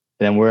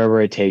 Then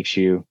wherever it takes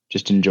you,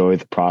 just enjoy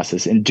the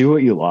process and do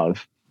what you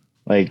love.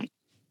 Like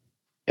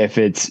if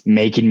it's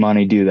making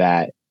money, do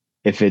that.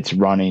 If it's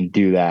running,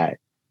 do that.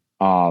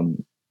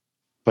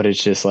 But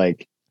it's just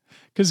like,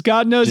 because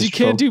God knows you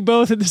can't do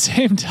both at the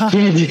same time.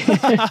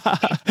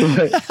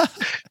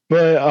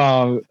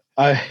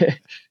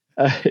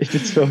 I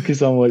just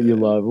focus on what you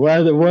love.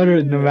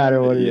 No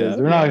matter what it is.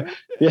 We're not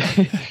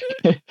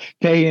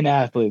paying an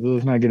athlete.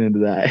 Let's not get into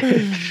that.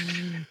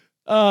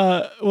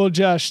 Well,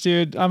 Josh,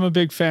 dude, I'm a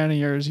big fan of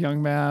yours,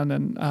 young man,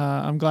 and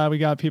I'm glad we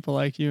got people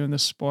like you in the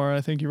sport.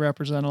 I think you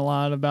represent a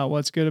lot about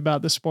what's good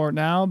about the sport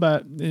now,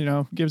 but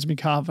gives me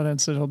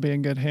confidence that it'll be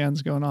in good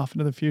hands going off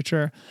into the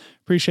future.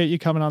 Appreciate you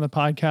coming on the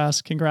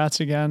podcast.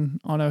 Congrats again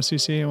on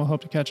OCC, and we'll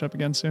hope to catch up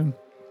again soon.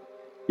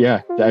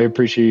 Yeah, I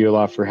appreciate you a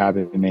lot for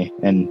having me,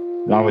 and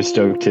I'm always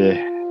stoked to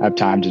have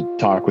time to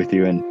talk with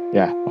you, and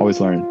always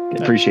learn.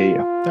 Appreciate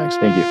you. Thanks.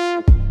 Thank you.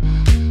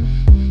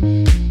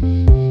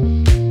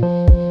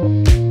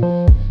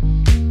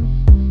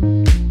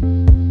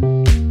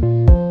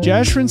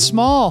 Jeshurun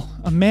Small,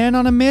 a man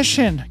on a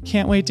mission.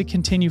 Can't wait to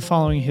continue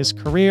following his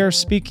career.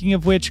 Speaking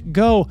of which,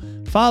 go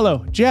follow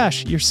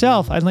Jesh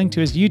yourself. I linked to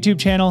his YouTube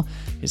channel,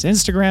 his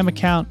Instagram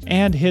account,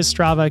 and his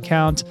Strava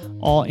account,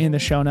 all in the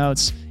show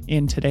notes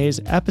in today's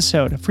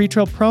episode. Free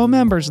Trail Pro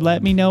members,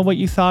 let me know what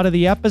you thought of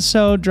the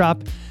episode.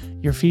 Drop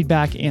your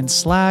feedback in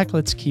Slack.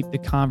 Let's keep the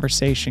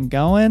conversation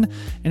going.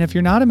 And if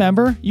you're not a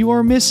member, you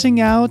are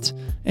missing out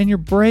and you're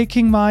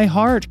breaking my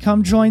heart.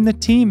 Come join the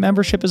team.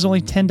 Membership is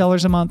only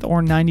 $10 a month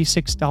or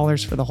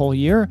 $96 for the whole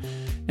year.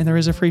 And there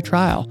is a free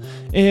trial.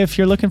 If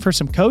you're looking for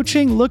some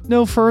coaching, look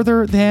no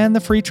further than the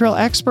Free Trail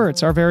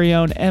experts. Our very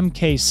own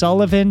MK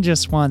Sullivan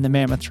just won the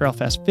Mammoth Trail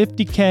Fest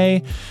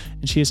 50K,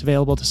 and she is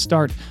available to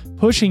start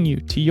pushing you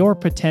to your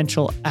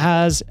potential,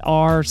 as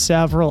are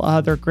several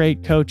other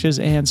great coaches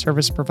and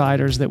service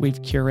providers that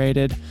we've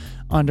curated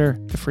under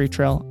the Free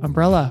Trail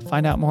umbrella.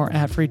 Find out more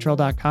at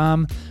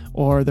freetrail.com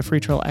or the Free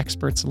Trail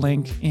Experts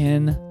link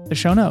in the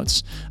show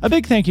notes. A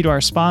big thank you to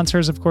our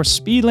sponsors, of course,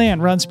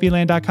 Speedland. Run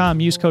speedland.com.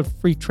 Use code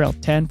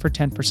FreeTrail10 for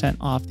 10%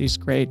 off these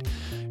great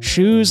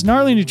shoes.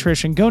 Gnarly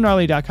Nutrition. Go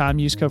gnarly.com.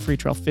 Use code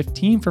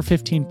FreeTrail15 for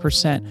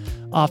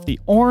 15% off the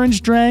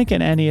orange drink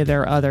and any of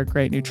their other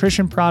great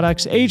nutrition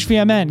products.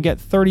 HVMN. Get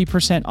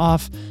 30%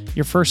 off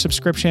your first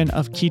subscription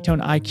of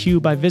Ketone IQ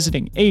by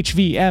visiting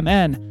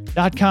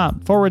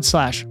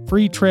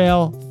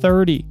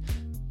hvmn.com/freetrail30.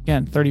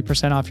 Again,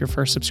 30% off your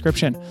first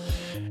subscription.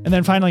 And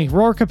then finally,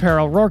 Rourke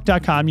Apparel,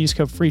 rourke.com. Use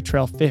code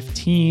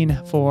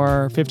FreeTrail15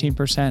 for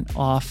 15%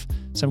 off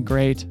some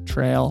great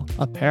trail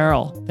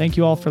apparel. Thank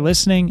you all for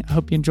listening. I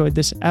hope you enjoyed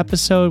this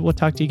episode. We'll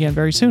talk to you again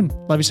very soon.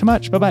 Love you so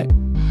much.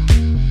 Bye-bye.